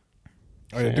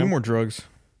 Oh yeah, do Sam? more drugs.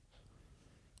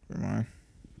 Never mind.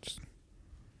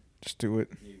 Just do it.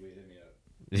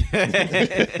 You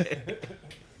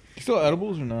still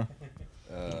edibles or no?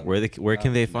 Where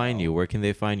can they find you? Where can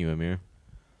they find you, Amir?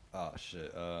 Oh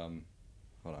shit.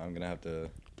 Hold on, I'm gonna have to.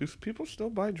 Do people still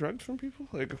buy drugs from people?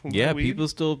 Like Yeah, weed? people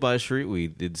still buy street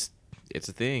weed. It's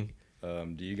a thing.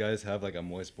 Do you guys have like a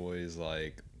Moist Boys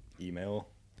like email?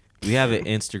 We have an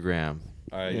Instagram.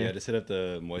 All right, Yeah. yeah, just hit up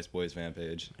the Moist Boys fan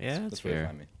page. Yeah, that's That's where you fair.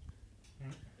 find me.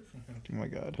 Oh my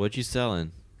god. What you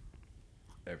selling?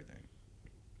 Everything,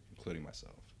 including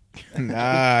myself.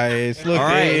 Nice. Look, All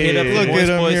right, hit up the look Moist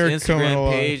at Boys Amir coming Instagram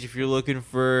along. page if you're looking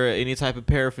for any type of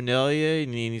paraphernalia,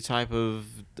 any type of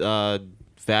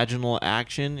vaginal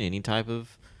action, any type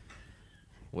of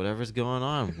whatever's going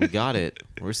on. We got it.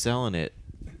 We're selling it.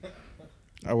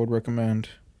 I would recommend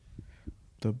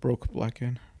the Broke Black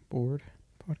and Bored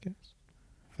podcast.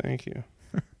 Thank you.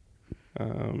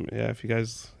 Yeah, if you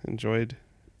guys enjoyed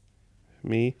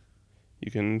me, you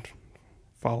can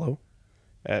follow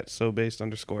at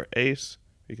SoBased_Ace.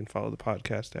 You can follow the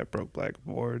podcast at Broke Black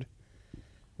Board.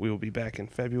 We will be back in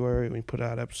February. We put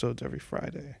out episodes every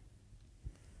Friday.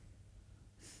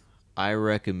 I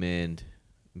recommend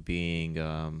being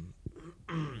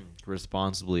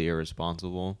responsibly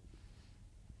irresponsible.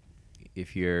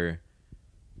 If you're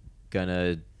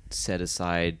gonna set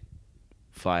aside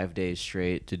 5 days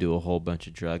straight to do a whole bunch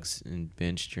of drugs and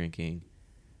binge drinking,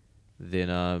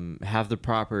 then have the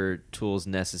proper tools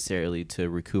necessarily to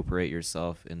recuperate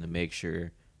yourself and to make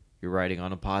sure you're riding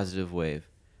on a positive wave.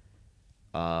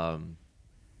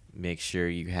 Make sure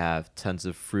you have tons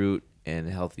of fruit and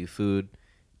healthy food.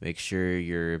 Make sure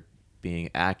you're being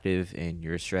active and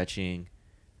you're stretching.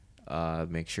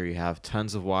 Make sure you have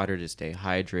tons of water to stay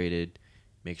hydrated.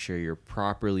 Make sure you're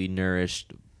properly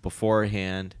nourished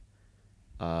beforehand.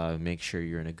 Make sure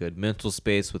you're in a good mental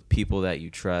space with people that you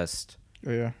trust.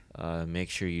 Oh yeah, Make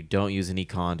sure you don't use any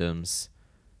condoms.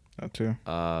 that too.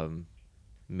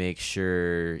 Make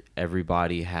sure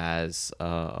everybody has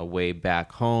a way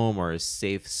back home or a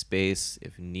safe space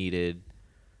if needed.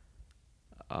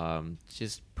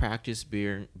 Just practice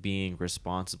being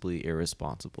responsibly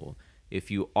irresponsible. If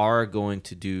you are going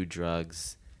to do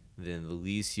drugs, then the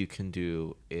least you can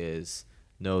do is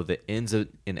know the ins and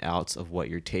outs of what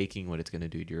you're taking, what it's going to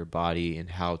do to your body, and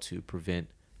how to prevent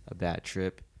a bad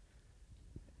trip.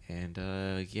 And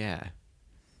yeah.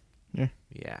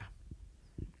 Yeah.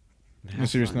 On a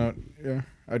serious note, yeah,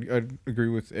 I'd agree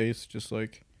with Ace. Just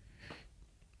like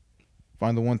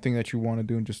find the one thing that you want to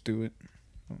do and just do it.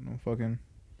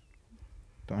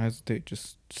 Don't hesitate.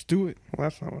 Just do it. Well,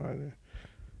 that's not what I do.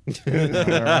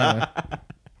 Alright.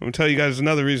 I'm going to tell you guys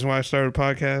another reason why I started a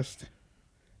podcast.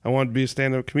 I wanted to be a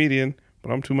stand-up comedian,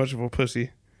 but I'm too much of a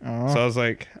pussy. Aw. So I was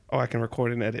like, oh, I can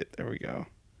record and edit. There we go.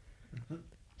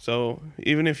 So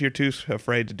even if you're too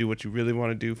afraid to do what you really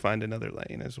want to do, find another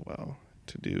lane as well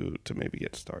to maybe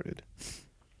get started.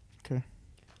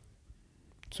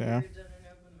 So yeah,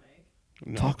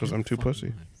 No, because I'm too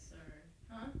pussy.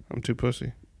 I'm too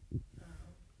pussy.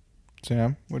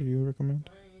 Sam, what do you recommend?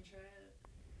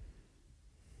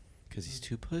 Because he's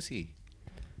too pussy.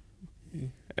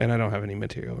 And I don't have any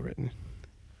material written.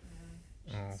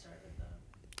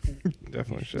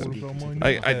 Definitely should. What about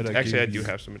my I notepad actually I gave do you?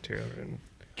 have some material written.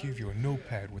 Give you a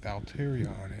notepad with Alteria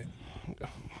on it.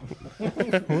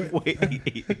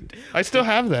 Wait. I still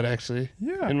have that actually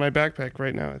Yeah. in my backpack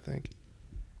right now. I think.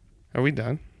 Are we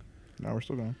done? No, we're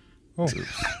still going.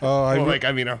 Oh,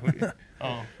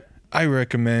 I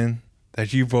recommend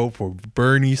that you vote for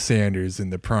Bernie Sanders in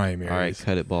the primaries. All right,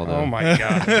 cut it, Baldo. Oh my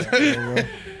god.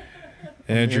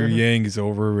 Andrew Yang is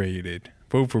overrated.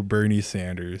 Vote for Bernie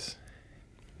Sanders.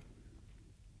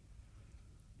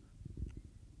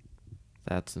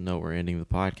 That's the note we're ending the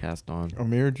podcast on.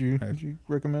 Amir, did you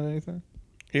recommend anything?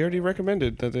 He already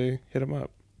recommended that they hit him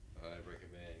up. I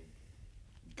recommend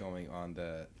going on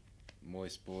that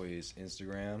Moist Boys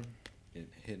Instagram and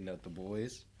hitting up the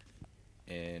boys,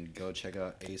 and go check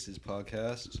out Ace's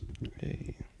podcast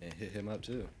Hey. and hit him up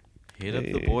too. Hit up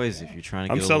the boys if you're trying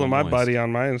to I'm get a selling my little moist. body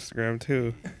on my Instagram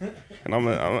too, and I'm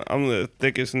the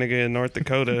thickest nigga in North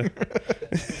Dakota.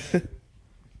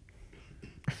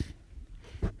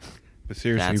 But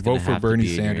seriously, That's gonna vote for have to Bernie be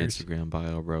in your Sanders. Instagram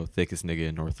bio, bro. Thickest nigga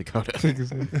in North Dakota.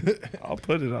 I'll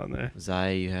put it on there.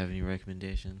 Zaya, you have any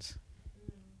recommendations?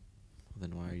 Well,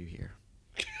 then why are you here?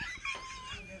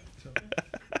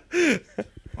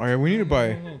 All right, we need to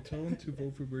buy. No, tell him to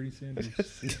vote for Bernie Sanders.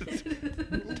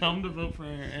 Tell him to vote for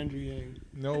Andrew Yang.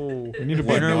 No. We need to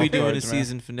buy. When are we mouth doing a guards, man.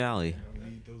 season finale?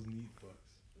 Those neat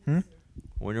fucks.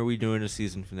 When are we doing a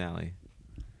season finale?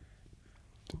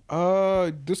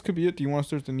 This could be it. Do you want to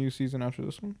start the new season after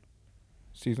this one?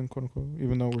 Season, quote unquote.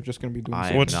 Even though we're just gonna be doing. I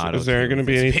season. am What's- not is there okay gonna with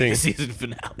be this being anything- a season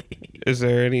finale? Is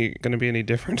there going to be any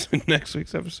difference in next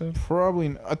week's episode?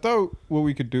 Probably. I thought what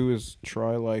we could do is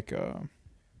try like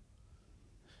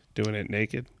Doing it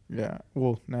naked? yeah.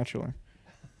 Well, naturally.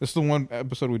 This is the one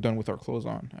episode we've done with our clothes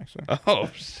on. Actually, Oh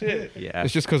shit! Yeah.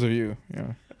 it's just because of you.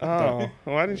 Yeah. Oh,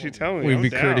 why didn't you tell me? We'd I'm be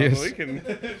down. courteous. We can.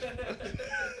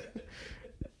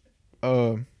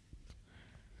 So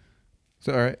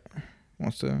all right.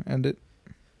 Wants to end it?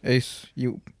 Ace,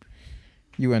 you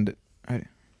end it.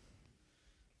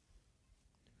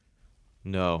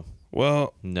 No.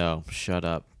 Well, No. Shut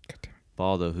up.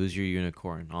 Baldo, who's your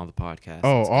unicorn on the podcast?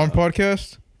 Oh, Let's on go.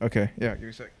 podcast? Okay. Yeah. Give me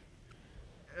a sec.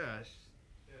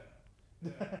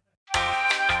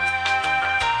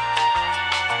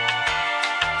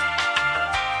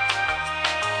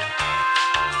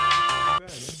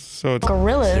 so it's They're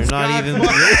Gorillas. not even.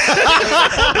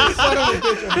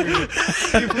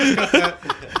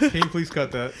 Can you please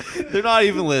cut that? They're not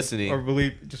even listening. Or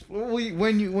believe just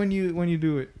when you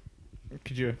do it.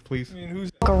 Could you please? I mean,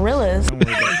 who's Gorillas. Don't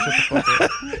worry about it. Shut the fuck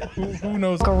up. who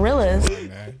knows? Gorillas.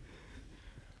 Man.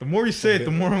 The more you say it,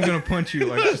 the more I'm gonna punch you.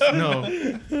 Like, just no.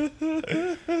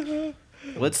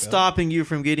 What's stopping you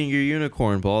from getting your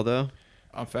unicorn, Baldo?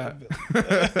 I'm fat.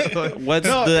 What's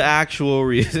No. the actual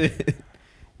reason?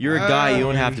 You're a guy. You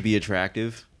don't I have mean- to be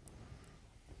attractive.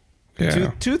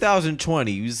 yeah.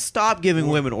 2020. You stop giving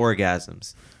women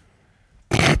orgasms.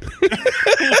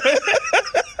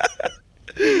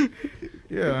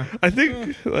 Yeah. I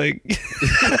think like Who's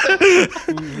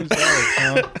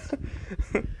that?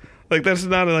 like that's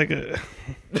not like a.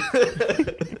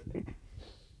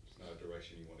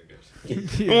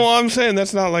 Well, I'm saying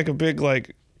that's not like a big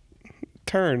like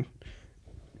turn.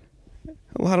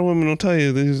 A lot of women will tell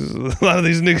you these. A lot of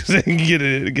these niggas they can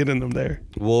get in them there.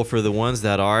 Well, for the ones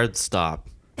that are, stop.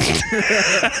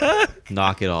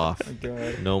 Knock it off.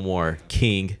 No more.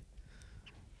 King.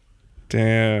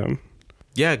 Damn.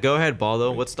 Yeah, Go ahead,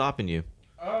 Baldo. What's stopping you?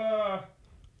 Are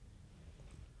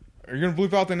you gonna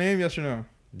bleep out the name? Yes or no?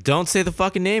 Don't say the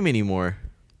fucking name anymore.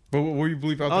 But will you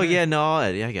bleep out? Oh the name? yeah, no,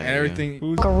 yeah, I got And it.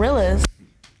 everything. Gorillas.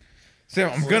 Sam,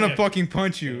 I'm gonna fucking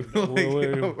punch you. Like,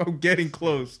 wait. I'm getting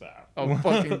close. I'm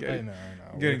fucking I getting, know.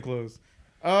 getting close.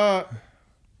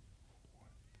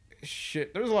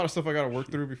 Shit. There's a lot of stuff I gotta work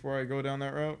through before I go down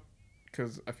that route.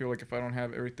 Because I feel like if I don't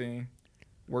have everything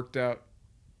worked out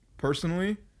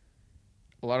personally,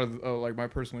 a lot of like my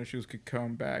personal issues could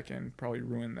come back and probably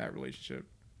ruin that relationship.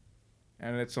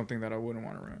 And it's something that I wouldn't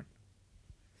want to ruin.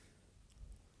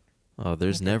 Oh,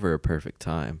 there's never a perfect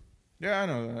time. Yeah, I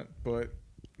know that, but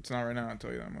it's not right now. I'll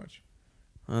tell you that much.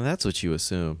 Oh, that's what you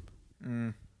assume.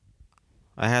 Mm.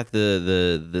 I had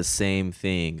the same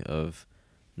thing of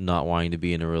not wanting to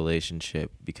be in a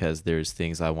relationship because there's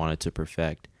things I wanted to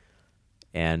perfect,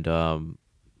 and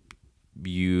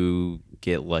you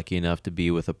get lucky enough to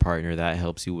be with a partner that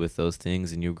helps you with those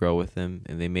things, and you grow with them,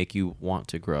 and they make you want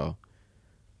to grow.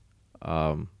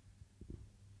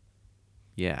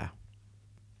 Yeah.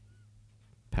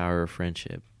 Power of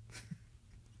friendship.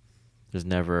 There's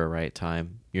never a right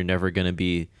time. You're never going to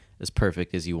be as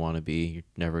perfect as you want to be. You're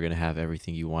never going to have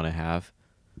everything you want to have.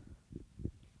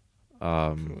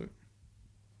 But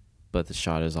the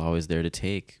shot is always there to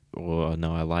take. Well,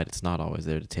 no, I lied. It's not always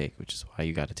there to take, which is why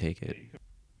you got to take it.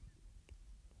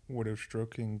 What if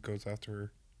Stroking goes after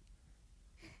her?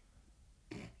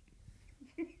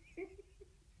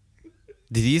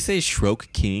 Did you say Stroke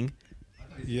King?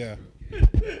 Yeah.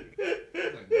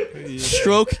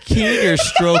 Stroke King or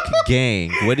Stroke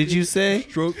Gang? What did you say?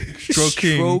 Stroke King.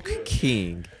 Stroke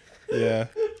King. Yeah.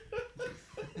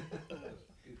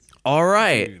 All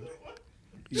right.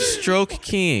 Stroke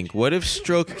King. What if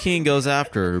Stroke King goes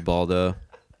after her, Baldo?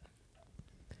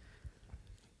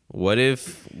 What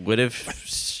if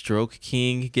Stroke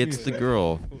King gets the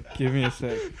girl? Give me a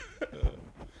sec.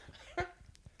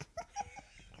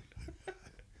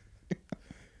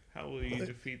 How will you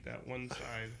defeat that one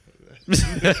side?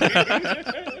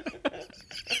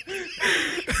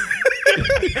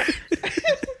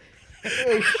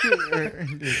 Oh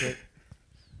shit!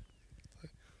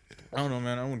 I don't know,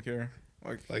 man. I wouldn't care.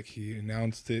 Like he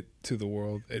announced it to the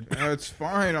world. It's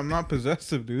fine. I'm not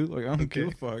possessive, dude. Like I don't give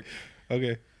a fuck.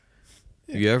 Okay.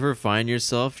 You ever find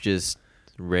yourself just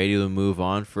ready to move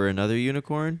on for another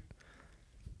unicorn?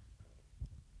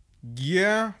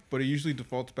 Yeah, but it usually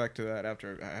defaults back to that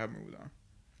after I have moved on.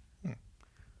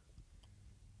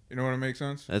 You know what makes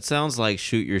sense? That sounds like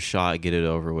shoot your shot, get it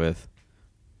over with.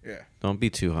 Yeah. Don't be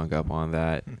too hung up on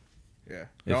that. Yeah.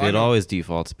 If I it know. always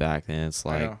defaults back, then it's I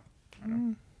like,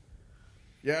 know.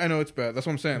 Yeah, I know it's bad. That's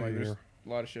what I'm saying. Like, Yeah. there's a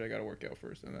lot of shit I gotta work out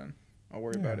first, and then I'll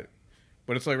worry about it.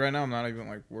 But it's like right now, I'm not even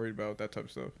like worried about that type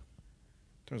of stuff.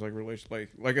 In terms of, like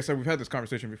like I said, we've had this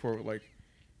conversation before. But, like,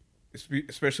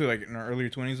 especially like in our earlier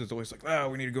 20s, it's always like,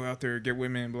 we need to go out there, get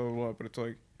women, blah blah blah. But it's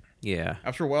like yeah.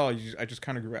 after a while, I just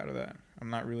kind of grew out of that. I'm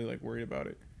not really like worried about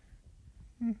it.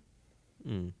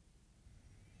 Mm.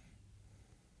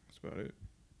 That's about it.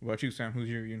 What about you, Sam? Who's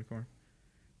your unicorn?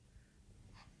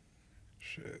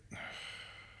 Shit.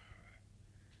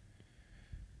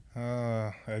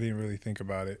 I didn't really think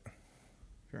about it.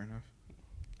 Fair enough.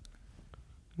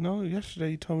 No,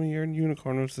 yesterday you told me your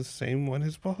unicorn was the same one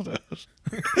as Baldo's.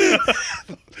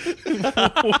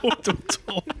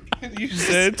 You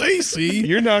said, Stacy.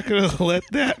 you're not going to let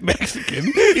that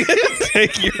Mexican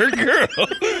take your girl.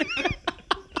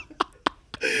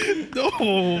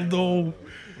 No.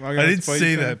 I I didn't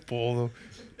say that, Paul.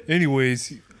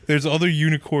 Anyways, there's other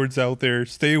unicorns out there.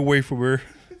 Stay away from her.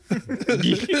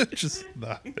 Just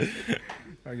nah.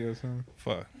 I guess, huh?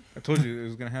 Fuck. I told you it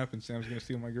was gonna happen. Sam's gonna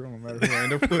steal my girl no matter who I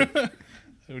end up with. What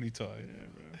are you talking?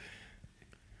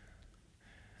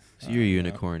 So you're a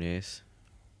unicorn, Ace.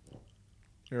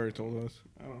 You already told us.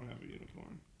 I don't have a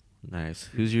unicorn. Nice.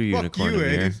 Who's your unicorn, Fuck you,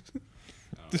 Amir?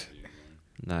 Ace.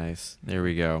 Nice. There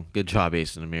we go. Good job,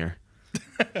 Ace and Amir.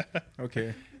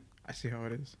 Okay, I see how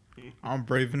it is. I'm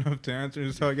brave enough to answer.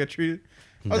 This is how I get treated.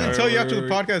 I was gonna tell you after the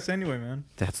podcast anyway, man.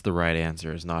 That's the right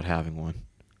answer, is not having one.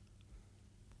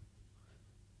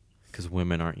 Because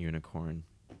women aren't unicorn.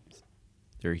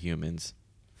 They're humans.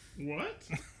 What?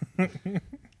 All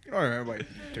right, wait.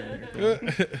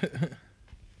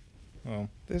 Well,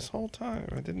 This whole time,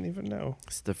 I didn't even know.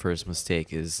 It's the first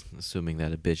mistake is assuming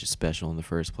that a bitch is special in the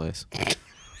first place.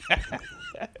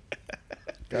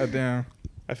 Goddamn.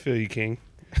 I feel you, King.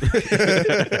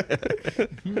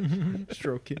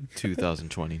 Stroking.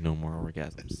 2020, no more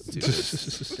orgasms.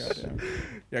 Dude. Goddamn.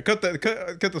 Yeah, cut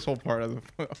this whole part of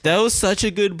the. That was such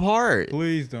a good part.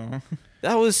 Please don't.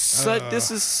 That was such.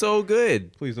 This is so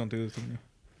good. Please don't do this to me.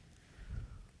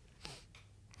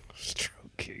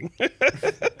 Stroking.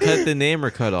 Cut the name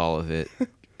or cut all of it.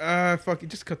 Fuck it.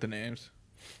 Just cut the names.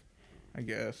 I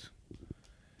guess.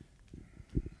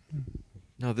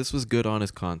 No, this was good,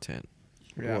 honest content.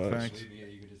 Yeah, Was. thanks.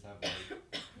 You could just have like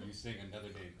you sing another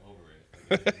name over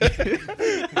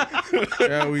it.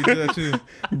 Yeah, we did that too.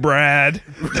 Brad.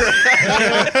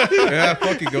 Yeah,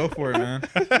 fucking go for it, man.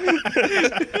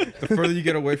 The further you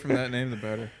get away from that name, the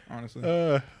better.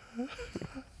 Honestly.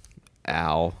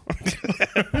 Ow.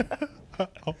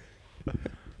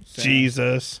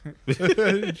 Jesus.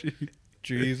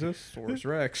 Jesus, Source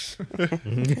Rex.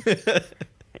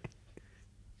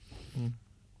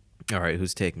 All right,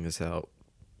 who's taking us out?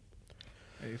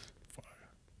 Ace.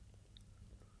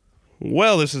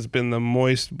 Well, this has been the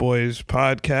Moist Boys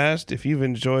podcast. If you've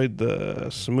enjoyed the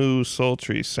smooth,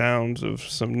 sultry sounds of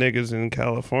some niggas in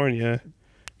California,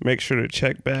 make sure to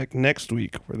check back next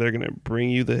week where they're going to bring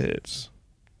you the hits.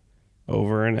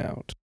 Over and out.